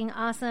fucking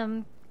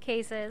awesome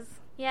cases.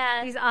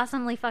 Yeah. These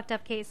awesomely fucked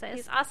up cases.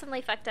 These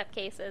awesomely fucked up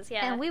cases,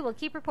 yeah. And we will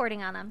keep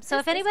reporting on them. So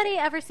This if is anybody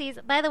ever sees...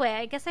 By the way,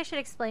 I guess I should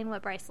explain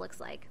what Bryce looks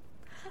like.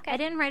 Okay. I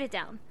didn't write it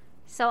down.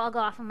 So I'll go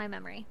off of my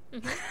memory.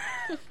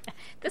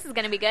 This is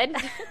going to be good.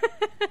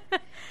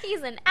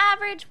 He's an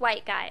average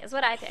white guy, is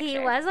what I picture. He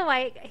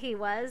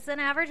was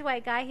an average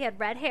white guy. He had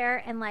red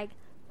hair and like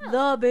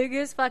the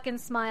biggest fucking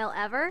smile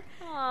ever.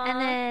 Aw.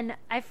 And then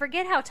I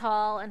forget how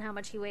tall and how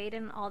much he weighed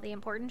and all the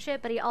important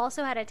shit, but he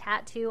also had a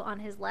tattoo on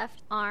his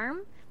left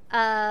arm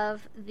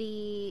of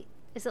the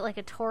is it like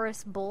a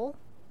Taurus bull?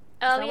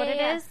 Oh, that what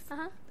it is?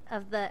 Uh-huh.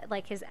 Of the,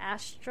 like, his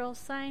astral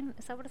sign?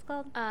 Is that what it's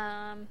called?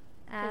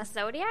 His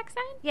zodiac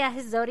sign? Yeah,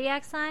 his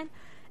zodiac sign.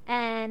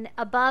 And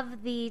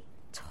above the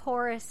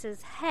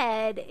Taurus's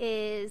head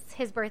is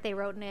his birthday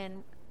written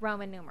in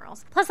Roman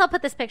numerals. Plus, I'll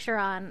put this picture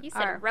on. You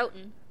said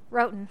Roten.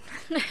 Roten.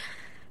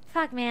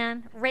 Fuck,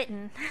 man.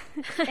 Written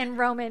in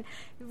Roman.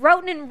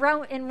 Written in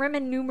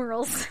Roman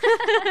numerals.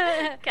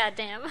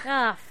 Goddamn.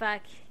 Oh,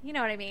 fuck. You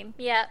know what I mean.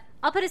 Yep.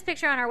 I'll put his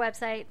picture on our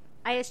website,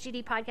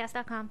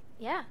 isgdpodcast.com.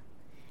 Yeah.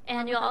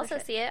 And you'll also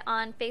see it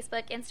on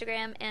Facebook,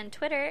 Instagram, and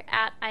Twitter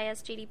at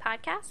ISGD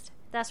Podcast.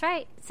 That's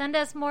right. Send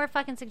us more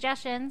fucking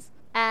suggestions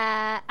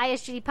at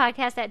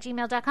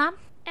isgdpodcast@gmail.com.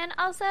 And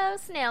also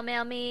snail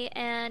mail me.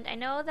 And I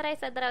know that I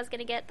said that I was going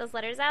to get those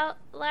letters out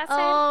last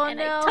time. And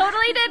no. I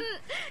totally didn't.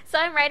 So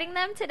I'm writing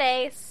them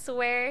today.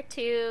 Swear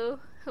to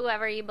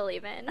whoever you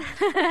believe in.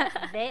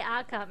 They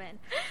are coming.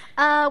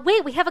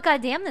 Wait, we have a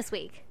goddamn this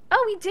week.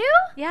 Oh, we do?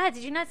 Yeah,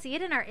 did you not see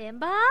it in our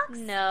inbox?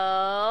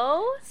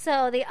 No.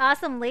 So the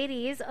awesome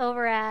ladies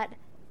over at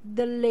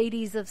the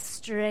Ladies of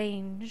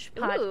Strange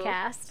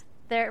podcast.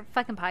 Their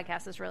fucking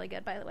podcast is really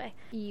good, by the way.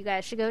 You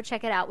guys should go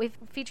check it out. We've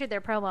featured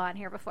their promo on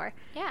here before.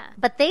 Yeah.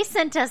 But they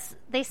sent us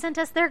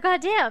their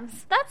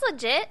goddams. That's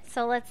legit.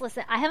 So let's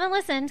listen. I haven't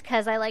listened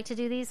because I like to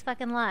do these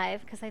fucking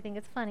live because I think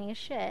it's funny as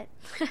shit.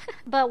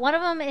 But one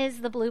of them is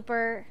her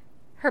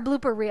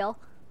blooper reel.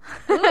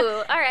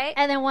 Ooh, all right.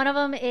 And then one of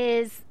them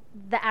is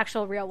the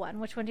actual real one.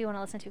 Which one do you want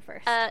to listen to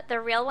first?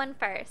 The real one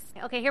first.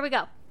 Okay, here we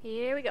go.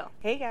 Here we go.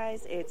 Hey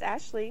guys, it's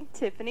Ashley,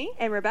 Tiffany,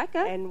 and Rebecca,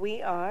 and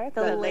we are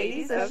the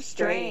Ladies of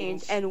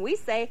Strange, and we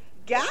say,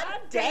 God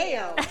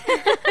damn!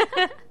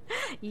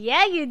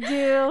 Yeah, you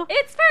do.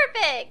 It's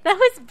perfect. That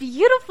was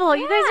beautiful.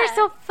 You guys Yeah. are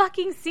so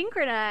fucking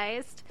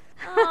synchronized.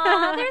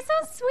 Aw, they're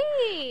so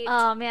sweet.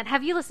 Oh man,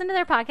 have you listened to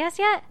their podcast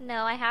yet?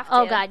 No, I have to.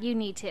 Oh god, you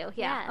need to.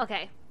 Yeah.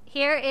 Okay.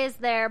 Here is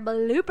their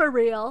blooper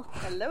reel.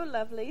 Hello,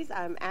 lovelies.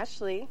 I'm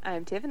Ashley.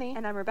 I'm Tiffany,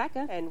 and I'm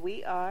Rebecca, and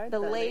we are the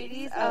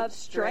Ladies of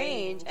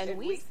Strange, and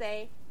we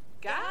say,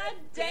 God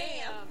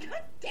damn!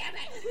 God damn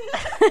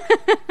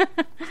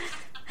it!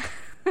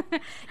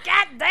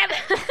 God damn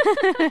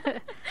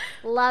it.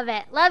 Love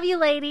it. Love you,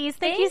 ladies.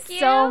 Thank you Thank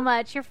so you.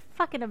 much. You're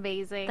fucking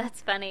amazing.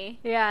 That's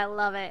funny. Yeah, I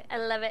love it. I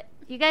love it.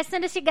 You guys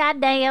send us your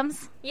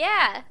goddams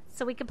Yeah.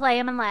 so we can play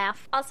them and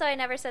laugh. Also, I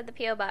never said the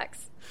P.O.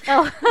 Box.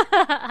 Oh.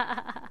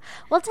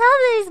 Well, tell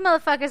these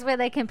motherfuckers where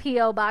they can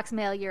P.O. Box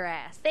mail your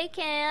ass. They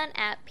can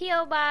at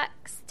P.O.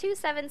 Box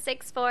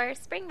 2764,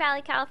 Spring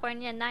Valley,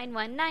 California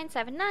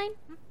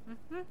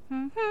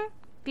 91979.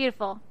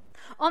 Beautiful.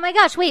 Oh my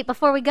gosh, wait,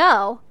 before we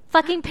go,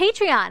 fucking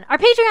Patreon. Our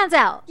Patreon's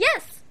out.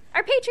 Yes!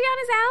 Our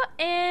Patreon is out,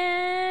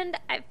 and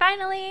I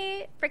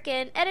finally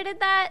freaking edited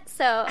that,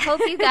 so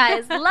hope you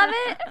guys love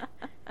it.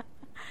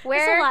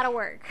 It's a lot of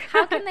work.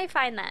 How can they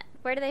find that?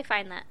 Where do they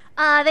find that?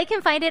 They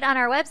can find it on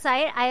our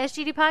website,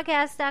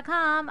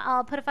 isgdpodcast.com.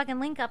 I'll put a fucking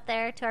link up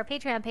there to our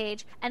Patreon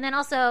page. And then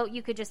also,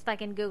 you could just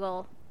fucking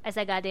Google, I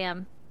said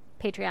goddamn,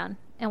 Patreon,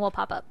 and we'll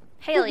pop up.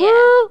 Hell yeah.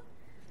 Woo-hoo!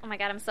 Oh my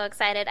god, I'm so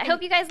excited. I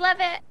hope you guys love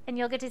it. And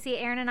you'll get to see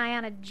Aaron and I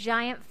on a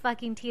giant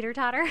fucking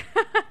teeter-totter.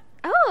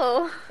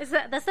 Oh.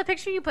 That's the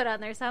picture you put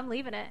on there, so I'm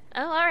leaving it.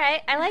 Oh, all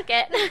right. I like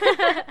it.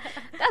 That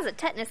was a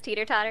tetanus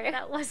teeter-totter.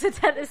 That was a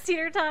tennis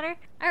teeter-totter.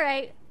 All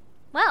right.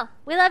 Well,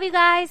 we love you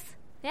guys.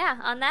 Yeah,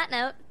 on that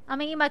note, I'm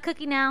going to eat my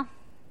cookie now.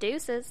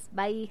 deuces.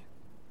 Bye.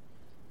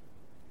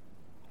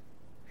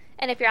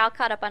 And if you're all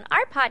caught up on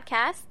our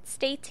podcast,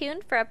 stay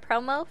tuned for a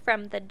promo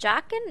from the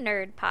Jock and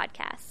Nerd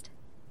podcast.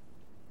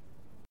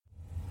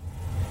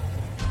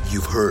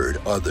 You've heard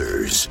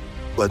others,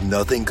 but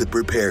nothing could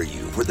prepare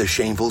you for the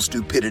shameful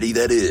stupidity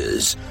that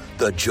is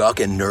the Jock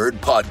and Nerd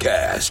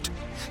podcast.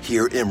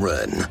 Hear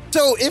Imran,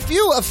 So if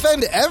you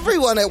offend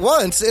everyone at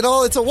once,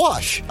 it's a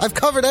wash. I've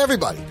covered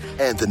everybody.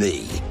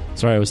 Anthony,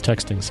 Sorry, I was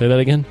texting. Say that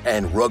again.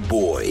 and Rug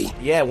Boy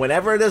Yeah,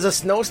 whenever there's a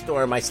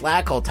snowstorm, my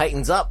slack hole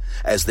tightens up.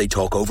 as they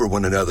talk over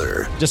one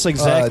another. Just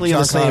exactly John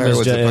the same Connor as,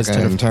 was the as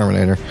fucking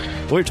Terminator.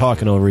 We're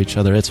talking over each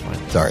other. It's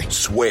fine. Sorry.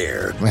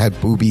 Swear I had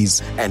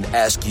boobies. and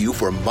ask you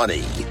for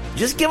money.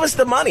 Just give us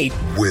the money.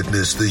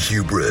 Witness the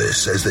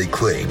hubris as they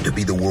claim to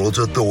be the world's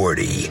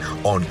authority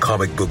on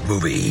comic book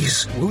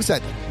movies. Who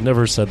said?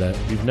 Never said that.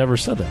 You've never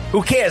said that.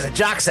 Who cares? A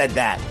jock said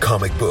that.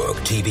 Comic book,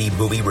 TV,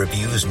 movie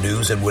reviews,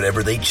 news, and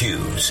whatever they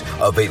choose.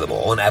 Available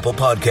on Apple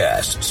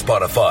Podcasts,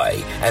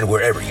 Spotify, and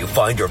wherever you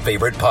find your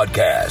favorite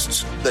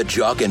podcasts. The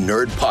Jock and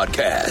Nerd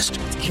Podcast.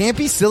 Can't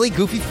be silly,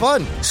 goofy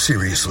fun.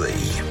 Seriously,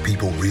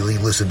 people really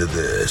listen to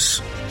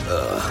this.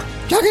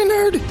 Jock and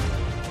Nerd.